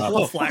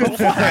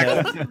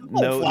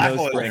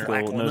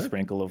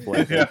sprinkle of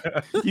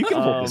Flacco. You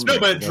can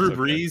but Drew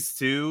Brees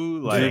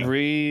too. Like Drew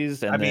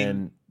Brees, and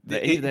then.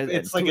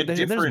 It's like a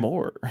different. There's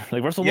more.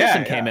 Like Russell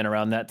Wilson came in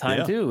around that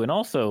time too, and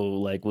also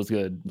like was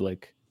good.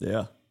 Like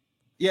yeah,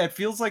 it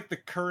feels like the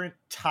current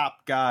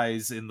top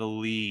guys in the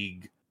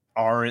league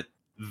aren't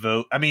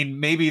the. I mean,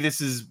 maybe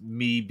this is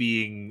me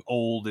being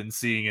old and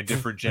seeing a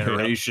different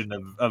generation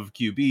of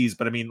QBs,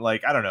 but I mean,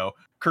 like, I don't know,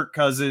 Kirk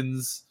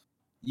Cousins.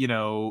 You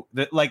know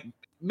that, like,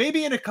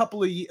 maybe in a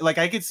couple of years, like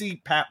I could see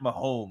Pat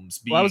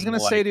Mahomes being. Well, I was gonna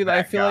say, dude,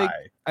 I feel guy.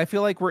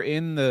 like we're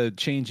in the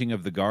changing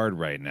of the guard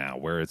right now,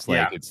 where it's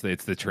like it's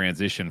the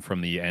transition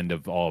from the end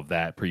of all of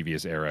that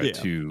previous era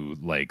to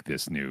like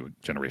this new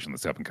generation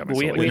that's up and coming.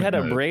 We had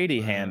a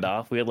Brady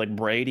handoff. We had like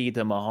Brady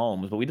to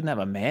Mahomes, but we didn't have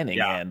a Manning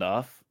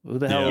handoff. Who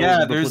the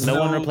hell? There's no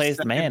one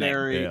replaced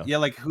Manning. Yeah,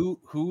 like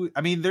who?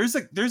 I mean, there's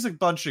a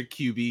bunch of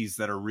QBs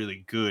that are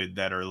really good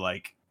that are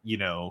like, you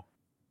know,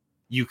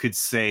 you could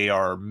say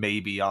are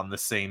maybe on the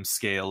same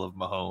scale of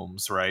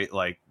Mahomes, right?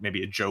 Like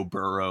maybe a Joe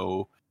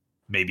Burrow.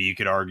 Maybe you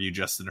could argue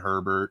Justin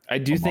Herbert. I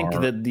do think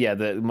that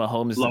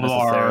Mahomes isn't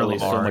necessarily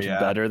so much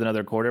better than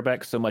other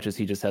quarterbacks, so much as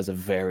he just has a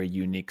very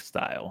unique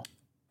style.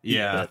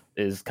 Yeah, that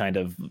is kind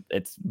of,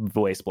 it's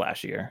way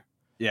splashier.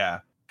 Yeah.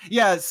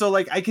 So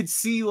like I could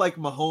see like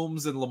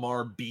Mahomes and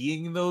Lamar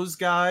being those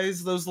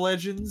guys, those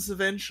legends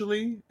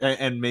eventually,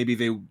 and maybe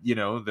they, you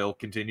know, they'll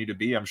continue to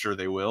be. I'm sure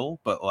they will,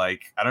 but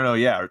like I don't know.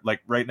 Yeah,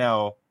 like right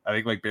now, I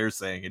think like Bear's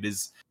saying,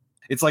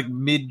 it's like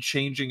mid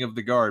changing of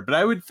the guard, but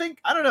I would think,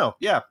 I don't know.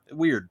 Yeah,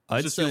 weird.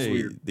 I'd say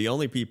weird. The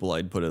only people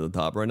I'd put at the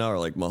top right now are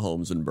like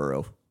Mahomes and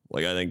Burrow.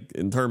 Like I think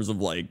in terms of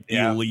like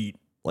elite,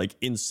 like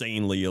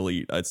insanely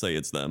elite, I'd say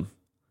it's them.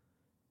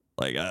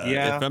 Like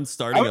if I'm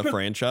starting a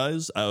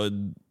franchise, I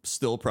would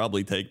still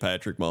probably take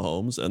Patrick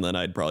Mahomes, and then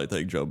I'd probably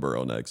take Joe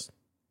Burrow next.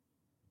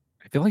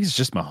 I feel like it's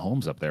just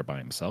Mahomes up there by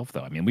himself,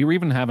 though. I mean, we were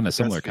even having a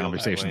similar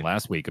conversation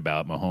last week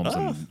about Mahomes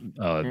and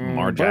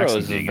Lamar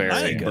Jackson being in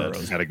the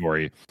same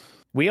category.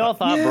 We all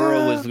thought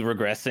Burrow was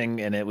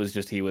regressing, and it was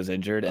just he was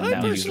injured, and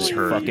now he's just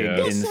fucking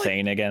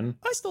insane again.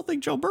 I still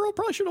think Joe Burrow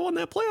probably should have won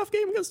that playoff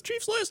game against the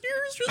Chiefs last year.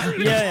 It's just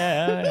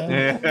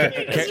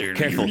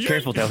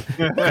Careful, they'll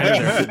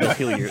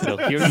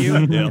hear you,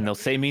 and they'll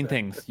say mean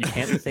things. You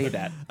can't say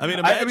that. I mean,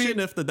 imagine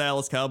if the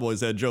Dallas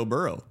Cowboys had Joe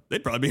Burrow.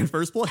 They'd probably be in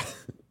first place.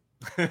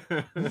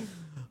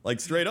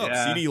 Like, straight up,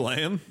 CeeDee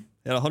Lamb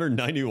at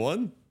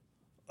 191.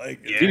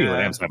 Like, CeeDee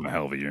Lamb's having a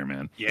hell of a year,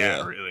 man.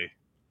 Yeah, really.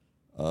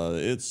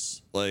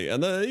 It's like,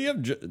 and then you have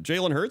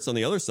Jalen Hurts on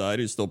the other side,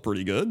 who's still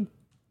pretty good.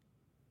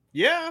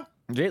 Yeah.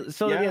 The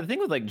thing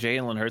with like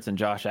Jalen Hurts and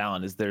Josh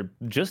Allen is they're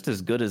just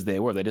as good as they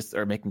were. They just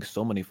are making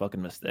so many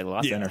fucking mistakes,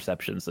 lots of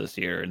interceptions this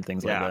year and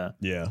things like that.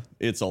 Yeah,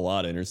 it's a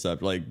lot of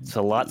intercept. Like it's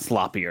a lot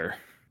sloppier.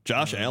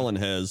 Josh Allen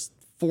has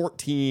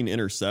 14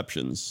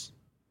 interceptions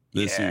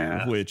this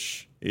year,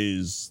 which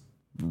is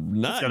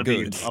not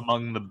good.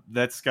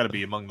 That's got to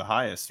be among the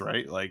highest,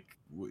 right? Like.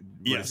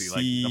 Is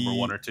he like number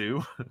 1 or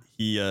 2?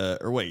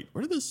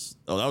 Where did this?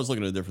 Oh, I was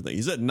looking at a different thing.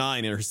 He's at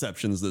 9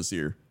 interceptions this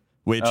year,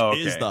 which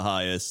is the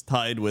highest,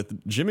 tied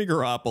with Jimmy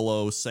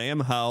Garoppolo, Sam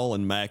Howell,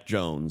 and Mac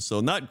Jones.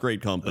 So not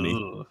great company.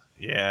 Ugh.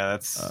 Yeah,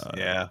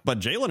 But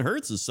Jalen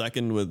Hurts is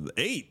second with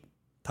 8,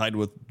 tied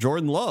with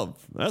Jordan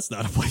Love. That's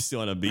not a place you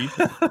want to be.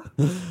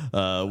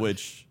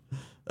 Which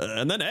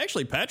And then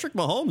actually Patrick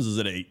Mahomes is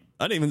at 8.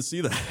 I didn't even see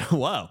that.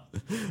 Wow.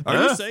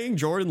 Are you saying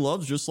Jordan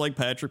Love's just like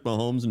Patrick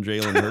Mahomes and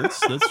Jalen Hurts?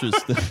 That's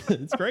just,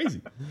 it's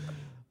crazy.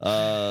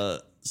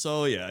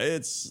 So yeah,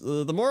 it's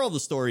the moral of the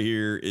story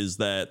here is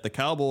that the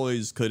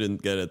Cowboys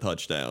couldn't get a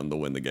touchdown to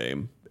win the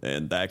game.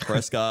 And Dak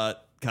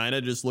Prescott kind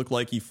of just looked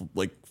like he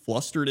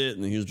flustered it.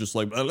 And he was just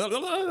like, blah, blah,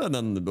 blah, and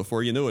then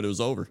before you knew it, it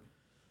was over.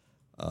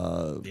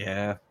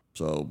 Yeah.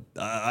 So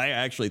I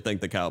actually think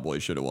the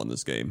Cowboys should have won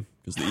this game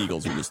because the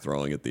Eagles were just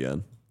throwing at the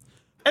end.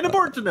 And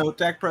important to note,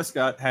 Dak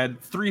Prescott had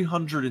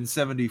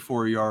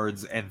 374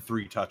 yards and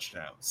 3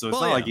 touchdowns. So it's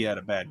not like he had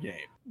a bad game.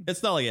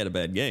 It's not like he had a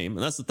bad game.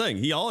 And that's the thing.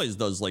 He always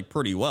does like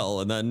pretty well.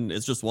 And then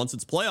it's just once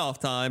it's playoff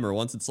time or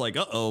once it's like,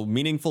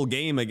 meaningful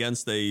game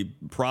against a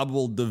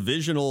probable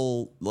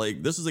divisional,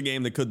 like this is a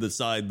game that could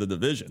decide the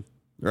division,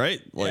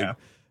 right? Like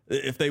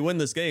if they win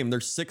this game, they're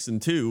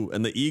 6-2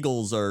 and the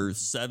Eagles are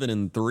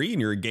 7-3 and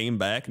you're a game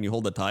back and you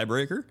hold the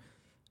tiebreaker.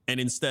 And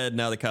instead,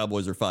 now the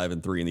Cowboys are 5-3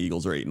 and the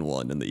Eagles are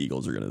 8-1, and the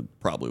Eagles are going to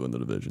probably win the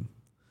division.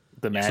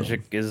 The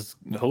magic is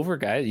over,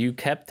 guys. You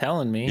kept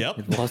telling me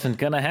it wasn't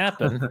going to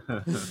happen.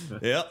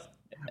 Yep.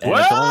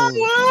 Well,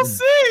 we'll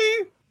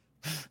see.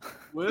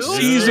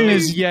 Season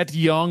is yet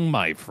young,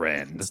 my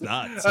friend. It's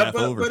not. It's half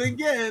over. But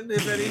again,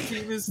 if any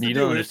team is, you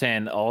don't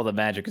understand. All the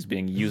magic is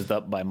being used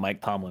up by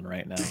Mike Tomlin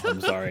right now.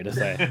 I'm sorry to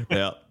say.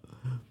 Yeah.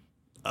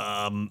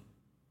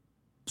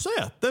 So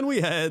yeah, then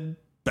we had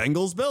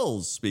Bengals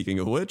Bills. Speaking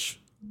of which.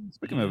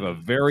 Speaking of a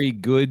very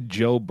good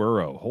Joe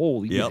Burrow,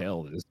 holy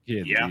hell, this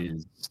kid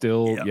is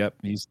still.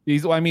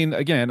 He's. I mean,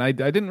 again, I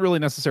didn't really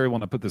necessarily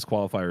want to put this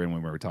qualifier in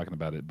when we were talking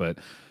about it, but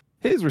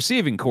his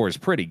receiving core is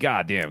pretty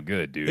goddamn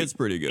good, dude. It's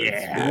pretty good.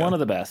 Yeah. One of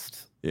the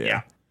best.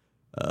 Yeah.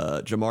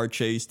 Jamar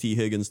Chase, T.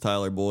 Higgins,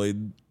 Tyler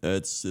Boyd.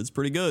 It's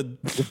pretty good.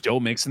 With Joe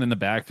Mixon in the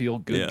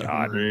backfield. Good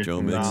God, Joe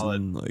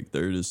Mixon. Like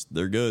they're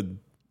good.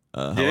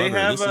 Do they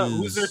have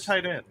who's their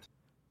tight end?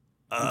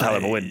 Tyler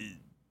Boyd.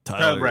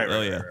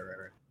 Right.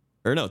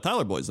 Or no,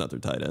 Tyler Boyd's not their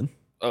tight end.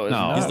 Oh,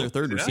 no. He's their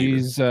third receiver.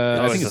 He's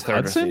I think it's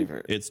third Hudson?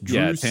 receiver. It's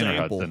Drew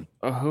Sample.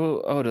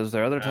 Hudson. Does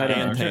their other tight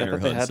end? Tanner I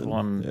thought they had Hudson.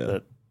 one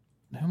that.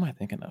 Who am I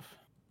thinking of?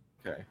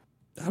 Okay.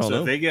 I don't So know.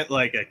 if they get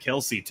like a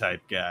Kelsey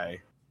type guy.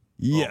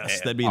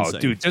 Yes, that'd be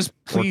insane. Dude,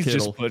 please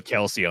Kittle. put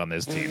Kelsey on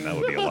this team. That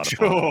would be a lot of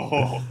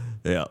fun.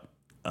 Yeah.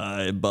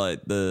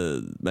 But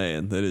the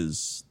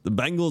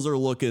Bengals are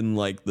looking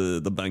like the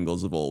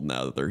Bengals of old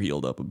now that they're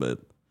healed up a bit.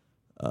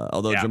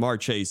 Although Jamar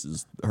Chase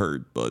is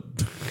hurt, but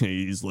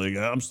he's like,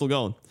 I'm still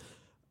going.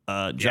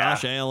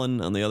 Josh Allen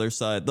on the other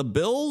side. The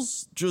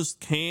Bills just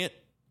can't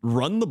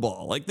run the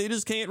ball. Like, they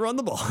just can't run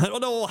the ball. I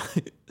don't know why.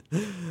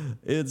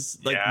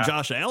 It's like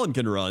Josh Allen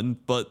can run,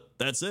 but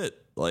that's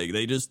it. Like,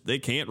 they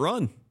can't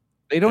run.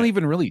 They don't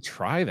even really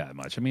try that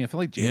much. I mean, I feel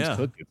like James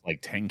Cook gets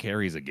like 10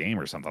 carries a game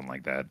or something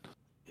like that.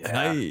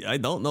 I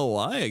don't know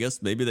why. I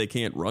guess maybe they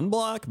can't run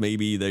block.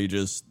 Maybe they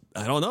just,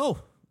 I don't know.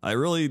 I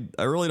really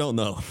don't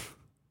know.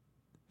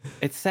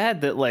 It's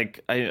sad that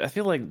like I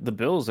feel like the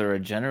Bills are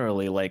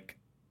generally like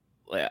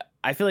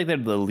I feel like they're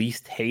the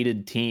least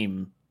hated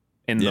team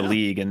in the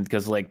league, and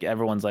because like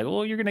everyone's like,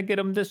 well, you're gonna get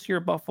them this year,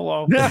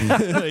 Buffalo.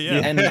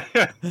 And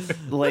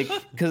like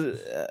because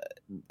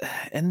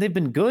and they've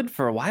been good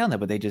for a while now,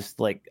 but they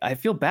just like I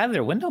feel bad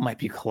their window might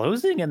be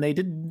closing and they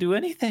didn't do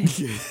anything.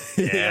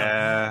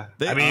 They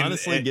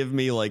honestly give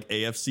me like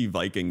AFC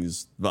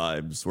Vikings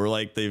vibes, where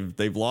like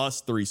they've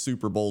lost 3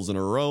 Super Bowls in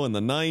a row in the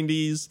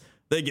 90s.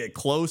 They get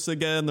close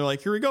again. They're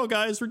like, here we go,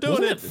 guys. We're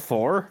doing it.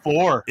 4?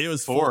 It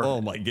was 4.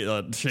 Oh, my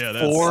God. Yeah,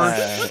 that's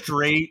 4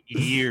 straight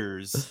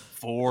years.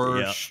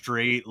 4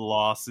 straight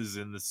losses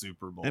in the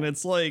Super Bowl. And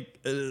it's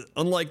like,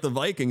 unlike the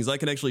Vikings, I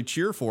can actually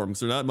cheer for them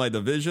because they're not in my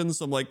division.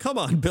 So I'm like, come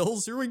on,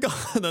 Bills, here we go.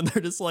 And then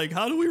they're just like,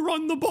 how do we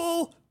run the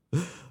ball?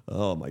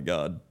 Oh, my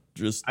God.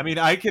 I mean,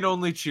 I can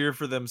only cheer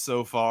for them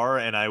so far,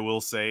 and I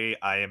will say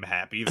I am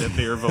happy that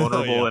they're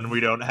vulnerable and we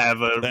don't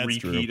have a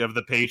repeat of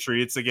the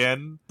Patriots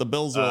again. The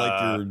Bills are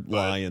like your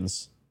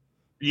Lions.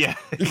 Yeah,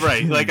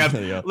 right. Like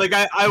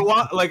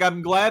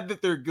I'm glad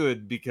that they're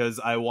good because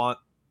I want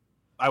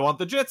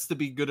the Jets to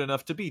be good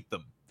enough to beat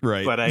them.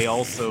 Right. But I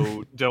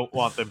also don't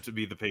want them to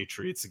be the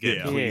Patriots again.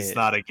 Yeah. Please,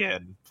 not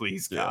again.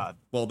 Please, God.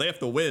 Well, they have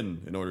to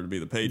win in order to be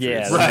the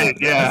Patriots. Yeah, right.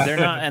 Yeah. They're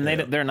not, and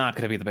they're not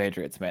going to be the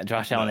Patriots, man.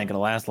 Josh Allen ain't going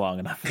to last long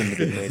enough for them to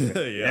be the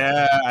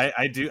Patriots.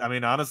 I do. I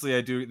mean, honestly,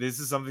 I do.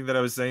 This is something that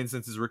I was saying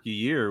since his rookie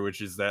year,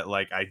 which is that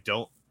like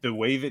the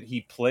way that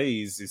he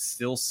plays is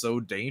still so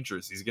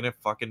dangerous. He's gonna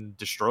fucking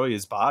destroy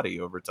his body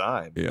over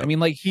time. I mean,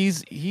 like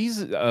he's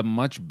a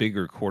much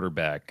bigger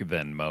quarterback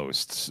than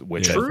most,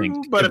 which I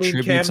think but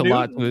contributes a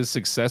lot to his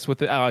success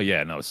with it. Oh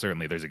yeah, no,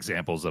 certainly there's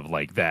examples of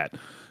like that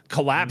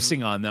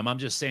collapsing on them. I'm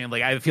just saying,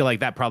 like I feel like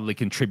that probably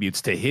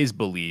contributes to his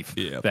belief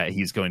that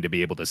he's going to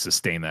be able to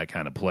sustain that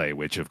kind of play,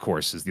 which of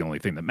course is the only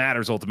thing that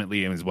matters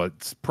ultimately, and is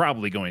what's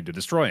probably going to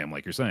destroy him,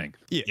 like you're saying.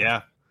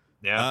 Yeah.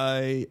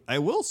 I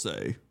will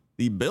say.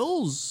 The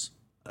Bills,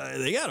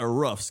 they got a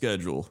rough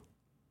schedule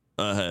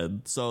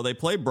ahead. So they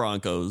play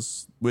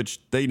Broncos, which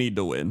they need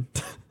to win.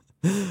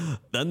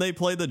 Then they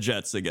play the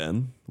Jets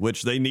again,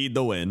 which they need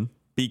to win.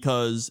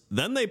 because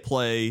then they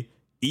play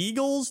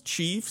Eagles,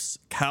 Chiefs,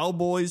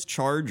 Cowboys,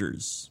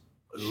 Chargers.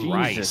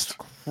 Jesus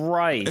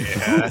Christ.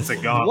 Yeah, that's a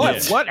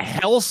gauntlet. What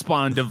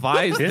hellspawn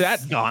devised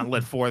that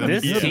gauntlet for them?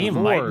 This team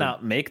Lord. might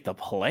not make the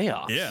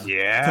playoffs.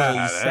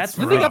 Yeah, that's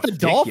Then they got the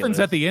ridiculous. Dolphins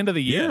at the end of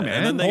the year, Yeah, man.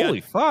 and then they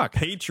Holy got fuck.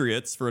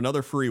 Patriots for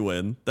another free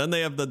win. Then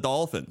they have the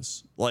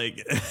Dolphins.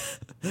 Like,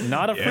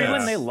 Not a free Yeah.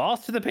 win. They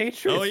lost to the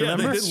Patriots. oh yeah,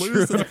 remember? they did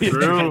lose to the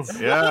True.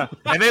 Yeah,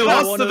 and they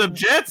lost to one the of-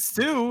 Jets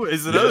too.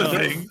 Is another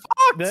thing.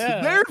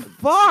 Yeah. They're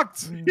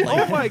fucked.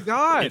 Oh my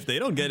god. If they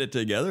don't get it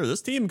together,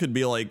 this team could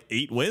be like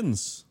 8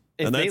 wins.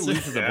 If and they that's lose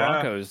it. to the Yeah.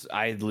 Broncos,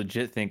 I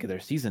legit think their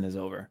season is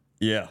over.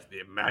 Yeah,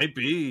 It might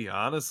be,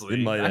 honestly. it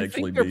might I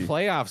actually think their be.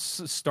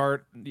 playoffs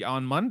start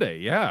on Monday.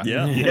 Yeah.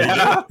 Yeah,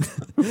 Yeah.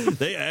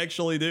 they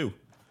actually do.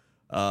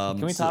 Can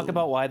we so- talk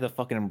about why the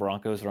fucking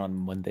Broncos are on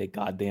Monday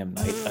goddamn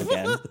night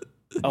again?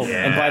 Oh,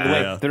 and by the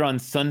way, Yeah. they're on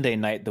Sunday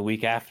night the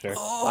week after.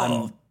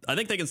 Oh, I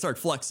think they can start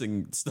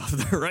flexing stuff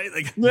there, right?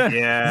 Like,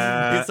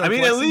 Yeah. It's I mean,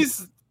 at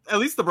flexing.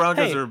 least the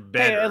Broncos Hey, are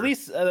better. at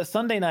least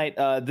Sunday night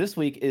this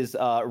week is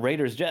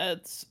Raiders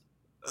Jets.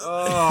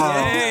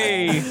 Oh,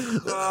 Yay.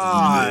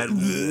 God.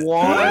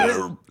 What?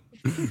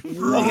 Okay,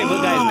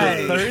 but guys,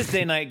 Right. the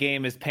Thursday night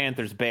game is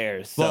Panthers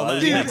Bears. So Well,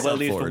 that we makes have at up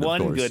least for it, of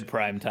one course. good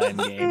primetime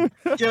game.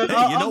 Yeah, Hey, you know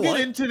I'll get what?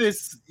 into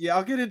this. Yeah,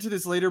 I'll get into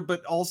this later.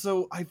 But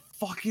also, I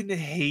fucking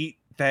hate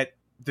that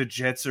the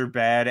Jets are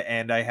bad,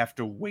 and I have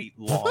to wait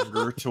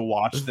longer to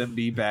watch them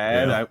be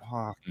bad. Yeah.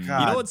 God, you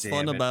know what's damn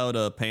fun it.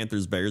 about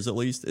Panthers Bears at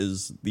least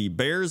is the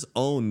Bears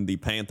own the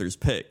Panthers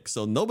pick,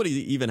 so nobody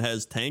even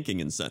has tanking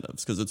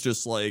incentives because it's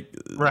just like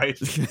Right.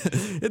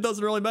 it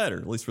doesn't really matter,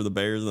 at least for the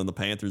Bears, and then the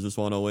Panthers just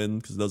want to win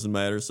because it doesn't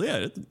matter. So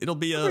yeah, it'll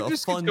be a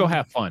Just fun. go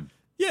have fun.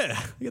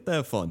 Yeah, you get to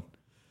have fun.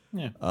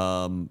 Yeah.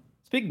 Um,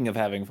 Speaking of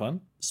having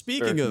fun,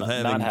 speaking Or of not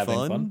having, having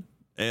fun, fun.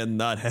 and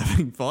not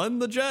having fun,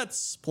 the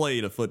Jets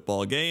played a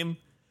football game.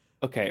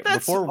 okay,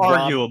 That's before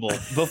arguable.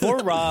 before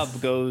Rob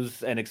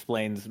goes and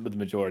explains the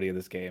majority of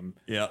this game,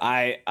 Yeah,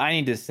 I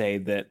need to say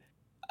that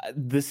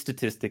this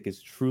statistic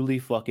is truly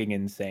fucking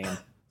insane.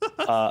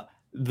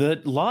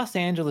 The Los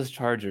Angeles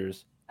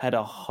Chargers had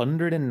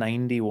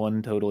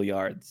 191 total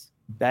yards.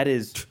 That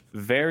is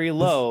very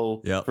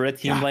low Yep. for a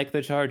team like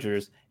the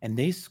Chargers, and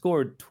they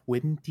scored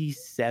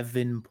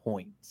 27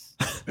 points.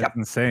 That's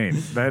insane.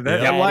 Yeah.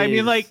 Well, I That mean,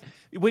 is- like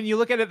when you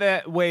look at it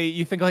that way,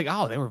 you think like,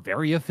 oh, they were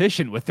very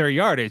efficient with their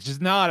yardage.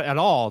 Just not at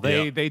all.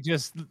 They they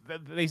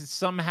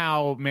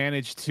somehow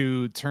managed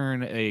to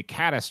turn a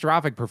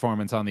catastrophic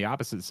performance on the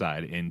opposite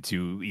side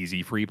into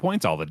easy free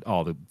points all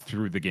the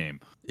through the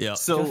game. yeah.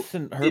 So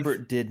Justin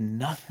Herbert did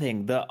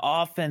nothing. The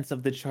offense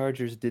of the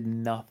Chargers did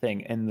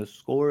nothing, and the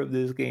score of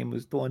this game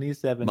was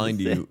 27. Mind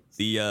to you,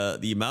 6.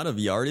 the amount of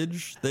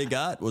yardage they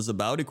got was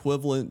about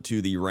equivalent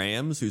to the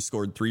Rams, who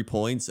scored 3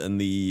 points, and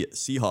the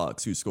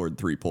Seahawks, who scored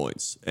 3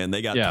 points, and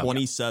they got Yeah.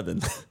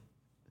 27.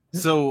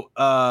 So,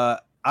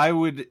 I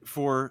would,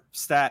 for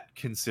stat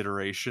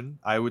consideration,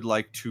 I would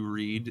like to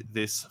read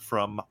this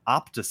from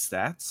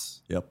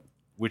OptaStats, Yep.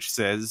 which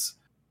says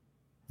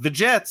the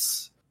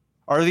Jets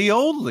are the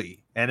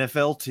only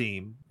NFL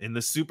team in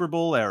the Super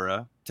Bowl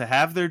era to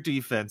have their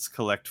defense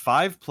collect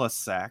 5+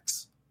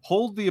 sacks,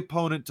 hold the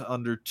opponent to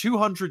under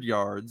 200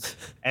 yards,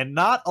 and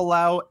not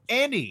allow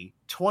any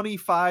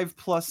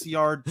 25+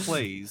 yard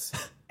plays,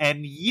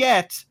 and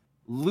yet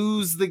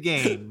lose the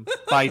game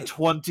by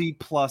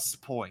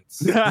 20+ points.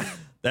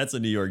 That's a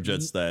New York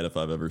Jets stat if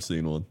I've ever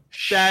seen one.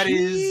 That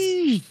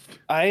is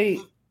I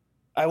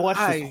watched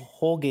I- this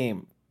whole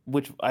game,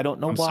 which I don't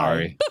know I'm why.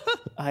 sorry.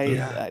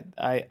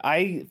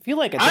 I feel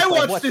like I I've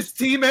watch this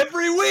team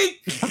every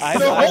week. I've-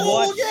 The I've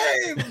whole watched-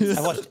 game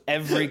I watched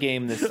every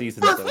game this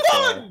season for so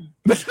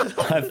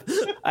far. fun.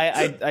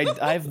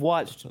 I've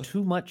watched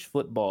too much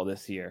football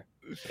this year,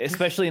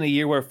 especially in a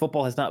year where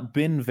football has not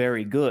been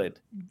very good.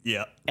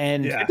 Yeah.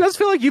 And Yeah. It does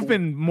feel like you've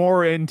been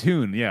more in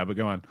tune. Yeah, but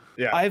go on.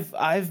 Yeah.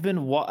 I've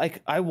been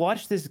like I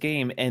watched this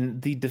game,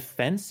 and the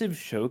defensive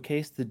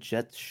showcase the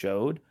Jets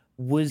showed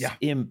was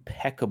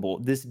impeccable.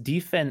 This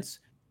defense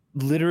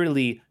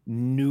literally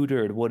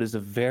neutered what is a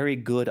very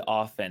good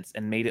offense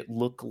and made it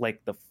look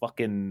like the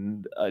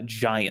fucking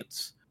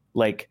Giants.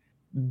 Like,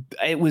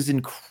 it was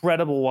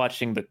incredible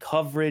watching the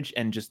coverage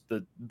and just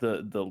the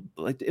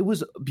like, it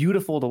was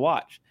beautiful to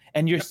watch.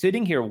 And you're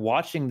sitting here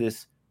watching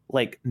this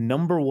like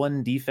number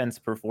one defense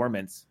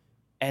performance,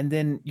 and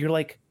then you're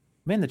like,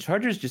 man, the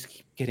Chargers just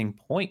keep getting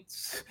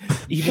points,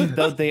 even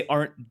though they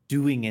aren't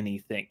doing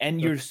anything.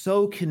 And you're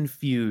so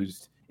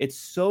confused.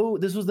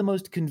 This was the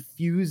most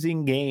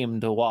confusing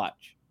game to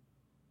watch.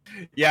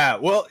 Yeah,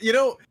 well,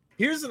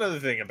 here's another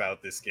thing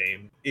about this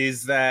game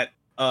is that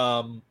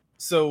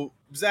so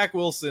Zach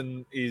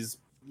Wilson is,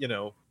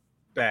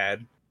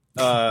 bad.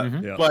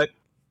 Mhm. Yeah. But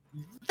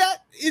that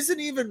isn't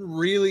even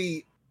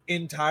really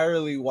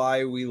entirely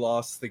why we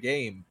lost the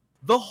game.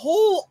 The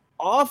whole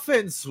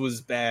offense was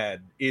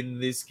bad in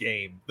this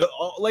game.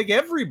 Like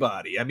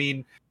everybody. I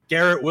mean,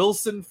 Garrett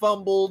Wilson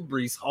fumbled,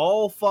 Breece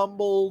Hall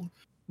fumbled.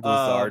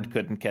 Lazard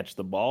couldn't catch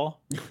the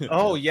ball.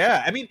 Oh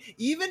yeah, I mean,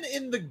 even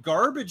in the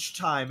garbage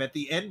time at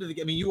the end of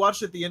the, I mean, you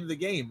watched at the end of the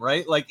game,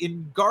 right? Like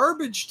in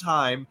garbage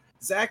time,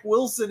 Zach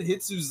Wilson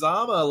hits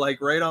Uzama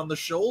like right on the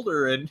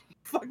shoulder, and he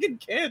fucking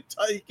can't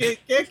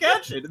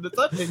catch it in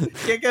the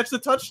can't catch the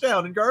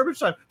touchdown in garbage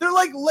time. They're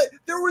like,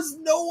 there was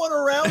no one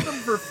around them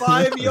for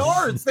 5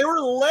 yards. They were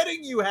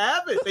letting you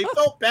have it. They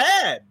felt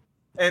bad,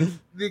 and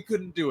they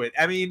couldn't do it.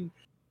 I mean,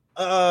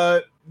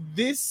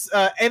 this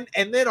and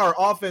then our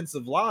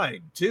offensive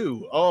line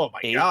too. Oh my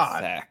 8 god,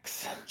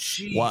 sacks.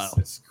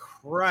 Jesus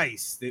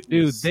Christ,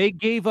 dude! They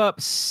gave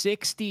up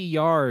 60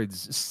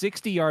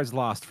 yards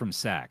lost from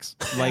sacks.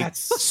 Like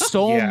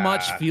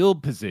much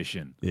field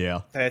position.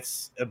 Yeah,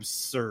 that's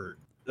absurd.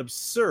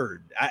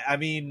 I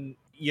mean,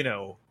 you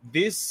know,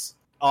 this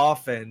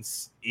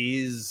offense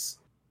is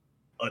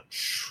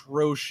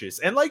atrocious,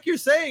 and like you're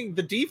saying,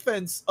 the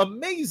defense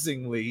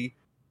amazingly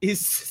is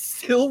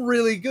still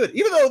really good,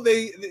 even though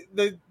they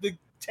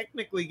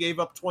technically gave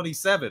up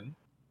 27.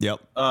 Yep.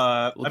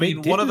 I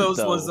mean, one of those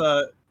was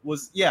there.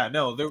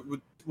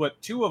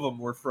 What, 2 of them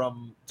were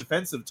from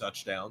defensive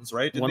touchdowns,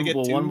 right? Did they get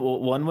 2?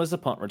 One was a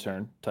punt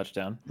return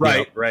touchdown. Right,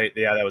 yep. Right.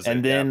 Yeah, that was.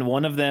 And then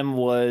one of them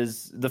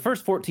was the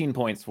first 14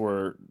 points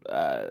were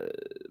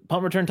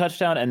punt return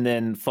touchdown, and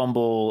then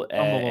fumble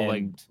and,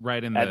 like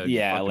right in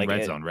the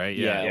red zone, right?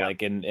 Yeah,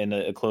 like in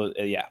a close.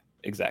 Yeah,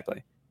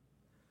 exactly.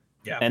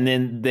 Yeah. And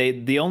then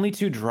the only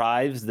 2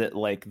 drives that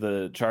like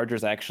the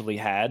Chargers actually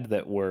had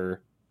that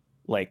were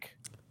like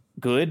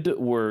good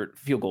were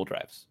field goal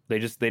drives. They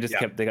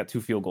got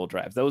 2 field goal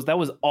drives. That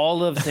was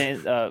all of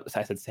I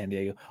said San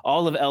Diego.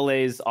 All of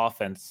LA's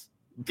offense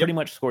pretty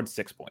much scored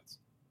 6 points.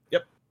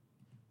 Yep.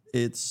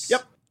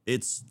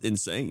 It's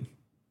insane.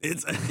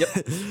 It's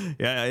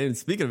yeah, and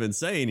speaking of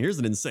insane, here's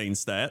an insane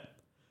stat.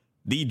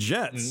 The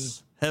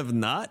Jets have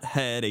not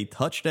had a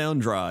touchdown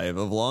drive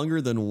of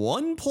longer than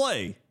 1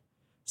 play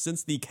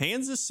since the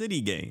Kansas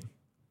City game.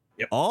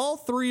 Yep. All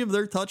 3 of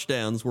their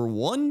touchdowns were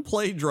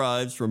 1-play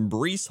drives from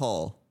Breece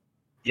Hall.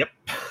 Yep.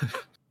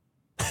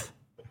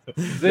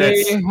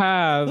 They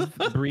have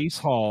Breece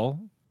Hall.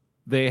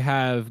 They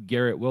have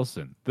Garrett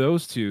Wilson.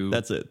 Those 2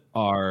 That's it.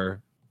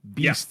 Are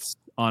beasts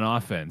on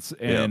offense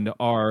and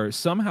are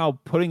somehow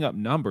putting up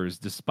numbers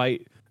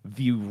despite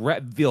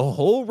the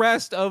whole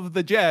rest of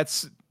the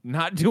Jets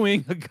not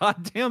doing a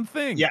goddamn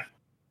thing. Yeah.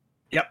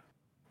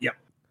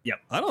 Yep.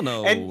 I don't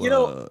know. And, you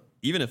know,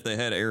 even if they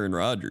had Aaron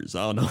Rodgers, I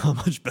don't know how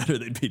much better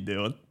they'd be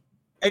doing.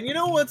 And you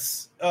know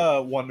what's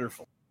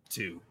wonderful,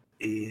 too,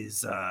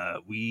 is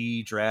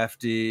we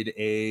drafted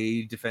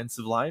a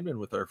defensive lineman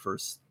with our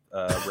first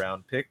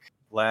round pick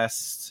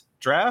last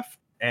draft.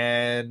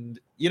 And,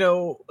 you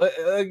know,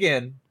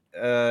 again,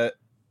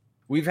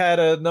 we've had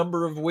a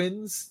number of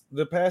wins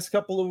the past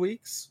couple of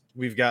weeks.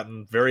 We've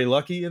gotten very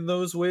lucky in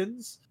those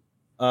wins.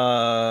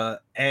 This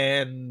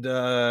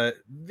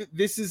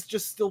is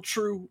just still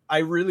true. I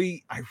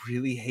really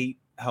hate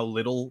how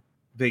little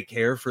they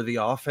care for the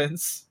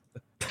offense.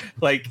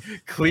 Like,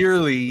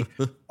 clearly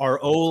our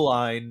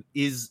O-line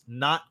is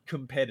not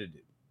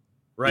competitive,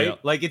 right? Yeah.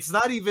 Like, it's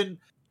not even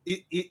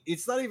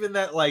it's not even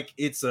that like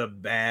it's a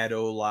bad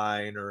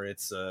O-line or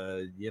it's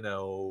a, you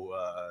know,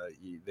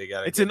 they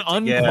got it's an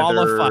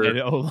unqualified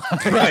O-line.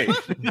 Right.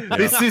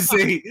 This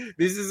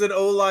is an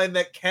O-line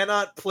that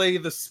cannot play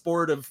the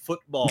sport of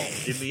football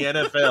in the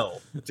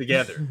NFL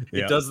together.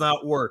 It does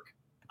not work.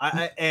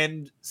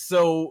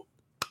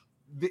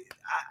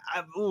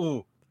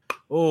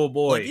 Oh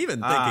boy. Like,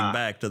 even thinking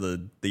back to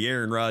the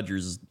Aaron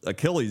Rodgers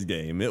Achilles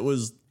game, it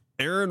was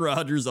Aaron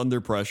Rodgers under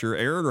pressure,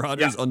 Aaron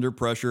Rodgers under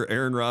pressure,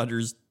 Aaron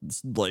Rodgers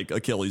like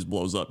Achilles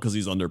blows up because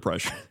he's under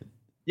pressure.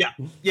 Yeah.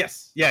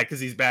 Yes. Yeah, because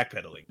he's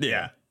backpedaling.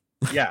 Yeah.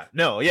 Yeah.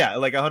 No, yeah,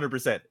 like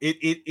 100%.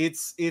 It's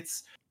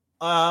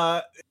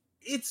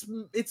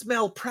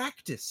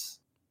malpractice.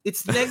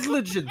 It's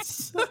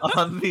negligence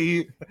on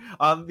the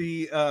and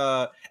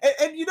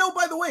you know,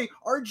 by the way,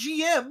 our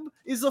GM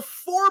is a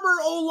former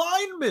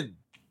O-lineman.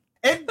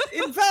 And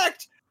in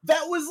fact,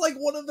 that was like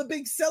one of the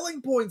big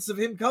selling points of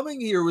him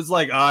coming here was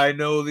like, I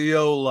know the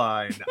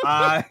O-line.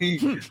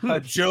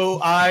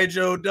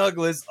 Joe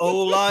Douglas,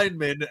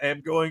 O-lineman,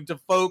 am going to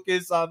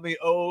focus on the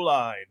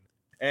O-line.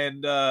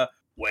 And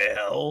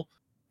well,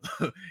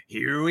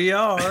 here we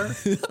are.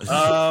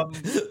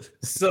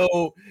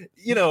 So,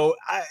 you know,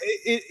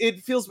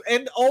 it feels,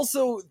 and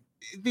also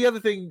the other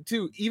thing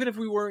too, even if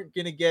we weren't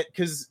going to get,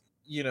 because,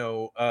 you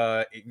know,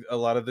 a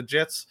lot of the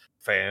Jets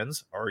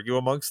fans argue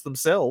amongst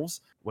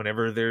themselves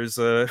whenever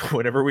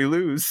we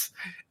lose,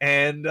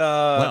 and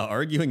wow,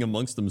 arguing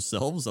amongst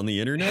themselves on the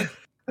internet,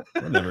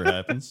 that never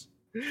happens.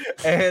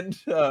 And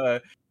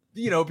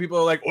you know, people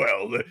are like,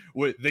 well,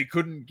 they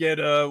couldn't get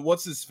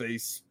what's his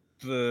face,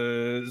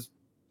 the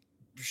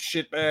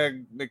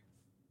shitbag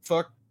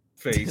McFuck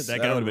face.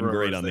 That guy would have been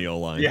great on the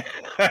O-line. Yeah,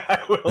 I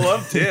would have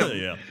loved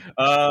him.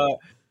 Yeah.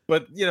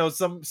 But you know,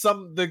 some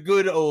the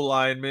good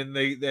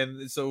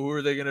O-linemen, so who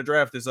are they going to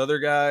draft? This other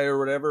guy or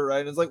whatever, right?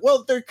 And it's like,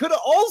 well, they could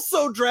have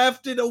also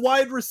drafted a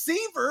wide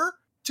receiver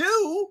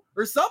too,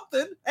 or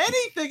something.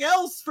 Anything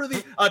else for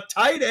a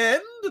tight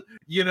end?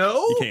 You know,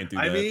 You can't do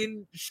that. I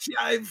mean,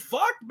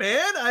 fuck,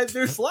 man.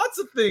 There's lots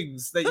of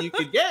things that you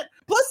could get.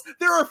 Plus,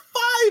 there are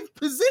 5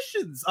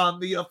 positions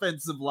on the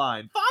offensive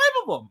line, 5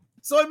 of them.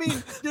 So I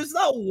mean, there's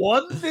not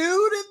one dude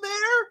in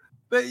there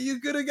that you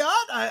could have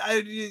got.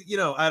 I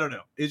don't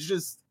know. It's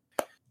just,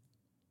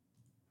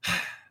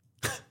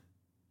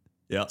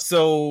 yeah.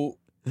 So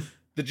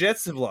the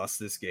Jets have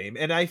lost this game,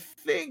 and I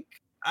think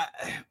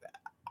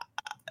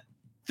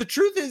the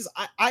truth is,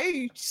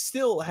 I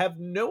still have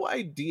no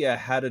idea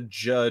how to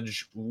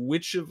judge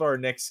which of our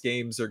next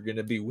games are going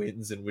to be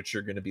wins and which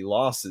are going to be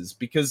losses.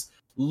 Because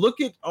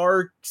look at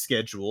our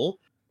schedule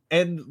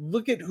and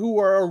look at who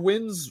our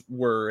wins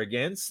were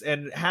against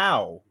and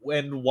how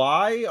and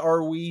why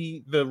are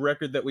we the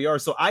record that we are.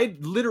 So I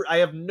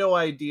have no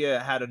idea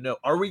how to know.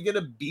 Are we going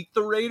to beat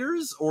the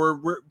Raiders, or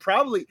we're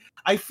probably?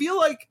 I feel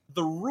like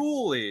the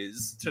rule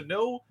is to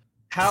know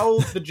how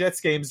the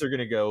Jets games are going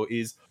to go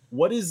is,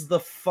 what is the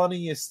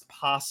funniest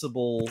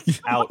possible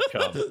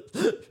outcome?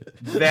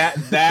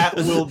 that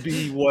will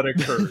be what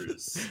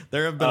occurs.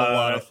 There have been a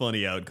lot of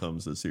funny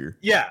outcomes this year.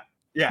 Yeah.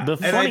 The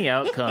funny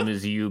outcome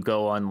is you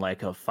go on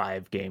like a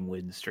 5-game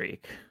win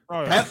streak.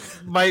 That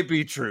might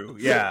be true.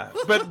 Yeah.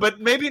 But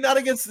maybe not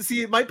against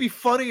the it might be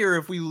funnier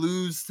if we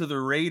lose to the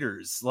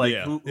Raiders. Like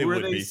who are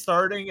they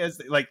starting as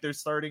they're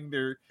starting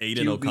their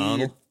Aiden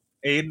O'Connell.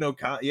 Aiden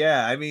O'Connell.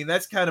 Yeah, I mean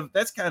that's kind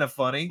of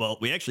funny. Well,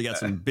 we actually got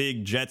some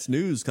big Jets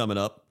news coming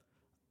up.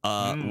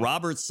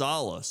 Robert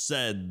Saleh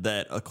said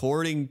that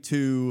according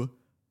to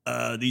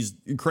these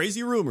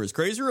crazy rumors,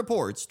 crazy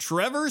reports,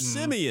 Trevor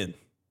Siemian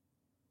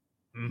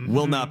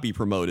will not be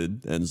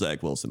promoted and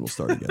Zach Wilson will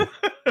start again.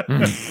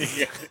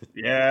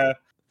 Yeah.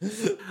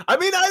 I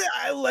mean,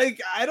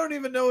 I don't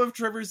even know if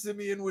Trevor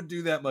Siemian would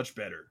do that much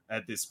better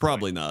at this point.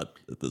 Probably not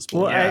at this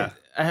point. Well,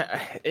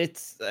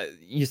 it's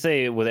you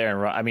say with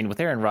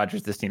Aaron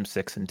Rodgers, this team's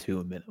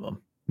 6-2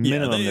 minimum.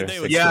 Minimum, they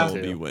would still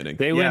be winning.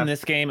 They win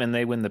this game and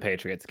they win the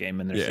Patriots game,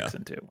 and they're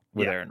 6-2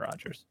 with Aaron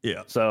Rodgers.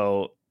 Yeah.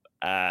 So,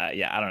 I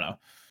don't know.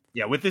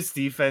 Yeah, with this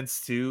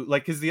defense too,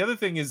 because the other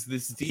thing is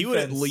this defense. He would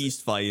at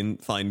least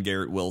find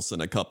Garrett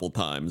Wilson a couple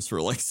times for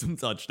some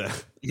touchdown.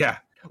 Yeah.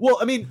 Well,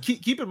 I mean,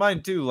 keep in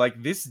mind too,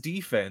 this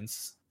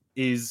defense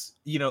is,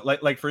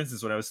 like for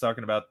instance, when I was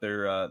talking about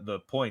their the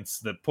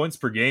points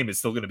per game is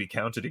still going to be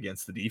counted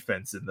against the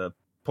defense in the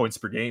points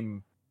per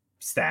game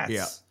stats.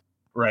 Yeah.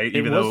 Right.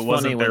 Even though it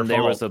wasn't their fault.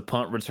 There was a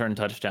punt return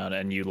touchdown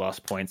and you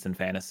lost points in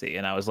fantasy,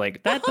 and I was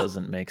like, that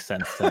doesn't make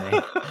sense to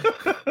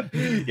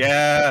me.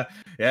 Yeah,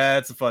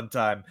 it's a fun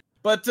time.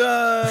 But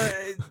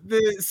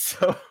this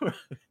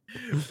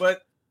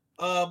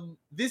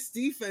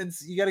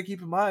defense, you got to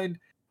keep in mind,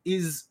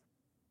 is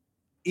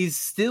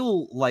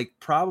still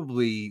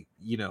probably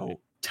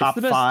top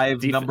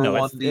 5 number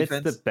 1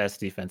 defense. It's the best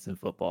defense in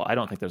football. I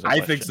don't think there's a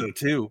question. I think so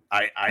too.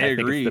 I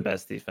agree. Think it's the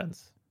best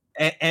defense.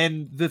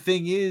 And the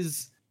thing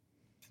is,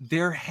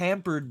 they're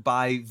hampered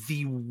by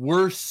the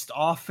worst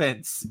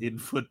offense in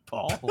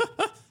football.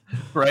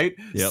 Right?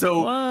 Yep.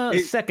 So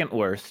second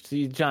worst,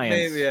 the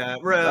Giants. Maybe,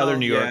 other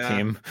New York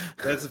team.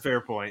 That's a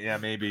fair point. Yeah,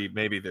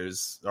 maybe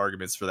there's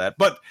arguments for that.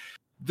 But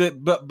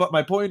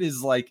my point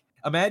is,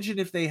 imagine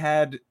if they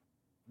had,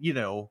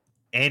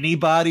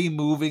 anybody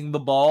moving the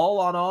ball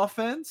on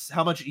offense,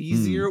 how much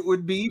easier it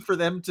would be for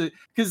them to,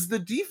 because the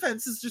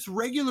defense is just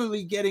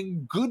regularly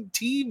getting good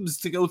teams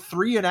to go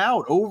 3 and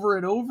out over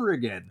and over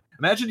again.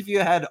 Imagine if you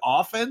had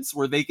offense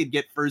where they could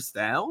get first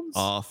downs.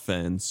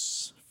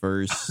 Offense.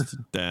 First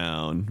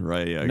down,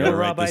 right? No,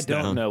 Rob, I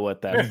don't know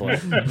what that's like.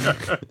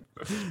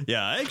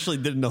 Yeah, I actually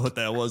didn't know what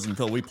that was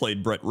until we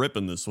played Brett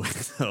Rippon this week.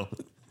 So,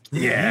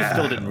 yeah, you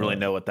still didn't really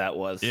know what that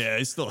was. Yeah,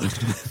 I still.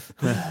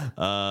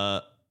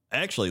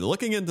 Actually,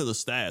 looking into the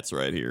stats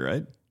right here,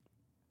 right?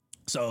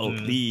 So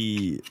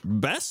the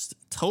best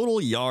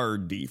total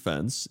yard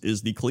defense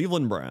is the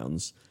Cleveland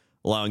Browns,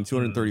 allowing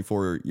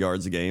 234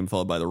 yards a game,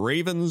 followed by the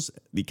Ravens,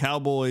 the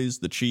Cowboys,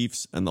 the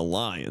Chiefs, and the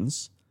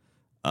Lions.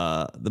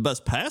 The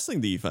best passing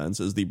defense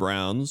is the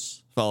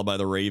Browns, followed by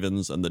the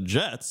Ravens and the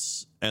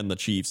Jets, and the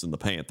Chiefs and the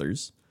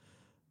Panthers.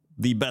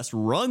 The best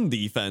run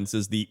defense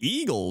is the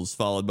Eagles,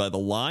 followed by the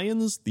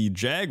Lions, the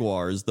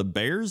Jaguars, the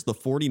Bears, the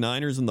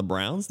 49ers, and the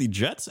Browns. The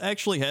Jets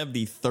actually have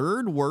the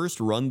 3rd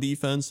worst run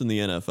defense in the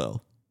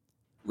NFL.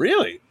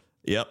 Really?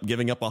 Yep,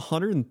 giving up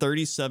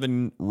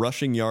 137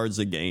 rushing yards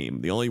a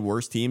game. The only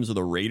worst teams are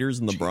the Raiders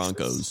and the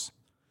Broncos.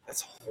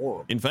 That's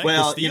horrible. In fact, the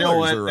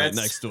Steelers are right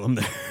next to them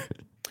there.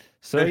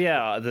 So,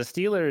 yeah, the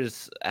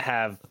Steelers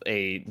have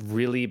a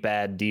really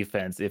bad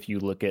defense if you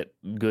look at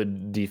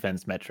good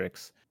defense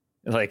metrics.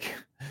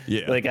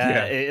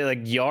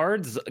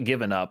 Yards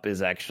given up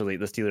is actually,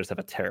 the Steelers have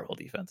a terrible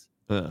defense.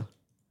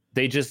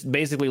 They just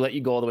basically let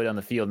you go all the way down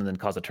the field and then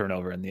cause a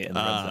turnover in the red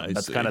zone.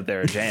 That's kind of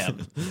their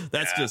jam.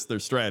 That's just their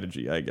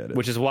strategy. I get it.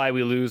 Which is why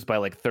we lose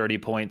by 30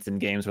 points in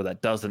games where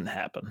that doesn't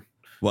happen.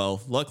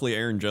 Well, luckily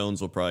Aaron Jones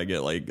will probably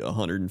get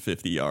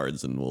 150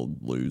 yards and we'll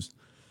lose.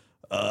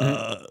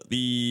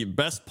 The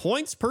best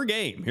points per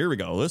game. Here we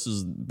go. This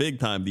is big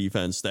time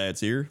defense stats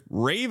here.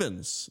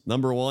 Ravens,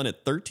 number 1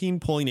 at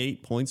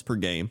 13.8 points per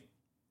game.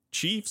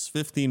 Chiefs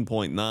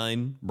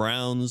 15.9,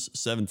 Browns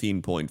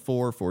 17.4,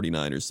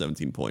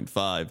 49ers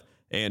 17.5,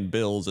 and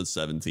Bills at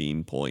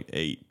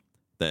 17.8.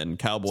 Then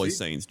Cowboys,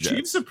 Saints, Jets.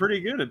 Chiefs are pretty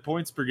good at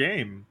points per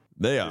game.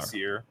 They are this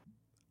year.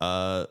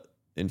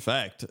 In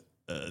fact,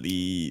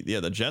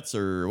 the Jets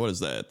are, what is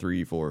that?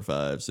 3, 4,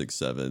 5, 6,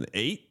 7,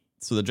 8.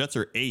 So the Jets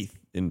are 8th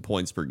in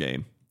points per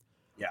game.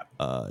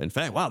 Yeah. In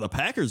fact, wow, the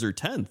Packers are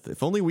 10th.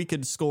 If only we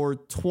could score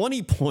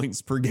 20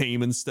 points per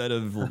game instead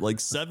of like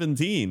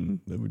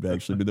 17, then we'd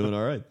actually be doing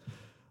all right.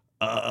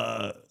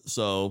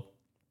 So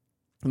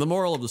the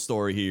moral of the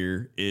story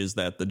here is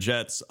that the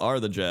Jets are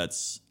the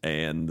Jets,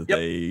 and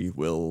they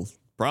will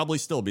probably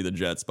still be the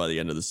Jets by the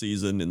end of the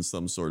season in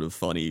some sort of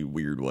funny,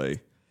 weird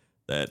way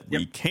that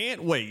we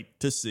can't wait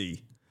to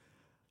see.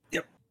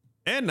 Yep.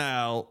 And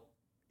now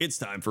it's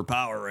time for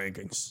Power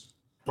Rankings.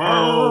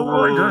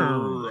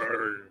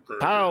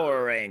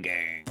 Power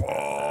ranking.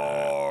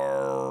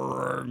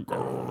 Power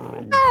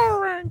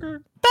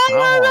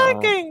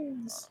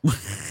rankings.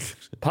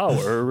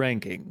 Power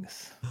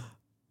rankings.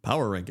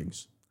 Power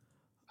rankings.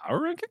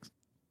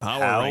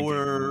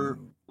 Power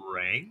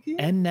rankings.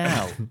 And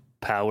now,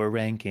 power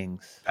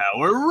rankings.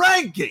 Power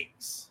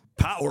rankings.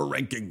 Power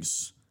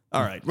rankings.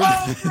 All right.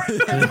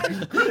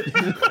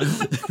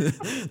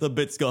 The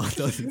bit's going.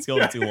 It's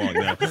going too long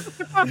now.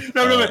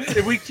 No.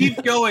 If we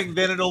keep going,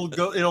 then it'll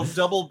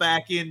double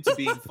back into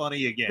being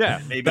funny again. Yeah,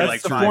 maybe that's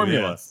like the 5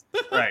 formula. minutes.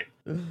 Right.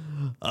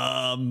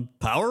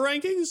 Power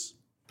rankings.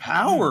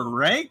 Power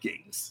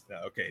rankings. No,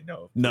 okay,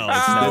 no. No,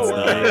 it's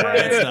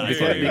not.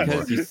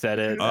 Because you said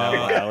it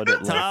out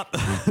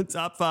loud.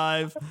 Top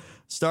 5,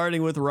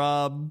 starting with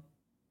Rob.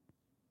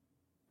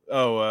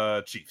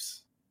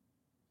 Chiefs.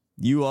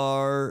 You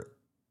are.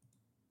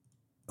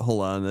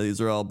 Hold on,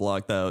 these are all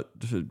blocked out,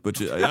 but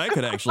I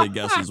could actually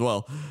guess as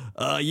well.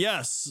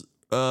 Yes,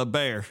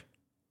 Bear.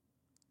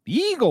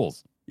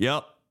 Eagles.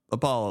 Yep,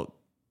 Apollo.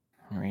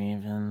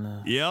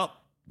 Raven. Yep.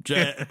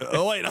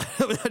 Oh wait, I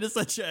just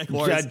said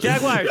Jaguars.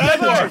 Jaguars.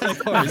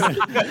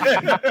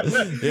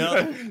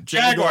 Yep,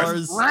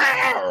 Jaguars.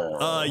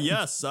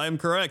 Yes, I'm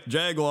correct.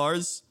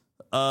 Jaguars.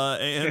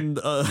 And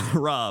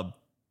Rob.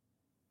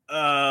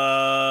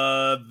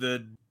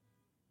 The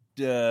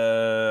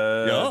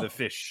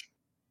fish.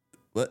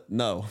 What?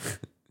 No.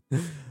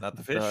 Not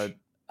the fish.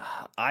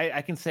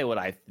 I can say what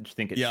I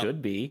think it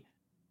should be.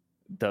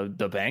 The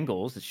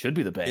Bengals. It should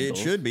be the Bengals. It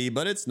should be,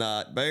 but it's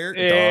not. Bear.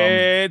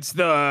 It's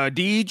the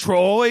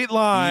Detroit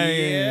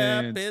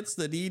Lions. Yep, it's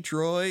the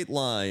Detroit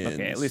Lions.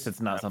 Okay, at least it's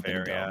not something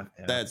fair, dumb.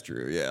 yeah. That's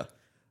true, yeah.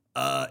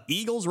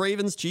 Eagles,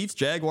 Ravens, Chiefs,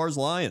 Jaguars,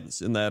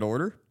 Lions in that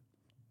order.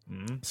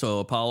 Mm-hmm. So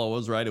Apollo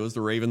was right. It was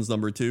the Ravens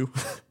number 2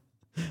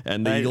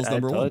 and the Eagles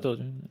number 1. Told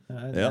you.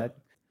 Yep.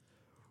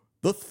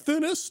 The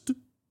thinnest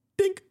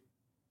dink.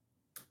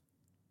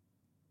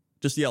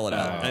 Just yell it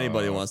out.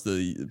 Anybody who wants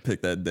to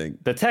pick that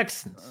dink. The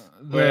Texans.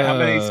 Wait, how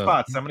many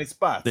spots? How many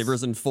spots? They've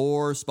risen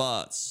 4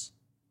 spots.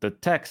 The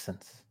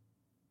Texans.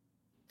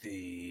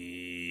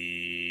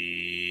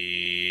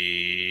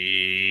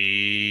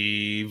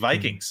 The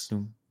Vikings.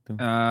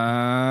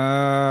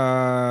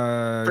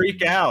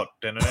 Freak out.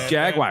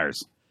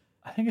 Jaguars.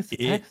 I think it's the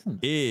It Texans.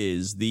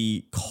 is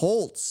the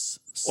Colts.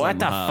 What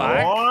the somehow. fuck?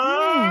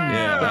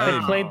 Yeah, But they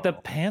I- played the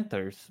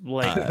Panthers.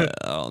 Like I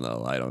don't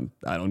know. I don't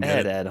get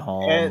it. Ed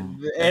home. Ed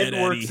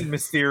Ed works Eddie. in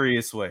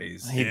mysterious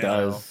ways. He you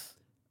does.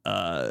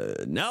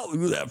 Now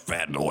look at that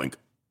fat doink.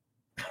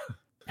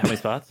 How many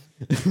spots?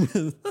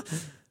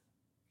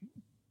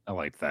 I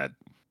like that.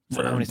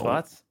 How many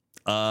spots?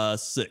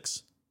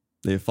 6.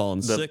 They've fallen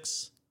The-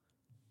 6.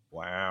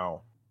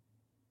 Wow.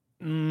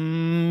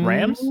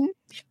 Rams?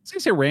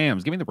 Let's say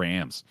Rams. Give me the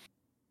Rams.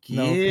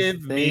 No, 'cause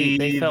Give they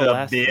me fell the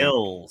last year.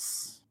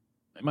 Bills.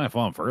 They might have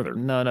fallen further.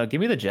 No. Give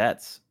me the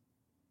Jets.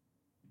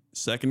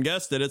 Second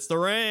guessed it. It's the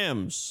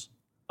Rams.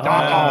 Should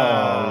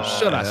have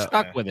yeah.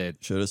 stuck with it.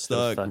 Should have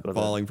stuck. stuck with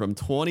Falling from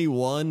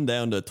 21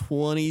 down to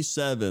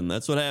 27.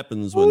 That's what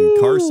happens when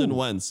Carson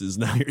Wentz is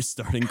now your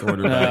starting Oh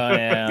quarterback.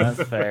 yeah,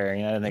 that's fair.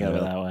 Yeah, I didn't think of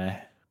it that way.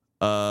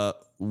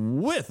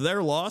 With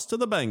their loss to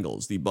the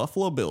Bengals, the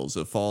Buffalo Bills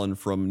have fallen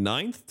from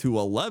 9th to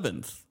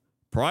 11th.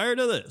 Prior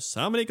to this,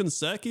 how many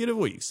consecutive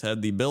weeks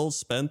had the Bills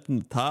spent in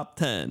the top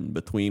 10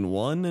 between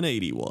 1 and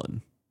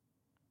 81?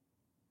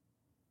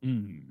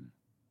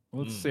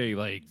 Let's say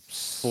like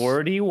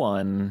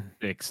 41.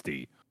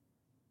 60.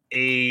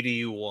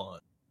 81.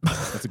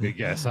 That's a good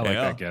guess. I like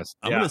Yeah. that guess.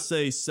 I'm Yeah. going to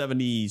say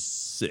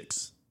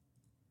 76.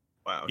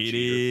 Wow. It cheater.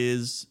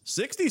 is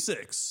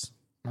 66.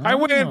 I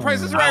win.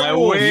 Price is right. I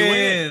rules.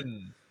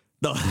 win.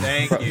 The-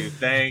 Thank you.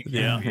 Thank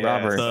you. Yeah. Yes,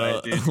 Robert. I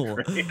did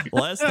great.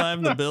 Last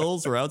time the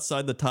Bills were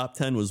outside the top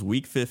 10 was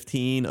week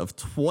 15 of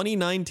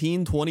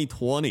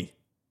 2019-2020.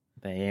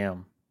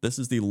 Damn. This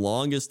is the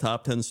longest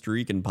top 10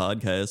 streak in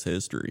podcast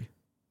history.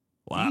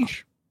 Wow.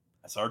 Yeesh.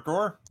 That's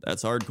hardcore.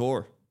 That's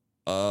hardcore.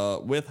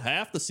 With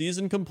half the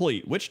season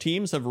complete, which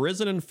teams have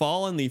risen and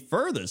fallen the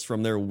furthest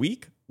from their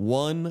week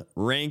 1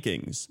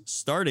 rankings?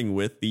 Starting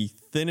with the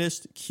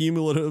thinnest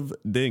cumulative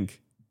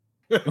dink.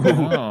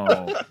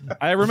 Oh.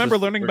 I remember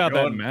learning We're about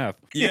that in going- math.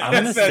 Yeah, I'm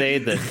gonna That's say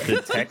that the I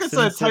think Texans.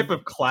 it's a type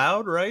of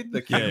cloud, right?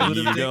 The yeah.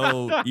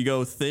 cumulative You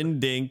go thin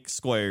dink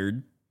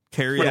squared,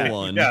 carry yeah, the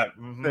one. Yeah.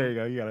 There you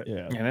go. You got it.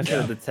 Yeah. And I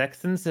said the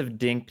Texans have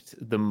dinked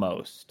the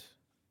most,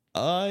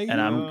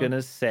 and I'm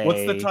gonna say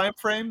What's the time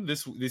frame?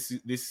 This From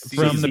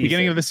season? the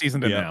beginning of the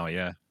season to Yeah. now,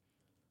 yeah.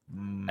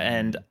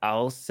 And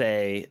I'll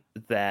say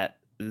that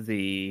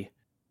who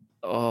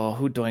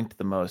doinked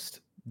the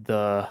most?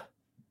 The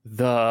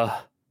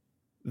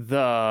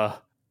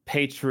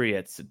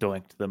Patriots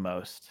doinked the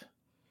most.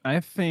 I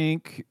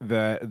think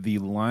that the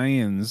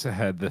Lions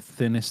had the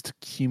thinnest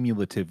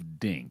cumulative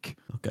dink.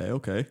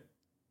 Okay.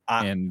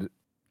 And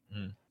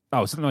Hmm.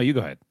 no, you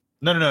go ahead.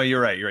 No, you're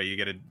right. You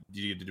get to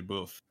do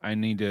both. I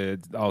need to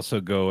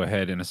also go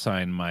ahead and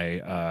assign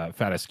my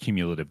fattest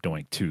cumulative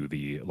doink to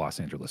the Los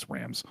Angeles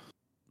Rams.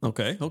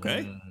 Okay.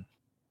 Mm.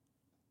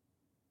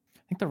 I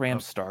think the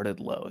Rams started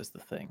low is the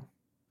thing.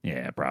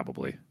 Yeah,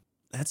 probably.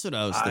 That's what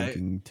I was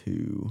thinking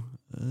too.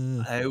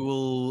 I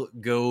will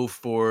go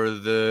for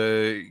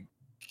the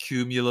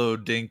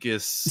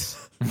cumulodinkus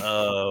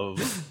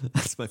of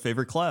That's my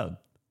favorite cloud.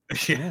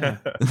 yeah.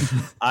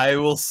 I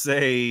will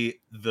say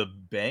the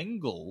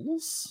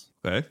Bengals.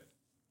 Okay.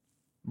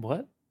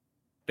 What?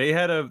 They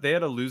had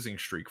a losing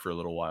streak for a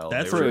little while.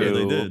 That's They were true.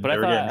 getting- They did. But They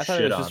were I getting thought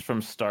it shit was on. just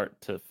from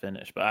start to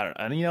finish. But I don't.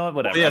 And you know what?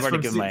 Whatever. Yeah, I've already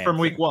from, given my from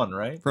answer. week 1,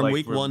 right? From Like,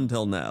 week we're- 1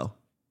 till now.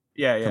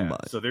 Yeah.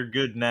 combined. So they're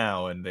good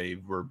now, and they.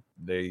 Well,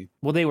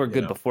 they were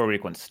good know. before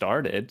week 1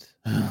 started.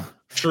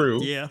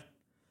 True. Yeah.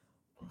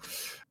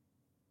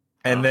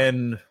 And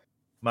then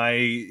my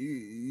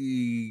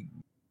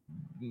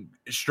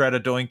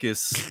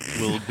Stratodoinkus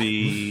will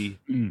be.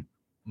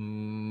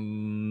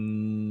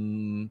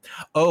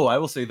 I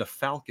will say the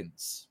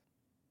Falcons.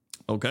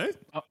 Okay.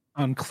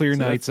 On clear So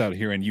nights out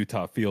here in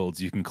Utah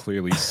fields, you can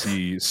clearly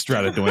see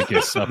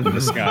Stratodoinkus up in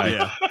the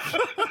sky.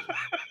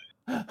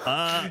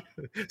 Yeah.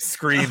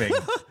 Screaming.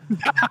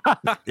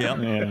 Yeah.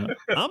 Yeah.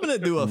 I'm gonna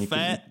do a You can-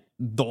 fat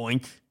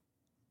doink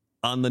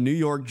on the New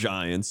York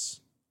Giants.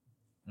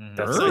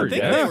 That's I a think good they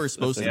guess. were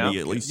supposed to Yeah. be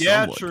at least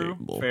Yeah, somewhat true.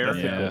 capable. Fair.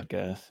 That's Yeah. a good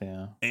guess.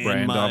 Yeah. And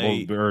Brian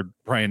my-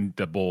 Brian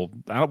Double.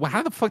 How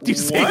the fuck do you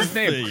say What? his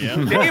name? Yeah.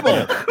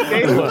 Dable.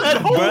 That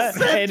whole And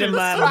sentence.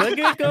 my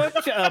boogie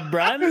coach,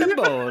 Brandon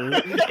Ball,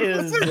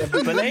 is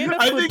playing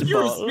I think you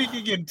were football.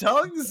 speaking in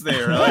tongues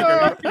there. Like,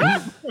 are you-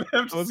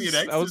 have to see an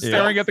I was exorcism.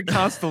 staring at the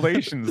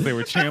constellations they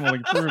were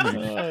channeling through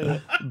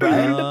me.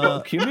 Brian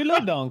Ball,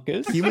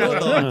 Cumulodonkus.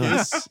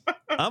 Cumulodonkus.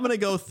 I'm gonna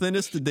go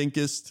thinnest to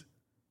dinkest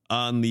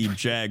on the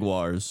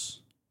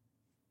Jaguars.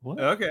 What?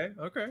 Okay.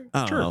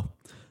 I don't know.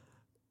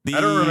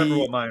 I don't remember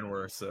what mine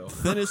were, so.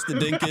 Thinnest to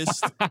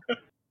dinkest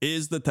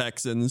is the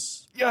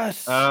Texans.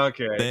 Yes.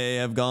 Okay. They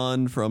have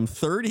gone from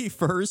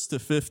 31st to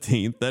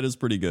 15th. That is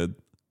pretty good.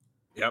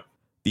 Yep.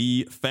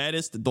 The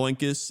fattest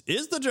doinkus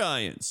is the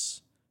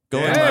Giants.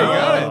 Going Yeah,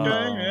 from you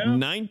got it. Okay, yeah.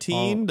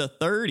 19 to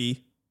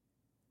 30.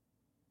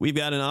 We've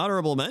got an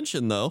honorable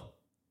mention, though.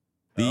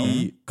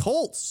 The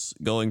Colts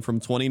going from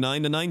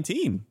 29 to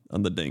 19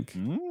 on the dink.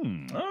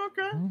 Mm.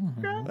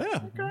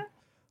 Okay.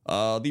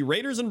 Yeah. The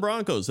Raiders and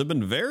Broncos have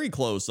been very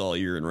close all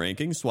year in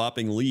ranking,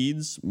 swapping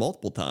leads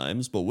multiple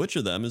times, but which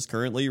of them is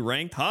currently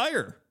ranked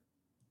higher?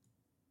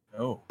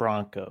 Oh.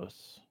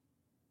 Broncos.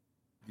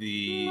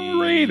 The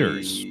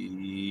Raiders.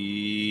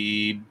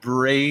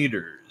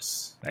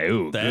 Braiders.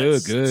 Oh,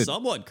 That's good.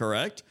 somewhat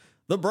correct.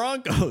 The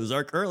Broncos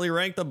are currently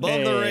ranked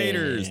above the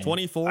Raiders,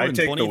 24 I and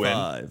take the win.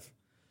 25.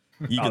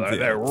 You Oh, can they're,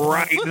 think. they're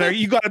right there.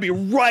 You got to be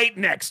right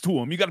next to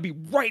him. You got to be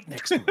right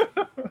next to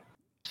him.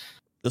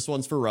 This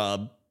one's for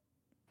Rob.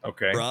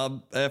 Okay.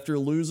 Rob, after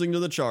losing to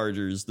the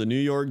Chargers, the New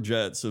York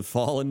Jets have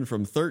fallen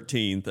from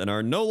 13th and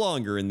are no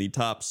longer in the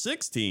top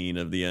 16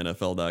 of the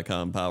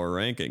NFL.com power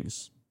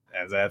rankings.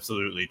 That's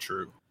absolutely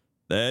true.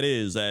 That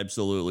is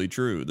absolutely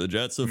true. The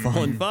Jets have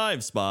fallen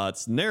 5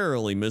 spots,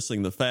 narrowly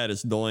missing the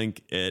fattest doink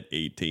at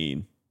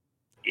 18.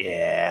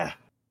 Yeah.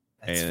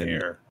 That's And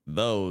fair.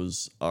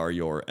 those are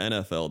your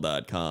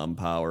NFL.com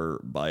Power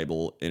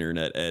Bible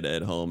Internet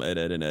Ed Home Ed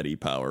and Eddie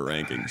Power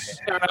rankings.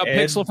 Shout out Ed-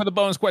 Pixel for the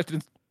bonus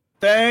questions.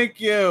 Thank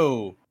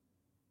you.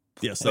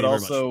 Yes, But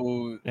thank you very much.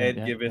 also, Ed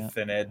Yeah, giveth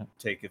and Ed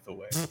taketh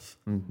away.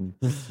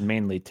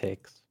 Mainly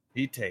takes.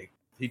 He taketh.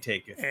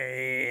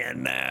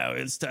 And now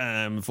it's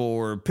time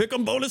for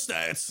Pick'em bonus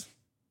stats.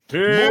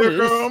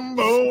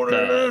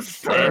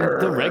 Bonus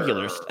and the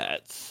regular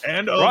stats.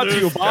 And Brought to other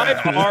you by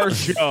stats. our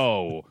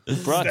show.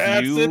 Brought to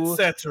Stats, you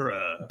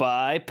etc.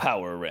 by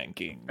Power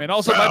Ranking. And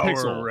also by Power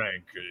Pixel.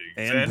 rankings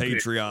And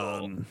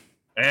Patreon.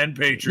 and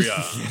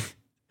Patreon.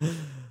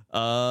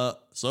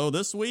 So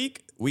this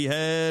week we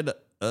had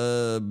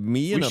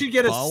me and We should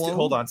get Apollo.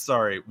 hold on.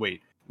 Sorry,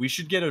 wait. We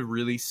should get a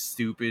really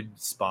stupid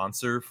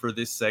sponsor for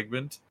this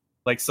segment,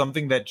 like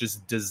something that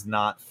just does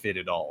not fit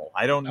at all.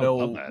 I don't I know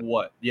love that.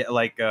 what. Yeah,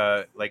 like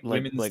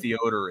women's like-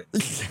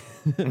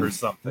 deodorant or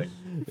something.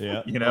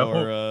 Yeah, You know?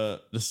 or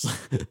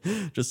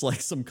just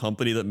like some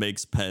company that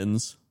makes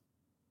pens.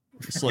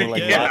 Just like,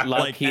 Like yeah,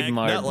 Lockheed not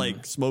Martin.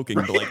 like smoking,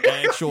 but like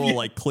actual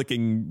like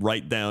clicking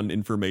write down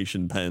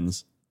information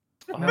pens.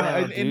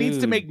 It needs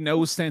to make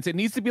no sense. It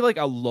needs to be like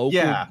a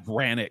local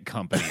granite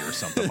company or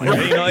something like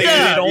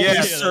that. It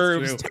only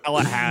serves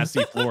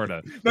Tallahassee,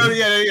 Florida.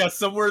 No,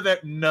 somewhere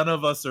that none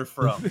of us are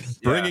from.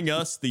 Bringing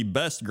us the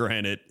best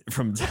granite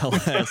from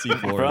Tallahassee,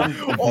 Florida.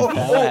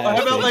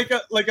 How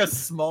about like a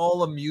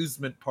small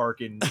amusement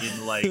park in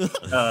like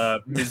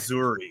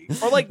Missouri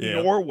or like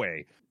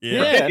Norway?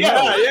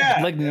 Yeah.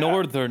 Like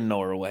northern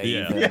Norway.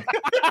 Yeah.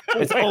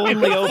 It's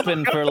only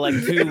open for like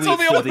 2 weeks of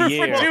the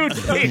year.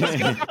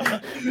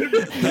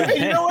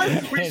 Hey, you know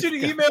what? We should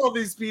email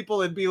these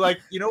people and be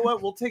like, you know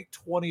what? We'll take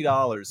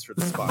 $20 for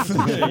the spot.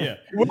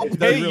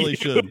 They really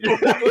should.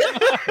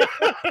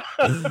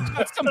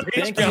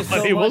 Thank you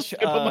so much,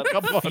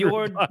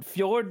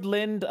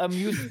 Fjordland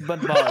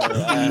Amusement Bar.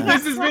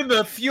 This has been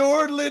the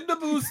Fjordland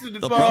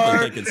Amusement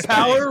Bar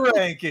Power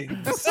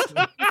Rankings.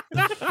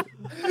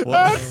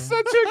 That's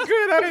such a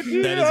good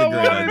idea. That is a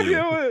great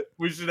idea.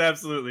 We should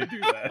absolutely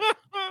do that.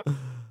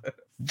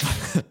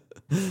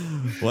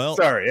 Well,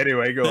 sorry.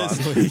 Anyway, go on.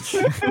 Week,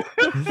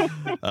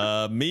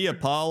 me,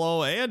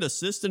 Apollo, and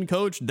assistant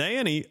coach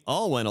Danny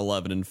all went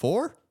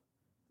 11-4.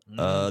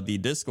 The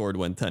Discord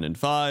went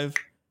 10-5.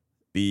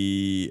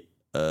 The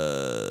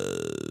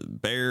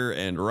Bear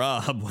and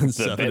Rob went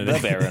 7-8. The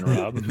Bear and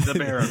Rob. The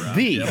Bear and Rob.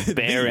 The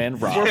Bear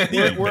and Rob.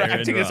 We're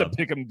acting as a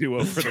pick'em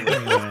duo for the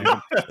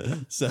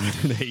rest.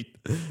 7-8.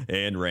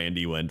 And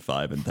Randy went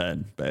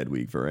 5-10. Bad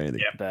week for Randy.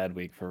 Yep. Bad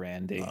week for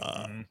Randy.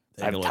 I'm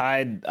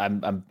tied.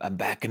 I'm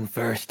back in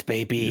first,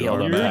 baby.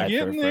 You're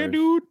getting there,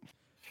 dude.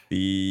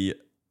 The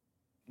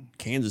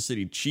Kansas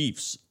City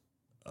Chiefs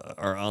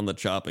are on the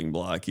chopping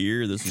block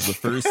here. This is the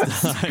first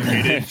time.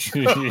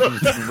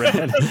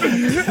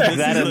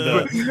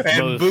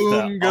 And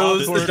boom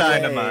goes the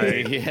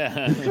dynamite.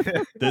 Yeah.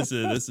 This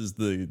is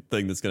the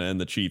thing that's going to end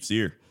the Chiefs'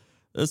 year.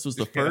 This was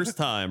the first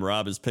time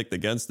Rob has picked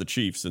against the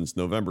Chiefs since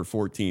November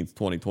 14th,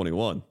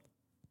 2021.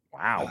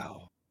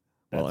 Wow.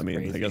 Well, I mean,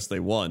 crazy. I guess they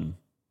won,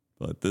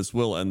 but this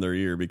will end their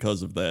year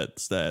because of that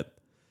stat.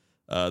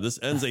 This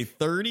ends a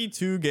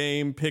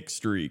 32-game pick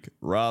streak,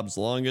 Rob's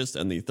longest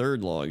and the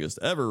third longest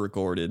ever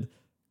recorded.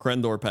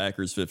 Krendor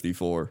Packers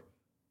 54,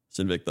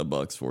 Sinvicta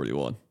Bucks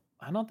 41.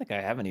 I don't think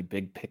I have any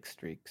big pick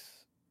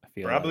streaks. I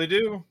feel probably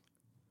do.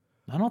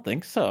 I don't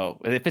think so.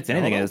 If it's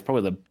anything, it's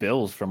probably the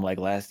Bills from like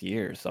last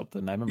year or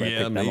something. I remember.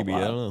 Yeah, maybe.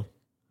 I don't know.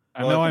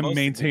 I know I'm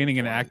maintaining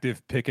an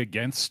active pick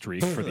against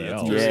streak for the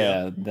Elves.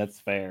 Yeah,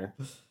 that's fair.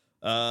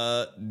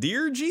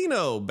 Dear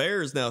Geno,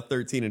 Bears now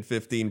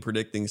 13-15,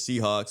 predicting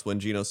Seahawks when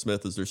Geno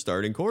Smith is their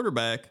starting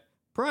quarterback.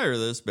 Prior to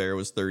this, Bear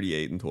was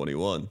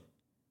 38-21.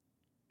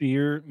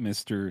 Dear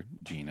Mr.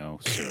 Geno,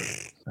 sir,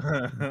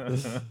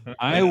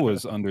 I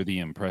was under the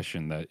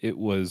impression that it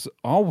was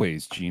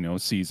always Geno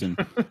season.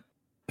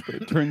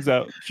 It turns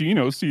out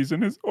Geno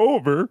season is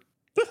over.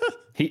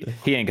 He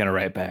ain't gonna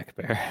write back,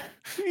 Bear.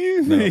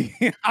 No.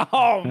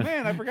 Oh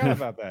man, I forgot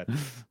about that.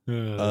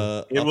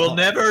 It will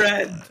never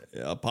end.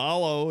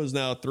 Apollo is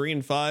now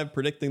 3-5,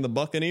 predicting the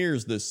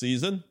Buccaneers this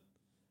season.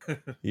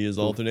 He has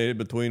alternated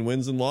between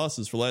wins and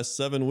losses for the last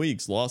 7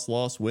 weeks. Loss,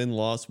 win,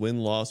 loss, win,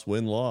 loss,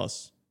 win,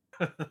 loss.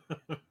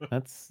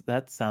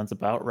 That sounds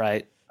about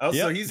right. Oh,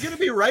 so he's gonna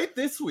be right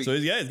this week. So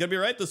he's gonna be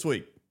right this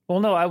week. Well,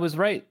 no, I was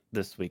right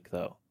this week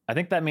though. I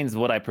think that means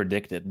what I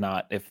predicted,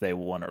 not if they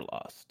won or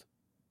lost.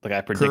 Like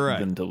I predicted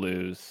them to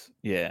lose.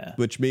 Yeah.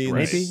 Which means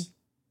maybe.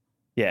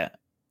 Yeah.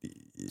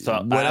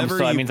 So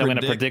that means I'm going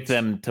to predict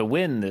them to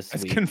win this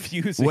week. It's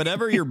confusing.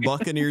 Whatever your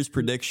Buccaneers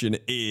prediction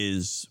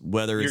is,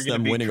 whether it's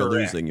them winning or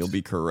losing, you'll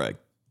be correct.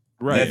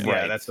 Right.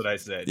 Yeah, that's what I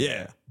said.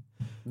 Yeah.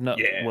 No.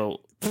 Yeah.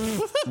 Well.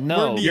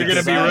 No. You're going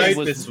to be right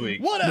this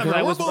week. Whatever.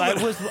 I was right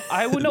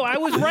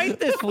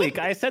this week.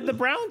 I said the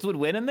Browns would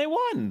win and they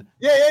won.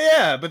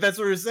 Yeah. But that's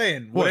what we're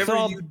saying.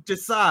 Whatever you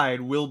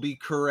decide will be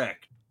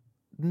correct.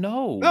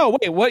 No.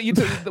 Wait. What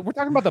we're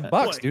talking about the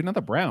Bucks, dude, not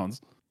the Browns.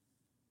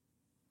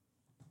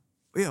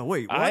 Yeah.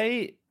 Wait. What?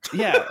 Okay.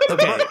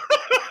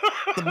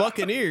 The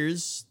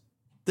Buccaneers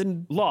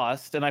then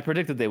lost, and I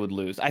predicted they would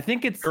lose. I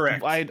think it's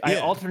correct. I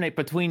alternate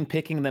between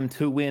picking them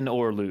to win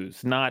or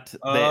lose, not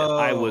that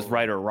I was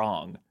right or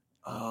wrong.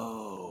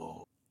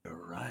 Oh, you're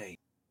right.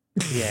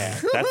 Yeah,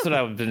 that's what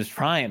I've been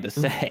trying to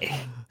say.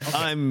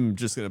 I'm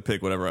just going to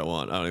pick whatever I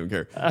want. I don't even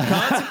care.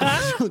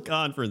 Consequential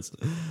conference.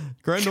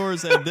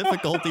 Krendor's had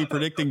difficulty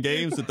predicting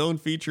games that don't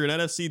feature an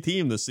NFC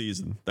team this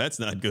season. That's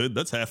not good.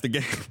 That's half the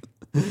game.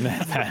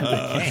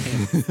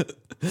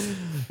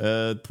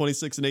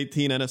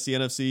 26-18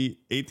 NFC,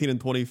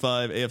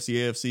 18-25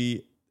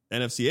 AFC,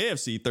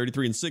 NFC,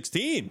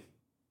 33-16.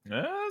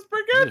 That's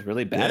pretty good. He was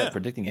really bad at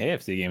predicting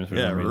AFC games. For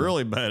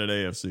really bad at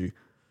AFC.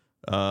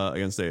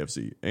 Against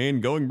AFC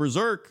and going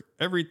berserk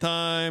every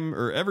time,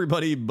 or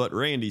everybody but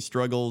Randy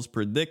struggles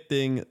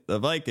predicting the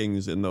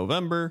Vikings in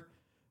November.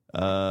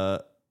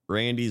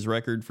 Randy's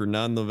record for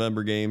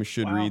non-November games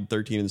should read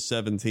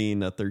 13-17,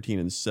 not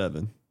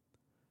 13-7.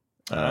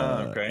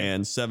 Okay.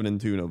 And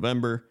 7-2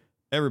 November.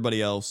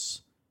 Everybody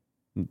else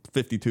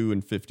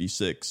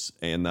 52-56,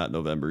 and not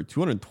November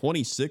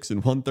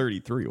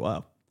 226-133.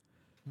 Wow.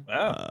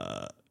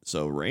 Wow.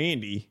 So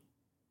Randy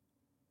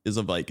is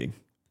a Viking.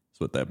 That's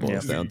what that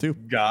boils down to.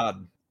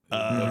 God.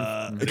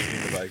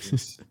 The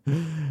Vikings.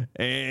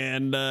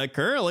 And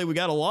currently we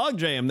got a log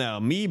jam now.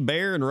 Me,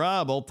 Bear, and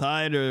Rob all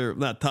tied, or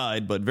not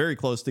tied, but very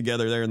close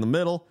together there in the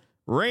middle.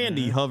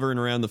 Randy hovering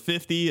around the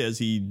 50 as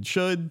he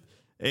should.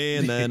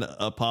 And then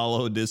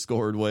Apollo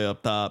Discord way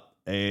up top.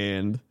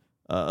 And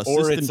or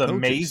it's coaches.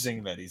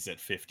 amazing that he's at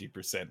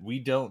 50%. We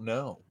don't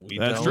know.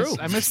 That's true.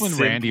 I miss when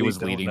Randy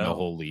was leading the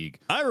whole league.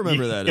 I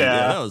remember that.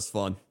 Yeah, that was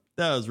fun.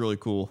 That was really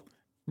cool.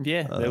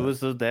 Yeah, there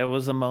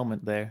was a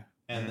moment there.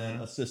 And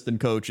then assistant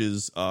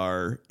coaches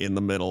are in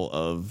the middle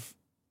of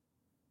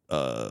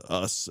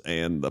us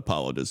and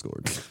Apollo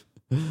Discord.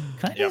 Can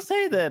I just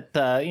say that,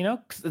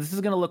 this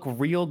is going to look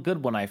real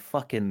good when I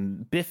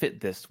fucking biff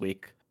it this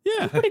week.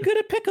 Yeah. I'm pretty good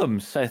at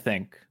pick'ems, I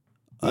think.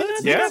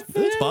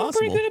 It's possible.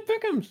 Pretty good at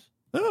pick'ems.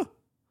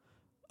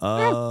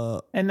 Yeah.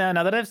 And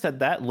now that I've said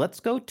that, let's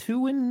go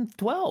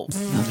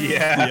 2-12.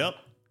 Yeah. Yep.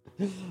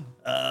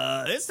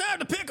 It's time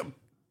to pick them.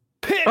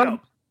 Pick 'em.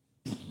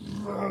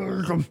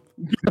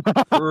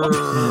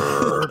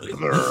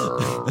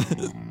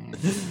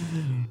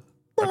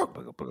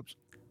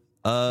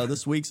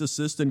 This week's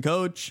assistant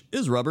coach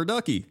is Rubber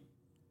Ducky.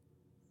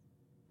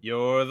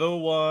 You're the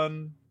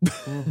one.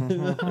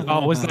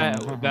 Oh, was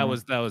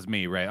that was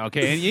me, right?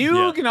 Okay, and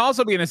you can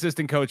also be an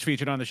assistant coach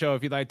featured on the show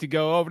if you'd like to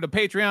go over to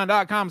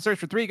patreon.com, search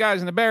for 3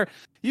 Guys and a Bear.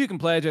 You can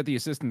pledge at the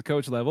assistant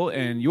coach level,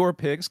 and your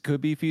picks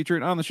could be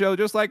featured on the show,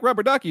 just like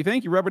Rubber Ducky.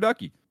 Thank you, Rubber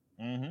Ducky.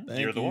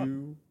 You're the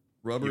one.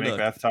 Rubber You Ducky. make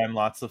bath time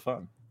lots of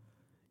fun.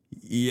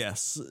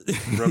 Yes.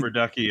 Rubber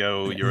Ducky,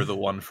 you're the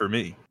one for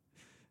me.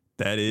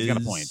 That is. He's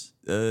got a point.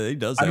 He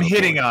does. I'm have a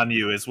hitting point. on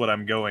you is what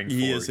I'm going for.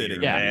 He is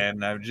hitting here, on you.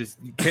 and I'm just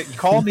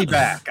call me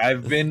back.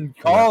 I've been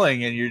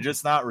calling and you're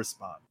just not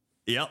responding.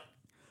 Yep.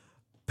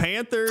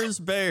 Panthers,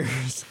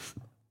 Bears.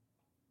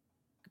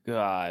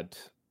 God.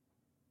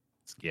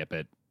 Skip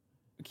it.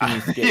 Can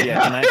you skip?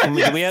 Yeah, can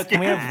we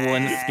have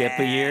one skip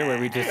a year where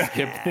we just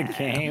skip the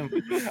game?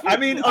 I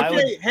mean,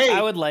 okay,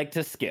 I would like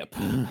to skip.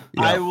 I'm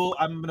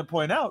going to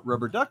point out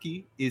Rubber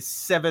Ducky is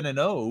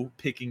 7-0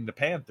 picking the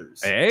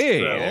Panthers.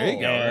 Hey, there you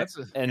go.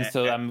 And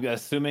so I'm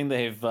assuming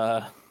they've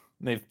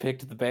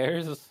picked the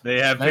Bears. They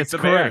have picked That's the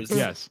correct. Bears.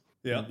 Yes.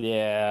 Yeah.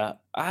 Yeah.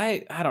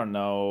 I don't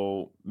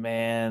know,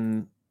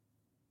 man.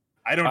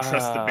 I don't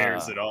trust the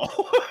Bears at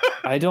all.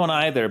 I don't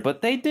either,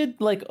 but they did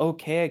like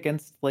okay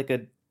against like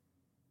a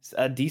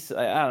decent.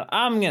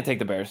 I'm gonna take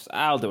the Bears.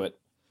 I'll do it.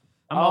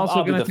 I'm I'll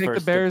also be going the to take the first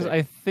to Bears. pick.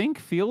 I think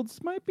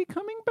Fields might be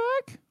coming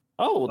back.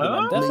 Oh, then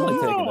I'm definitely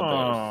taking the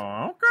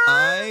Bears. Okay.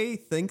 I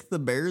think the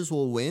Bears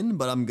will win,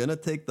 but I'm gonna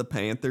take the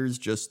Panthers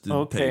just to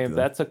Okay, take them.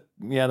 that's That's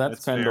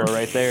Crendor fair.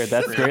 right there.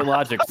 That's great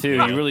logic too.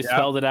 You really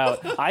spelled it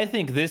out. I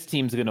think this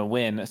team's gonna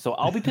win, so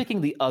I'll be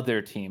picking the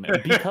other team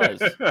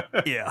because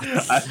Yeah.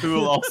 I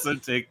will also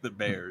take the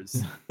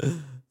Bears.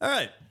 All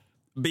right.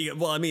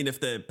 Well, I mean, if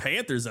the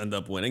Panthers end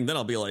up winning, then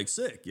I'll be like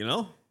sick, you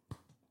know?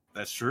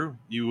 That's true.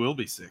 You will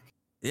be sick.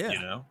 Yeah, You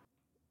know.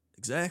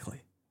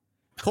 exactly.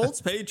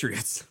 Colts,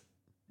 Patriots.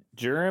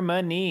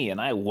 Germany, and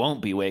I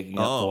won't be waking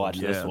up to watch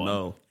this one.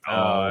 No.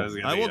 I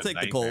I will take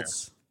the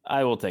Colts.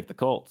 I will take the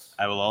Colts.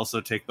 I will also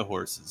take the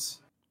horses.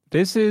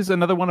 This is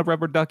another one of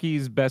Rubber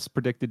Ducky's best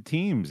predicted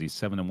teams. He's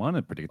 7-1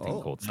 at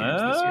predicting Colts teams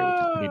this year,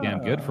 which is pretty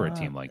damn good for a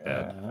team like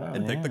that.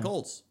 And pick the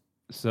Colts.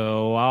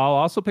 So I'll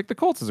also pick the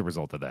Colts as a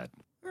result of that.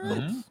 All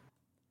right.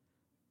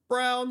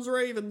 Browns,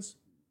 Ravens.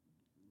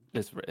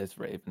 It's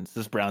Ravens.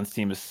 This Browns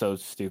team is so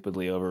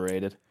stupidly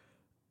overrated.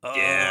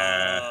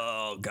 Yeah.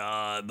 Oh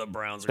God, the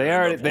Browns. Are They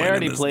gonna end up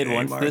already winning played game,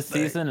 once aren't this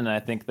they? season, and I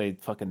think they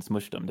fucking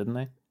smushed them, didn't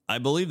they? I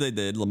believe they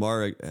did.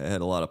 Lamar had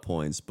a lot of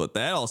points, but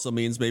that also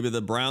means maybe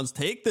the Browns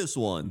take this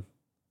one.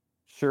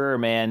 Sure,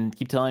 man.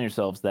 Keep telling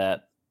yourselves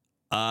that.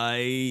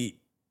 I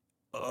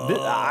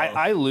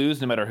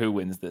lose no matter who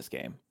wins this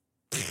game.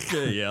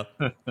 yeah.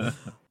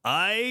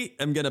 I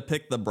am going to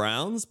pick the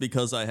Browns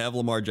because I have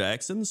Lamar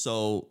Jackson.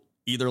 So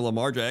either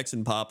Lamar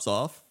Jackson pops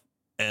off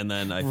and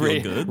then I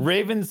feel good.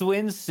 Ravens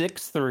win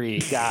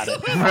 6-3. Got it.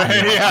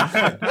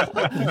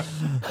 Yeah.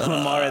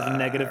 Lamar has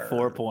negative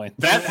 4 points.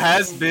 That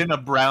has been a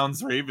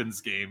Browns Ravens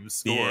game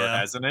score, Yeah.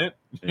 hasn't it?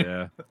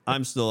 Yeah.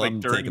 I'm still Like I'm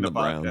during taking the the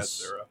Browns.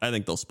 podcast era. I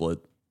think they'll split.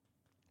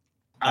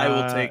 I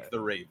will take the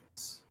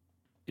Ravens.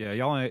 Yeah,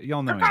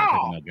 y'all know I'm not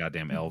picking no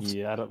goddamn elves.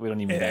 Yeah, we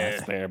don't even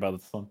ask there about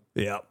this one.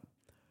 Yeah.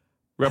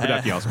 Rubber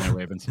Ducky also went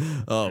Ravens.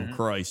 Oh,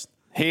 Christ.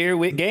 Here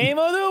we game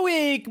of the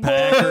week, boys.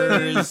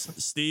 Packers,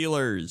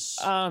 Steelers.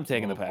 I'm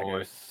taking the Oh, boy.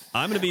 Packers.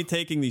 I'm going to be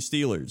taking the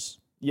Steelers.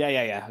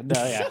 Yeah.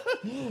 No,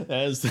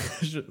 yeah.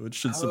 Which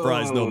should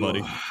surprise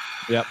nobody.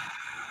 Yep.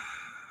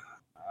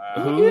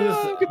 Whose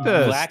look at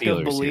the lack of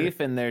Steelers belief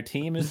in their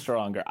team is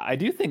stronger? I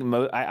do think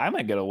I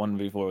might get a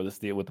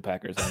 1v4 with the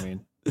Packers. I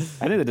mean,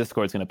 I think the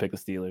Discord's going to pick the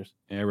Steelers.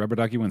 Yeah, Rubber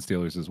Ducky went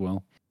Steelers as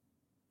well.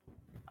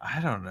 I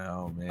don't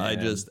know, man. I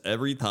just,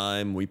 every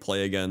time we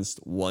play against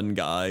one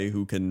guy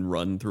who can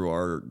run through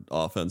our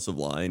offensive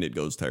line, it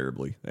goes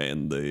terribly.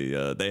 And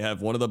they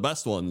have one of the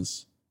best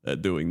ones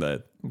at doing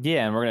that.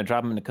 Yeah, and we're going to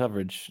drop them into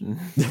coverage.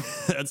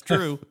 That's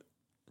true.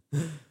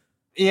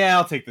 Yeah,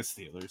 I'll take the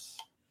Steelers.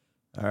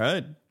 All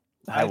right.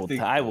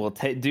 I will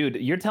take, dude.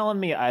 You're telling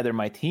me either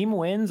my team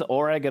wins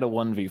or I get a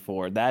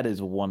 1v4. That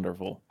is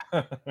wonderful.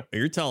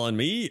 You're telling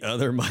me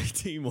either my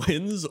team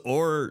wins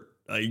or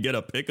I get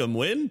a pick 'em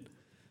win?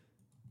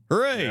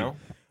 Hooray! You know?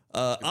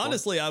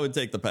 Honestly, I would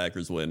take the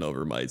Packers win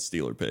over my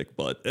Steeler pick,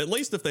 but at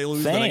least if they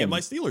lose, then I get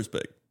my Steelers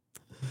pick.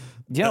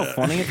 You know how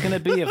funny it's gonna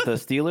be if the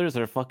Steelers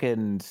are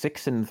fucking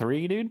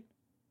 6-3, dude?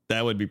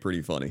 That would be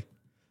pretty funny.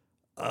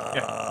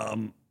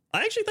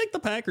 I actually think the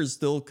Packers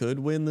still could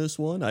win this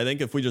one. I think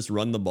if we just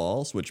run the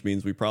ball, which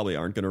means we probably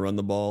aren't going to run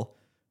the ball.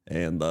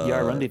 And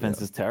our run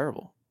defense is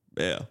terrible.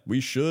 Yeah,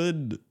 we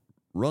should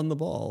run the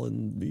ball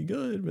and be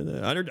good. But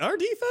our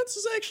defense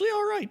is actually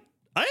all right.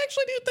 I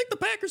actually do think the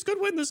Packers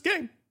could win this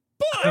game.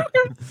 But,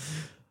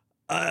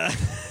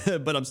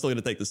 but I'm still going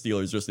to take the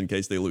Steelers just in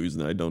case they lose,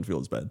 and I don't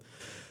feel as bad.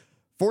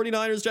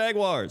 49ers,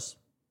 Jaguars.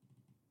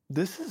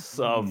 This is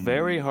a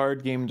very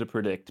hard game to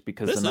predict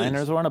because the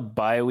Niners are on a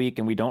bye week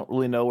and we don't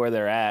really know where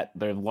they're at.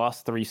 They've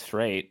lost 3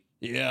 straight.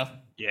 Yeah.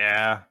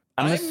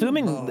 I'm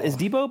assuming, is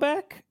Debo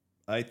back?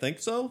 I think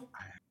so.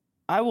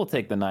 I will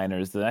take the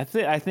Niners. I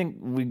think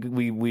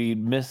we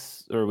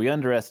miss or we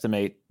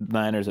underestimate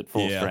Niners at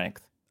full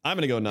strength. I'm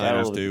going to go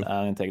Niners too.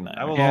 I'm going to take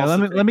Niners. Yeah,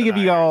 let me give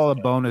you all a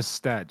bonus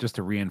stat just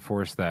to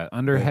reinforce that.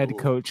 Under head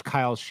coach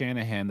Kyle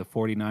Shanahan, the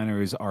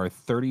 49ers are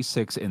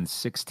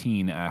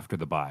 36-16 after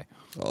the bye.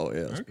 Oh, yeah.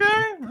 Okay,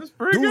 that's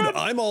pretty good.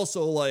 I'm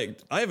also I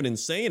have an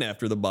insane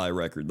after the bye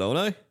record, don't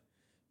I?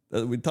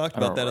 We talked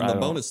about that in the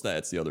bonus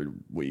stats the other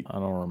week. I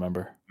don't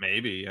remember.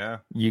 Maybe, yeah.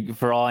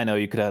 For all I know,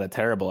 you could have had a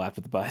terrible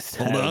after the bye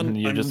stat. Hold on.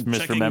 You're just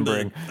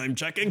misremembering. I'm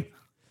checking.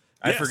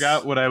 I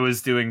forgot what I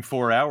was doing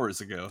 4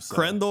 hours ago. So.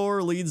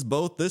 Krendor leads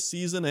both this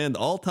season and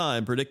all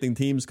time predicting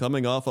teams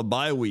coming off a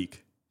bye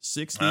week.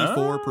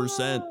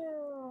 64%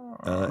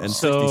 and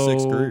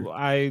 66 career.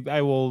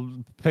 I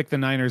will pick the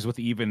Niners with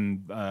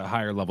even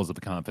higher levels of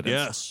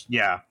confidence.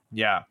 Yes.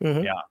 Yeah.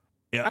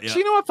 Actually,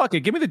 you know what? Fuck it.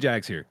 Give me the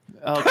Jags here.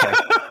 Okay.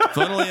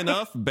 Funnily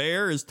enough,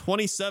 Bear is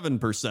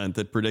 27%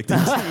 at predicting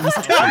teams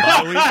to a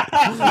bye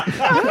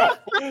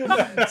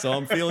week. So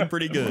I'm feeling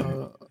pretty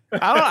good.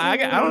 I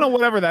don't know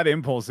whatever that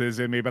impulse is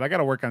in me, but I got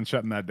to work on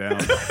shutting that down.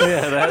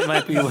 Yeah, that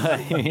might be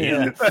why.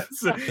 Yeah.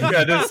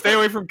 Just stay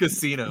away from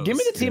casinos. Give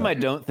me the team I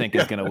don't think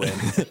is going to win.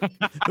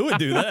 Who would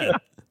do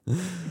that?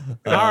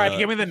 All right,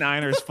 give me the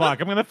Niners.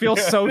 Fuck, I'm gonna feel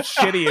so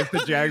shitty if the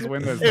Jags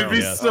win this. It'd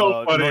be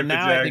so funny. Well,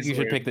 now I think you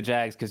should pick the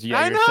Jags because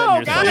I know.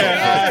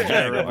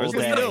 It's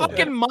the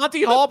fucking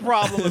Monty Hall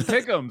problem with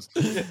pick'ems.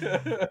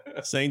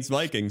 Saints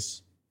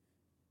Vikings.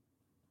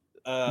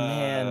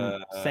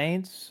 Man,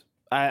 Saints.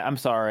 I'm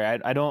sorry.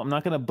 I'm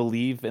not gonna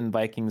believe in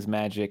Vikings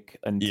magic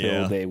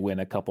until they win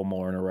a couple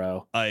more in a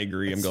row. I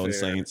agree. I'm going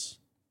Saints.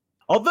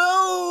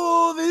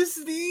 Although these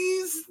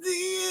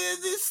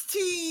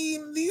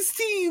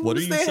teams, what are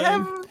you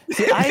saying?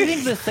 See, I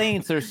think the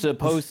Saints are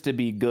supposed to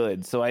be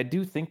good, so I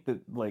do think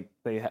that I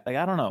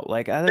don't know,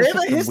 they have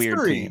a history.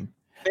 Weird team.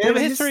 They have a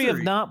history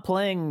of not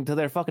playing to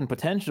their fucking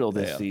potential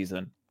this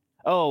season.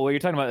 Oh, well, you're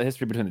talking about the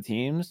history between the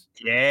teams?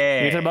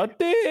 Yeah. You're talking about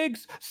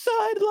Diggs,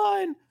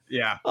 sideline.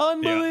 Yeah.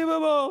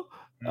 Unbelievable.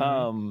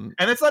 Yeah. And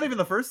it's not even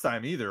the first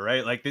time either,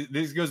 right? Like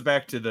this goes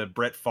back to the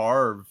Brett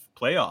Favre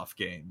playoff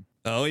game.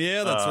 Oh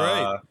yeah, that's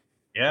right.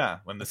 Yeah,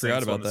 when the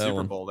Saints won the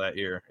Super Bowl that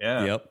year.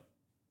 Yeah. Yep.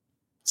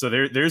 So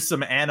there's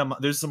some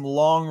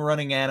long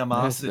running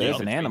animosity. There's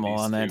an animal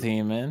on that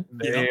team, man.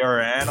 They are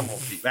animal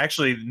team.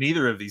 Actually,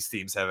 neither of these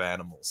teams have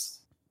animals.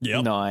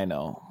 Yep. No, I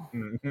know.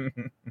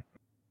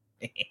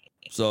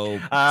 So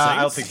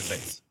I'll take the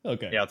Saints.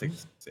 Okay. Yeah, I'll take the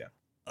Saints. Yeah.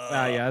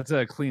 Yeah, that's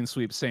a clean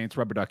sweep. Saints.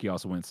 Rubber Ducky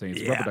also went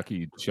Saints. Rubber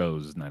Ducky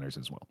chose Niners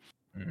as well.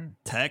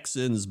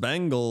 Texans,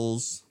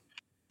 Bengals.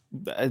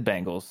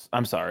 Bengals.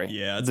 I'm sorry.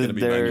 Yeah, it's gonna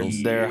be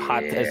Bengals. They're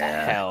hot as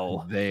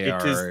hell. It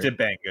is the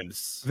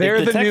Bengals.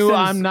 They're the new.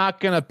 I'm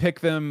not gonna pick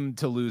them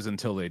to lose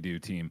until they do.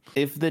 Team.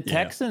 If the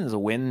Texans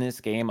win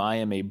this game, I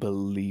am a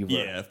believer.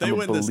 Yeah, if they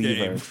win this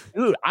game,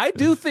 dude, I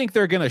do think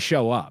they're gonna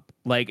show up.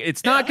 Like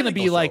it's not gonna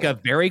be like a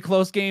very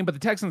close game, but the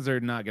Texans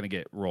are not gonna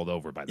get rolled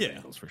over by the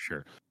Bengals for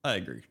sure. I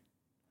agree.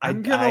 I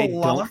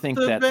don't think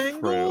that's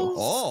true.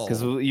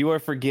 Because you are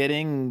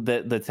forgetting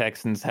that the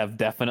Texans have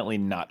definitely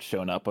not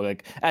shown up.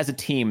 Like as a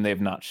team, they've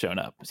not shown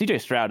up.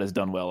 CJ Stroud has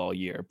done well all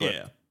year,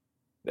 but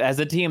as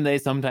a team, they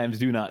sometimes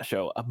do not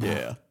show up.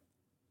 Yeah.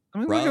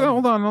 I mean,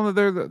 hold on.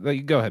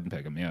 Go ahead and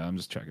pick them. Yeah, I'm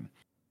just checking.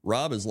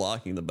 Rob is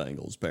locking the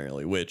Bengals,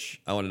 apparently,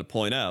 which I wanted to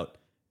point out.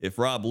 If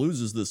Rob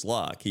loses this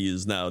lock, he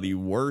is now the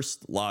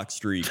worst lock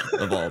streak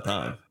of all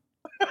time.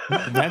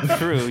 That's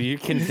true. You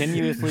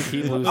continuously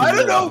keep losing. I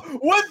don't know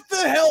what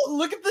the hell.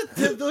 Look at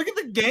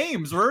the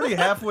games. We're already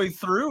halfway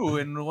through,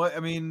 and what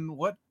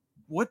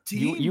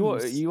team?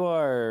 You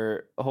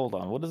are. Hold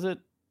on. What is it?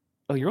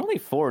 Oh, you're only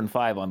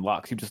 4-5 on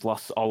locks. You just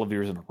lost all of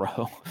yours in a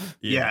row.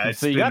 Yeah.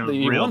 So you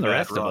won the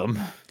rest of them.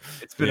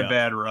 It's been a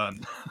bad run.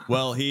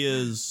 Well, he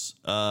is.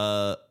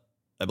 I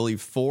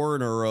believe 4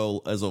 in a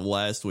row as of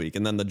last week,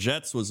 and then the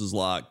Jets was his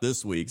lock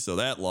this week, so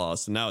that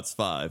lost, and now it's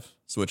 5,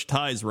 so which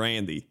ties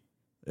Randy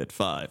at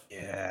 5.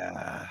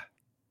 Yeah.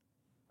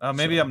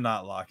 Maybe I'm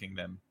not locking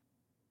them.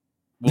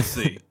 We'll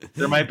see.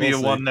 There might be We'll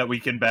see. one that we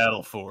can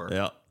battle for.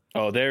 Yeah.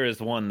 Oh, there is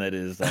one that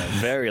is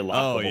very lockable.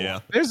 Oh yeah.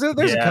 There's a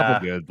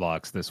couple good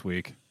locks this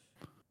week.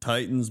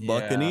 Titans,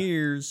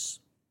 Buccaneers.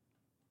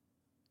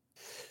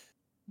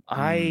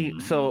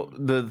 So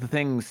the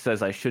thing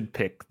says I should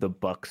pick the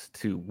Bucks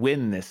to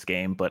win this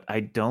game, but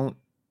I don't.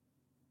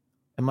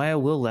 Am I a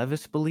Will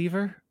Levis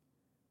believer?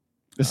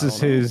 This is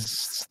his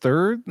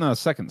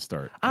second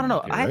start. I don't know.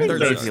 Okay, I right? think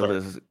Mayfield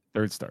is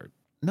Third start.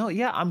 no.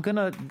 Yeah, I'm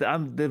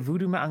the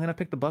voodoo man. I'm gonna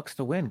pick the Bucks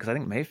to win because I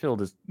think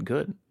Mayfield is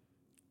good.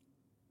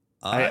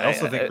 I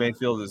also think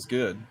Mayfield is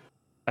good.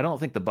 I don't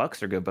think the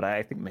Bucks are good, but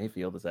I think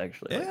Mayfield is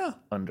actually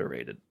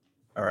underrated.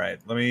 All right,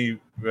 let me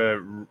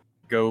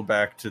go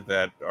back to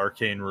that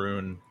arcane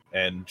rune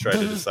and try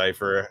to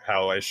decipher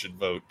how I should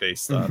vote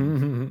based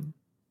on.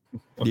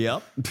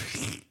 Yep.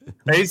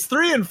 He's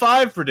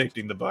 3-5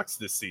 predicting the Bucks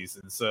this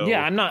season. So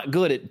Yeah, I'm not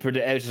good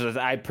at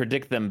I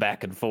predict them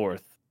back and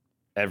forth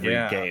every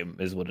game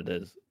is what it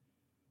is.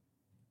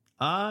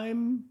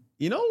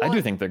 You know what? I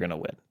do think they're gonna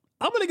win.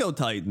 I'm gonna go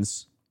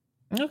Titans.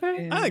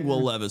 Okay. I think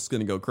Will Levis is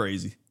gonna go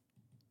crazy.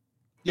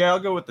 yeah, I'll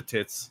go with the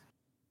tits.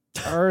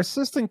 Our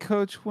assistant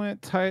coach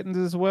went Titans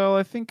as well.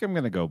 I think I'm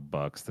gonna go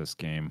Bucks this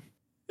game.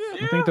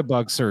 Yeah. I think the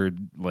Bucks are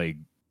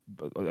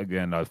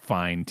again a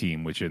fine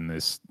team, which in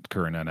this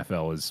current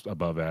NFL is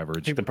above I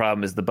average. think the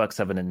problem is the Bucks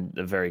have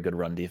a very good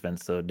run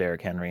defense, so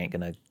Derrick Henry ain't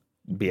gonna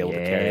be able to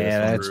carry this.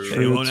 that's True. They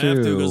true won't have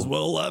to too. because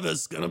Will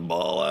Levis is gonna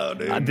ball out,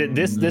 dude.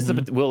 This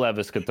Will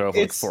Levis could throw for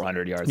like It's-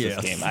 400 yards this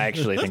game. I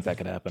actually think that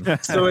could happen.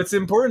 So it's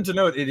important to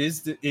note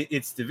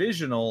it's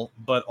divisional,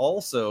 but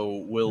also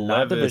Will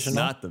Not Levis divisional.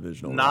 Not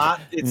divisional.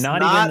 it's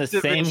not not even the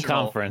same divisional.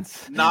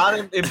 conference.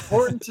 Not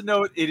important to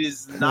note. It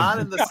is not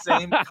in the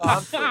same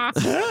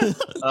conference.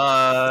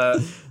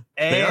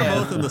 They are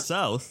both in And the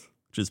South,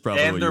 which is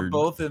probably and what they're you're.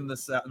 both in the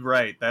south.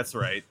 Right. That's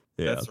right.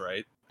 Yeah. That's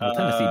right. Well,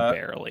 Tennessee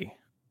barely.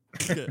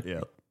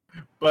 Yeah.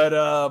 But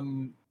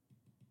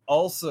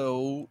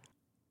also,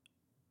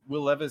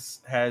 Will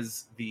Levis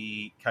has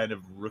the kind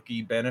of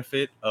rookie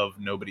benefit of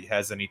nobody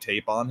has any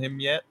tape on him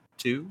yet,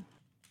 too.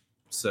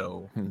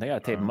 So They gotta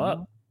tape him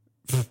up.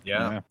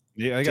 yeah,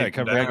 Yeah, I got to Tape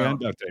cover down. that and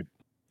duct tape.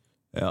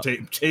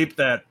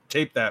 Yeah.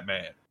 tape that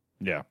man.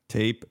 Yeah,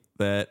 Tape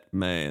that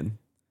man.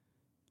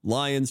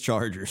 Lions,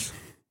 Chargers.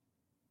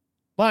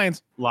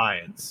 Lions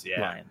Lions,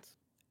 yeah. Lions.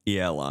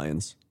 Yeah,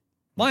 Lions.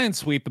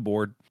 sweep the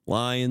board.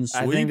 Lions.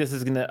 I Sweep. think this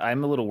is gonna.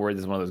 I'm a little worried.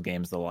 This is one of those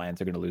games the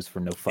Lions are gonna lose for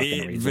no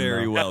fucking It reason.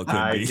 very though. well could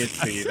I be. could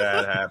see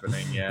that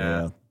happening.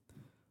 Yeah.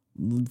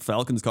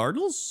 Falcons,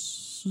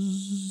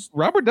 Cardinals.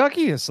 Robert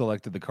Duckey has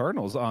selected the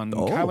Cardinals on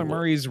Oh. Kyler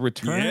Murray's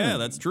return. Yeah,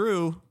 that's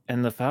true.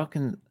 And the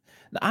Falcons.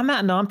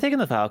 I'm taking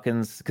the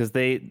Falcons because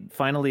they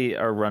finally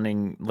are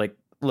running like.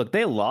 Look,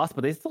 they lost,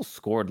 but they still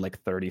scored like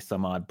 30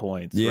 some odd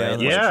points. Yeah, right?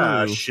 that's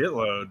Yeah, true.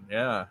 shitload.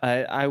 Yeah.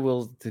 I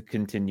will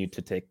continue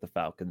to take the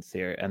Falcons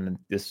here and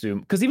assume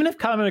because even if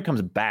Kyler Murray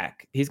comes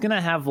back, he's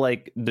gonna have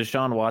like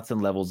Deshaun Watson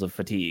levels of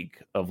fatigue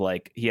of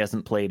like he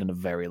hasn't played in a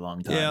very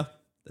long time. Yeah,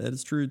 that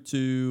is true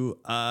too.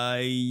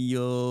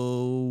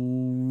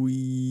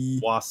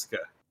 Waska.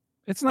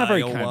 It's not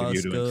very kind of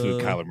you to Ayahuasca.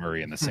 include Kyler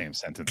Murray in the same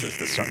sentence as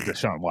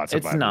Deshaun Watson.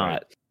 It's by the way.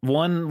 not.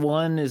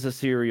 One is a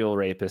serial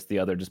rapist. The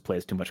other just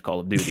plays too much Call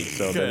of Duty.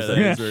 So Yeah, there's that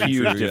a is very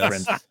huge true, yes.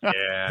 difference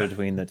Yeah.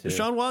 between the two.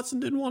 Deshaun Watson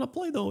didn't want to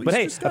play though. But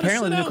hey, He's just gotta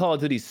apparently sit the new out. Call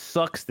of Duty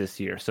sucks this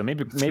year. So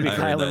maybe I heard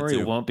Kyler that Murray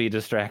too. won't be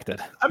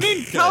distracted. I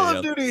mean, Okay, Call yeah.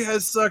 of Duty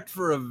has sucked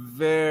for a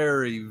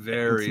very,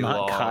 very It's not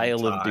long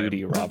Kyle of time.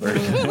 Duty, Robert.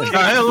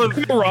 Kyle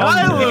of,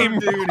 Kyle name. of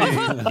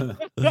Duty.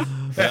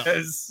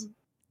 Yes.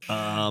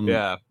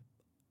 Yeah.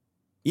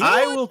 You know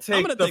I what? will I'm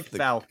take gonna the take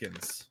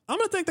Falcons. I'm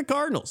gonna take the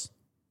Cardinals.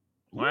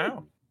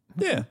 Wow.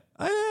 Yeah,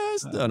 I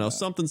don't know.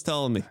 Something's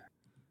telling me.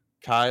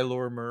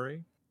 Kyler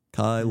Murray.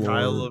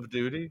 Kyle Of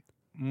Duty.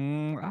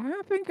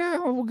 I think I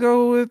will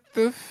go with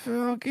the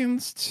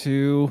Falcons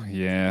too.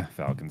 Yeah,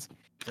 Falcons.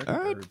 All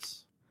right.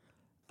 Birds.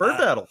 Bird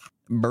battle.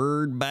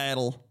 Bird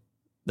battle.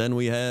 Then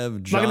we have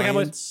Look at the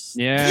Cowboys. Giants.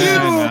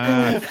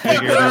 Yeah, I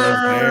figured it was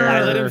there.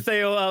 I let him say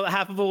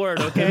half of a word,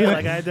 okay?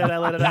 Like I did, I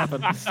let it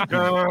happen.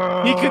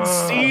 He could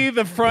see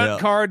the front Yeah.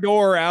 car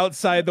door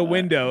outside the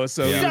window,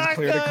 so Yeah. he was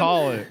clear to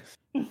call it.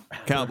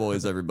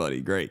 Cowboys,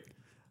 everybody. Great.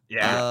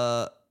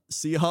 Yeah.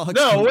 Seahawks.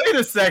 No, wait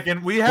a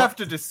second. We have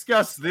to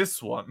discuss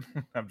this one.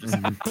 I'm just.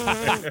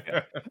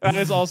 That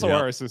is also Yeah.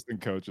 our assistant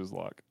coach's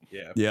luck.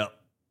 Yeah. Yep.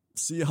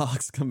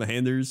 Seahawks,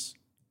 Commanders.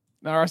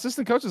 Now, our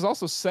assistant coach is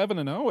also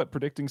 7-0 at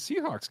predicting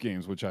Seahawks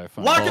games, which I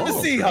find. Lock in the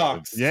Oh,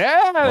 Seahawks.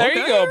 Yeah, there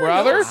you go, Okay,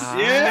 brother.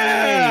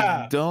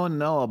 Yeah. I don't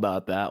know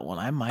about that one.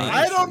 I might.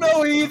 I don't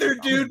know either,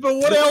 dude, but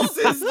what else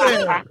is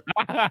there?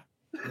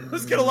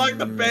 Who's going to lock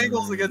the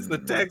Bengals against the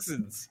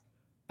Texans?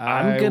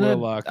 I'm gonna- will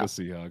lock the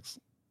Seahawks.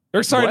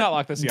 Or sorry, What? not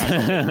lock the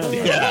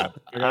Seahawks. Yeah.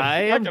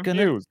 I I'm am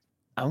confused.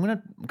 I'm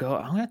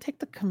gonna take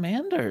the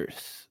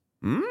Commanders.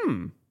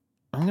 Mm.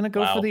 I'm gonna go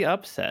Wow. for the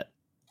upset.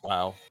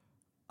 Wow.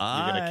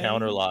 You're going to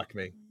counterlock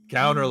me.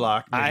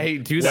 Counterlock me. I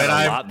do that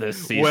a lot this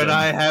season. When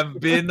I have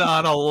been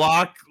on a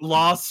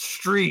loss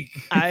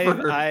streak.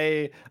 I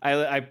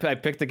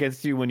picked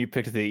against you when you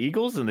picked the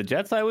Eagles and the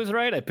Jets. I was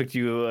right. I picked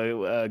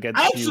you against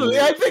Actually,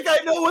 you. I think I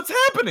know what's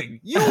happening.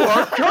 You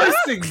are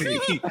cursing me.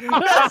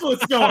 That's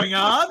what's going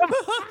on.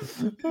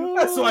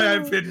 That's why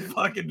I've been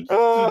fucking.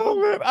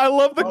 Oh man, I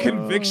love the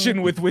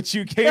conviction with which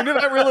you came to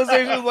that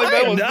realization. Like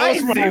that was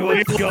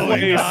what's going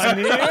on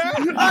here.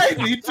 I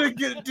need to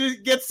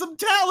get some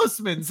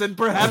talismans and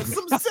perhaps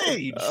some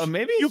sage.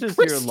 Maybe it's just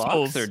your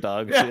locks are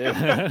dog shit.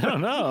 I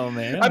don't know,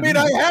 man. I mean,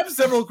 I have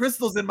several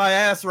crystals in my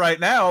ass right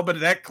now, but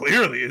that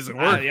clearly isn't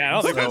working. Yeah, I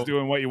don't think that's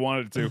doing what you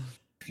wanted it to.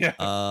 Yeah.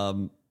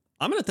 I'm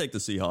gonna take the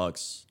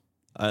Seahawks.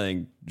 I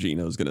think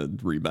Geno's gonna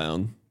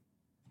rebound.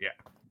 Yeah.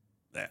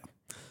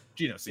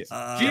 Geno season.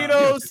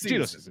 Geno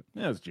season.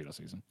 Yeah, it's Geno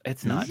season.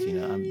 It's not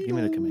Geno. Give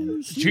me the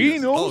Commanders.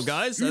 Geno. Oh,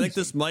 guys, I think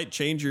this might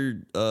change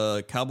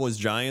your Cowboys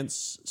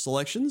Giants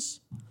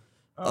selections.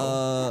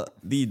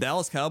 The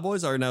Dallas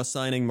Cowboys are now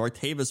signing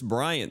Martavis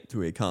Bryant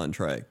to a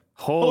contract.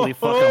 Holy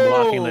fuck, I'm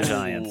blocking the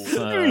Giants.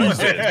 No.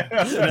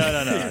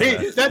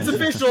 Hey, that's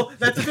official.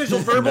 That's official.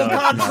 Verbal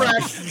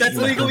contract. That's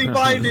legally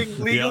binding.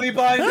 Legally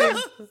binding.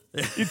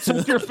 You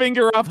took your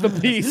finger off the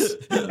piece.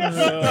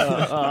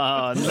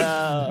 Oh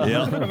no.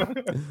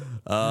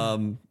 Yeah.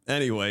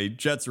 Anyway,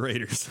 Jets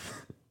Raiders.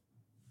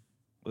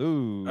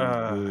 Ooh.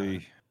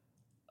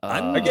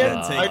 I'm Again,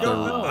 gonna take I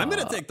don't know. I'm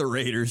gonna take the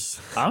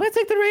Raiders. I'm gonna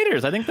take the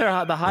Raiders. I think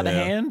they're the hot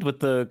hand with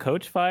the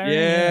coach firing.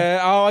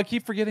 Yeah. Oh, I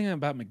keep forgetting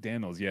about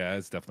McDaniels. Yeah,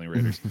 it's definitely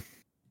Raiders.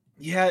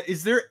 Yeah,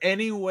 is there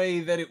any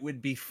way that it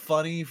would be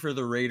funny for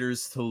the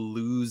Raiders to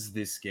lose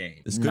this game?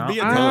 This could No. be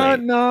a tie.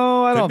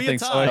 No, I Could don't be a think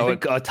so. tie. I Oh,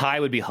 think a tie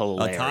would be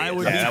hilarious. A tie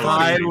would Yeah, be that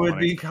funny. would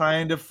be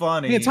kind of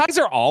funny. I mean, ties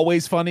are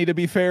always funny, to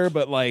be fair,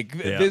 but like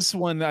Yeah. this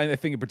one, I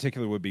think in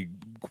particular would be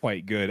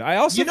quite good. I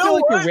also You know feel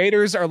like what? the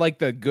Raiders are like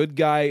the good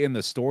guy in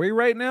the story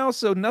right now,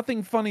 so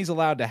nothing funny's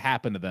allowed to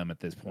happen to them at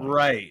this point.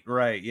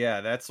 Right.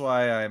 Yeah, that's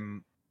why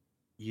I'm.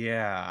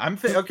 Yeah,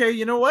 okay.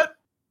 You know what?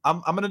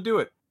 I'm gonna do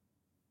it.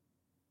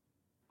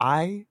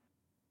 I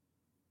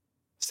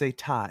say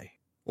tie.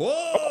 Whoa!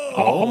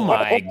 Oh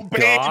my god.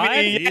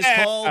 baby, He's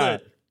yeah. called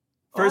it.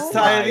 First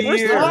tie of the First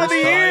year. tie of First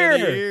the tie of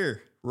the year.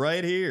 year.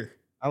 Right here.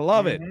 I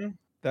love it. Mhm.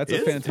 That's a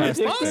It's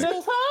fantastic fantastic. pick.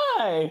 It's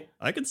high.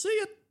 I can see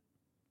it.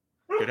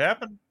 Could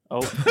happen.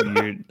 Oh,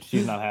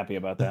 she's not happy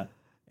about that.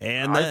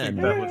 And I then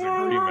think that was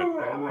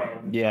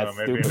agreement. Yeah, it's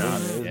maybe stupid. not.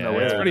 There's Yeah, no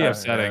way it's to pretty tie.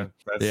 upsetting.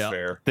 That's Yeah.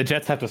 fair. The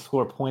Jets have to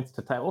score points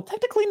to tie. Well,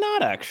 technically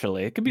not,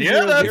 actually. It could be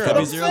Yeah, that's 0-0. what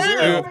I'm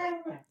 0-0.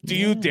 saying. Do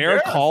you dare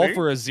Yeah, call see?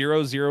 for a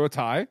 0-0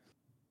 tie?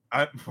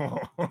 I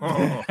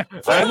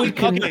I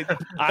would Okay,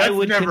 I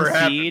would never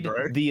concede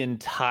happened, right? the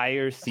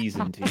entire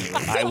season to you.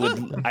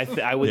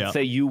 I would Yeah.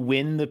 say you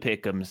win the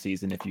pick'em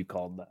season if you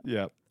called that.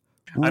 Yeah.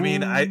 I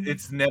mean,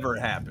 it's never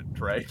happened,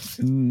 right?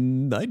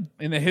 In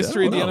the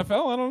history of the I don't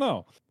NFL, I don't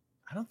know.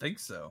 I don't think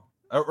so,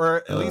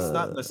 or at least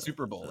not in the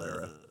Super Bowl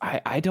era.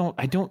 I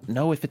don't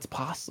know if it's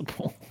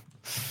possible.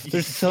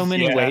 There's so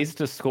many Yeah. ways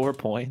to score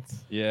points.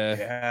 Yeah.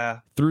 Yeah,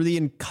 through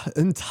the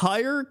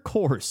entire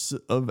course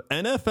of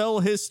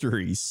NFL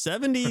history,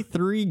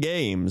 73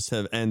 games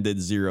have ended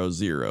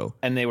 0-0.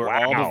 And they were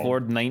all Wow. before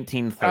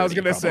 1930. I was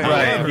gonna say, probably.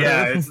 right.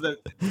 Yeah, it's the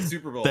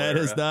Super Bowl. That era.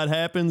 has not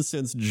happened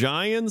since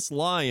Giants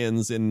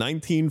Lions in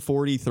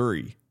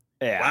 1943.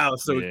 Yeah. Wow.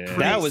 So Yeah.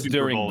 That was pre-Super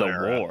during Bowl the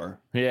era. war.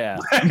 Yeah.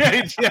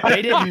 Yeah.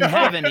 They didn't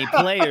have any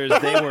players.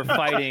 They were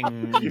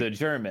fighting the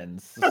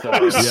Germans.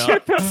 So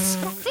Shit, that's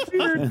so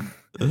weird.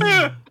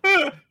 Yeah.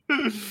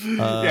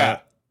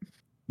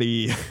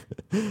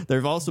 There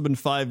have also been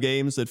 5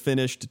 games that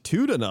finished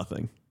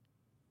 2-0.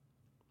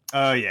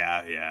 Oh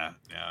yeah.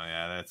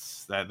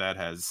 That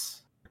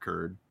has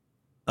occurred.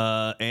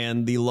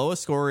 And the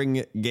lowest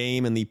scoring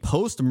game in the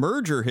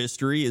post-merger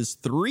history is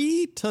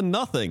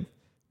 3-0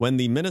 when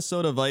the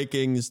Minnesota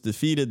Vikings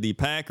defeated the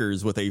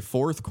Packers with a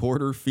fourth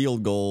quarter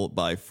field goal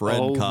by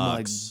Fred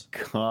Cox.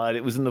 my god,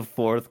 it was in the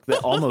fourth. That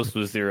almost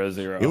was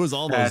 0-0. It was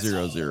almost That's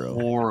 0-0.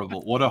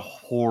 Horrible. What a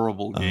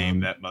horrible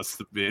game that must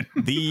have been.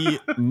 The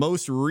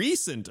most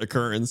recent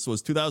occurrence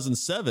was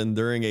 2007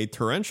 during a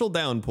torrential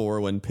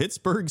downpour when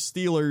Pittsburgh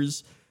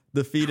Steelers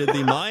defeated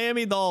the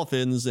Miami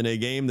Dolphins in a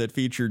game that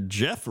featured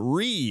Jeff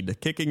Reed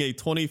kicking a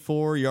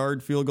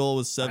 24-yard field goal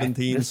with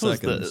 17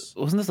 seconds.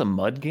 Wasn't this a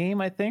mud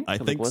game? I think. I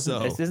think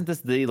so. Isn't this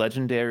the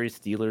legendary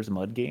Steelers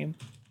mud game?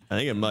 I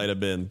think it might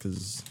have been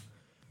because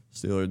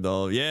Steelers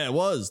Dolphins. Yeah, it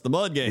was the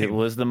mud game. It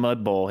was the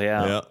Mud Bowl.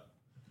 Yeah. Yeah.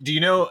 Do you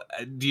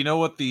know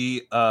what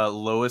the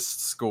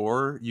lowest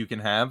score you can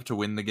have to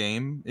win the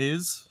game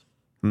is?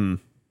 1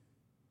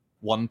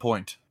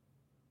 point.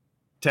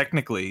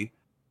 Technically,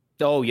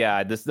 Oh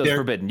yeah. This is There-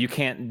 forbidden. You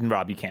can't,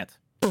 Rob. You can't.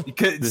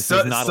 because This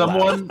is not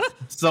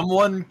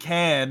someone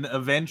can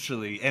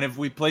eventually, and if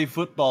we play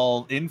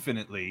football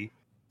infinitely,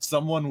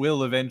 someone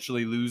will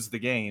eventually lose the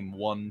game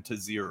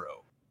 1-0.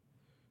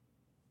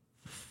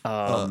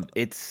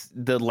 It's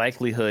the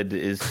likelihood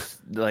is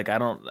like I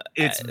don't.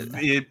 It's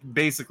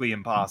basically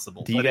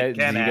impossible. Do you but it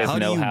guys, can do you guys happen. How do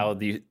know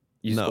you- how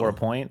you No. score a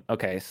point?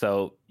 Okay,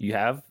 so you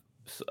have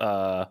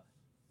Well,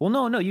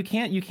 no, you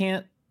can't.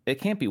 It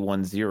can't be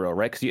 1-0,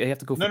 right? Because you have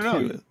to go for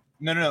two.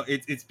 No.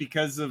 It's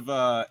because of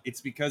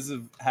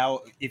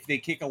how if they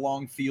kick a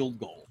long field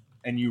goal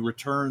and you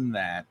return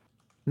that.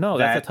 No,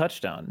 that's a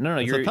touchdown. No,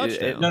 you're a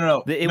touchdown.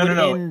 No.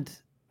 End...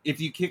 If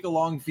you kick a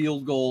long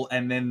field goal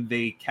and then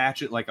they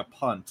catch it like a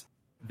punt,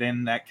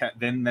 then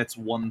that's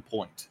 1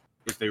 point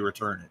if they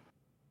return it.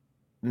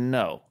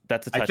 No,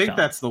 that's a touchdown. I think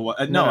that's the one.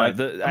 I'm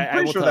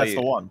pretty sure that's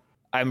the one.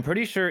 I'm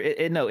pretty sure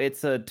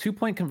it's a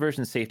 2-point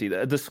conversion safety.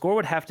 The score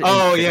would have to.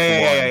 Oh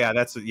yeah.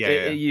 That's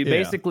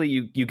basically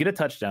you get a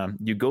touchdown,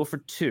 you go for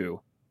 2,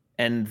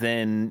 and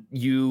then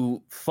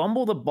you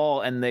fumble the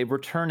ball and they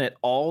return it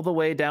all the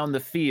way down the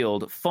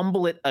field,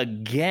 fumble it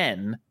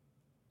again,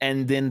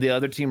 and then the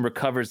other team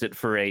recovers it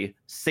for a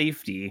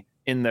safety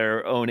in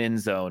their own end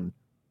zone.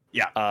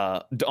 Yeah.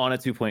 On a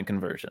 2-point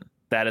conversion.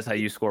 That is how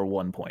you score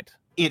 1 point.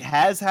 It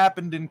has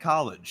happened in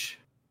college.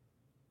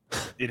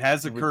 It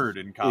has occurred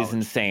in college. It's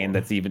insane.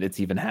 It's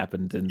even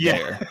happened in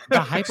there. The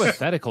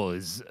hypothetical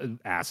is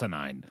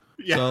asinine.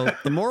 Yeah. So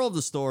the moral of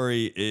the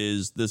story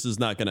is this is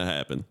not going to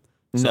happen.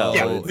 No,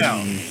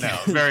 no,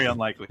 very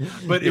unlikely.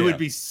 But it would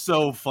be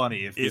so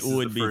funny if this is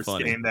the first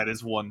game that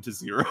is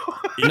 1-0.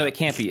 No, it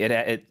can't be.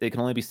 It can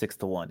only be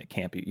 6-1. It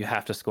can't be. You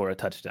have to score a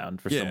touchdown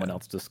for someone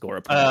else to score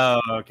a point. Oh,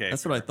 okay.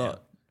 That's what I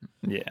thought.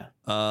 Yeah.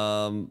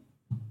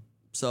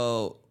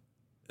 So,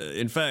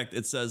 in fact,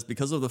 it says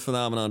because of the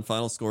phenomenon,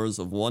 final scores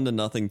of 1-0,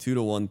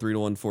 2-1, 3-1,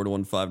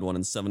 4-1, 5-1,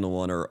 and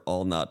 7-1 are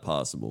all not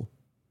possible.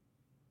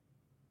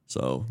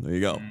 So there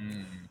you go.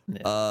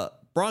 Yeah.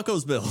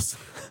 Broncos Bills.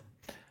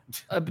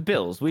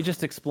 Bills. We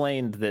just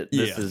explained that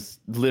this is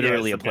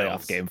literally a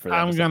playoff game for them.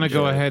 I'm gonna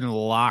go ahead and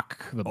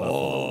lock the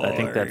Buffalo. I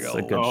think that's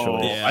a good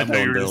choice. Yeah, I thought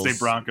you were going to say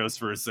Broncos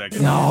for a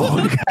second.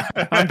 No,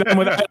 I'm done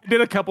with it. I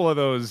did a couple of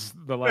those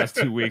the last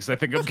 2 weeks. I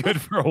think I'm good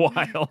for a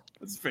while.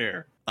 That's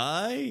fair.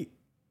 I'm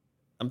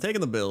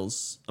taking the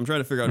Bills. I'm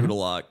trying to figure out who to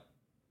lock.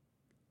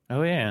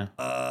 Oh yeah.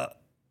 I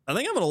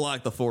think I'm gonna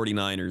lock the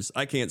 49ers.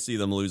 I can't see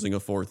them losing a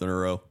fourth in a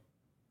row.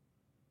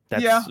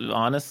 That's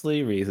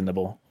honestly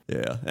reasonable.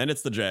 Yeah, and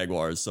it's the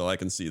Jaguars, so I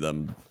can see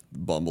them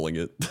bumbling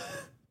it.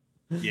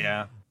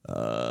 Yeah.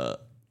 So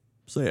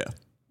yeah.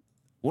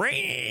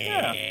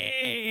 Randy.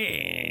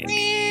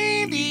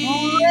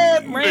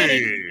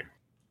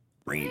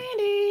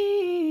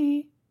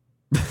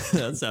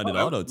 That sounded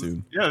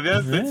auto-tune. Yeah,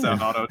 that did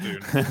sound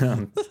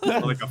auto-tune.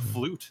 Like a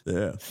flute.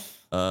 Yeah.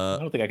 I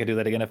don't think I could do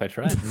that again if I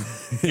tried.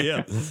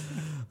 Yeah.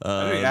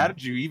 How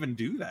did you even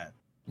do that?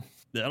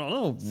 I don't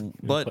know.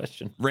 But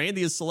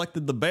Randy has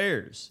selected the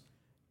Bears.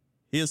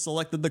 He has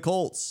selected the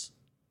Colts,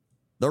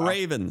 the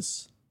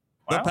Ravens,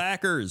 the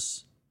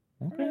Packers,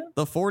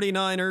 the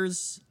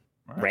 49ers,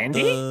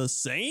 Randy? the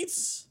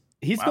Saints.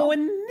 He's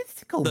going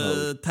mystical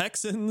the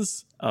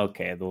Texans.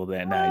 Okay, well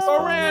then nice.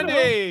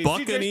 Randy!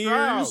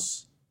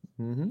 Buccaneers.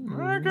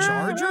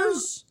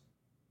 Chargers.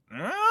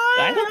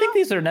 I don't think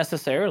these are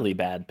necessarily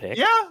bad picks.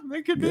 Yeah,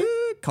 they could be.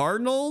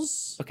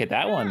 Cardinals. Okay,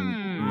 that one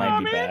might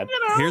be bad.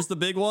 Here's the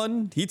big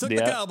one. He took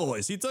the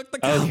Cowboys. He took the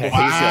Cowboys. Okay,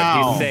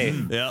 he's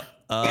safe. Yeah.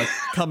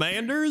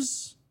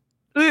 Commanders.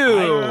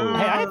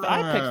 Commanders.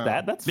 I picked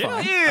that. That's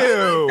fine.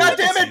 Ew. God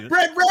damn it,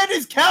 Brett Red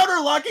is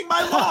counterlocking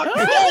my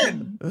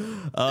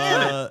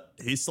lock.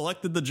 He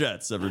selected the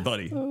Jets,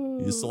 everybody.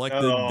 He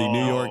selected the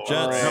New York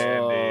Jets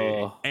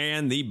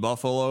and the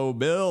Buffalo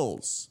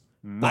Bills.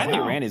 I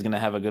think Randy's going to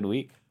have a good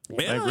week.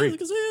 Yeah, I agree.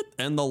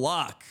 And the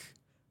lock.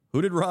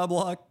 Who did Rob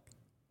lock?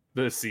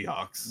 The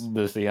Seahawks.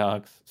 The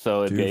Seahawks.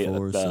 So it'd 2,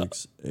 4,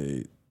 6,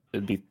 8.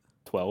 It'd be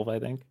 12, I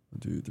think. 1,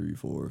 2, 3,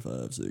 4,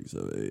 5, 6,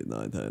 7, 8,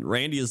 9, 10.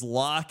 Randy is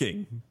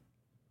locking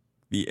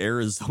the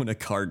Arizona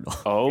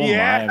Cardinals. Oh my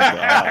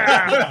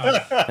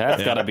God.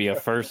 That's got to be a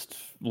first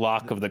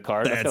lock of the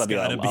card. That's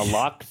got to be a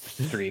lock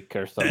streak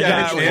or something.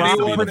 Rob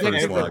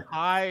predicted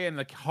high and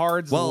the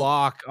Cards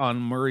lock on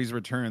Murray's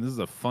return. This is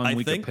a fun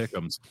week of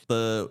pick'ems.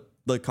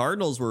 The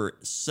Cardinals were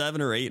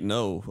 7 or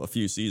 8-0 a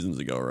few seasons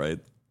ago, right?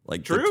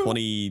 Like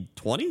 2020,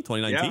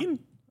 2019? Yeah.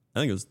 I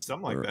think it was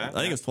something like that. I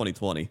think it was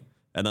 2020.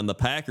 And then the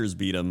Packers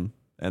beat them,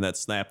 and that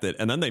snapped it.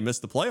 And then they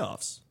missed the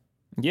playoffs.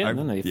 Yeah, and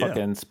then they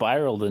fucking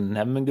spiraled and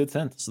haven't been good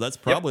since. So that's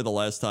probably the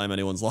last time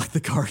anyone's locked the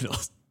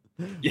Cardinals.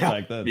 Yeah,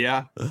 back then.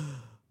 Yeah.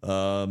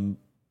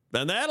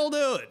 And that'll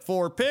do it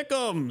for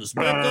Pick'ems.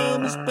 Thank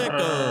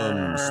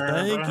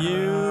you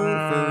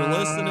for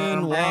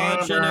listening,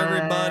 watching,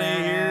 everybody.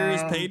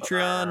 Here's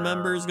Patreon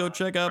members. Go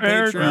check out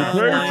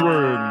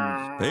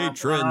Patreon.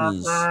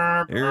 Patrons.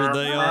 Here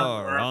they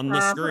are on the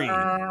screen.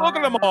 Look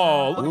at them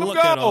all. Look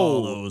at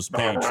all those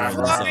patrons.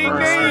 Bloody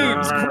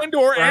names.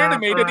 Grindor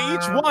animated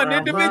each one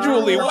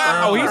individually.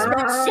 Wow, he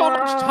spent so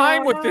much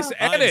time with this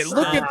edit.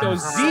 Look at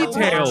those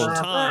details. So much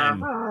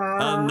time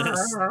on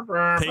this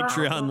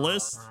Patreon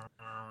list.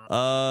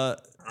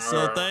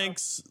 So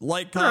thanks,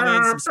 like,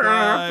 comment,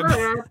 subscribe,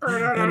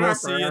 and we'll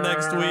see you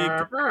next week.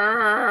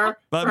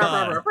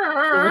 Bye-bye.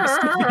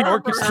 The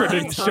orchestra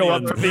didn't show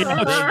up for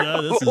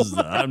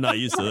the I'm not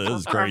used to this. This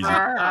is crazy.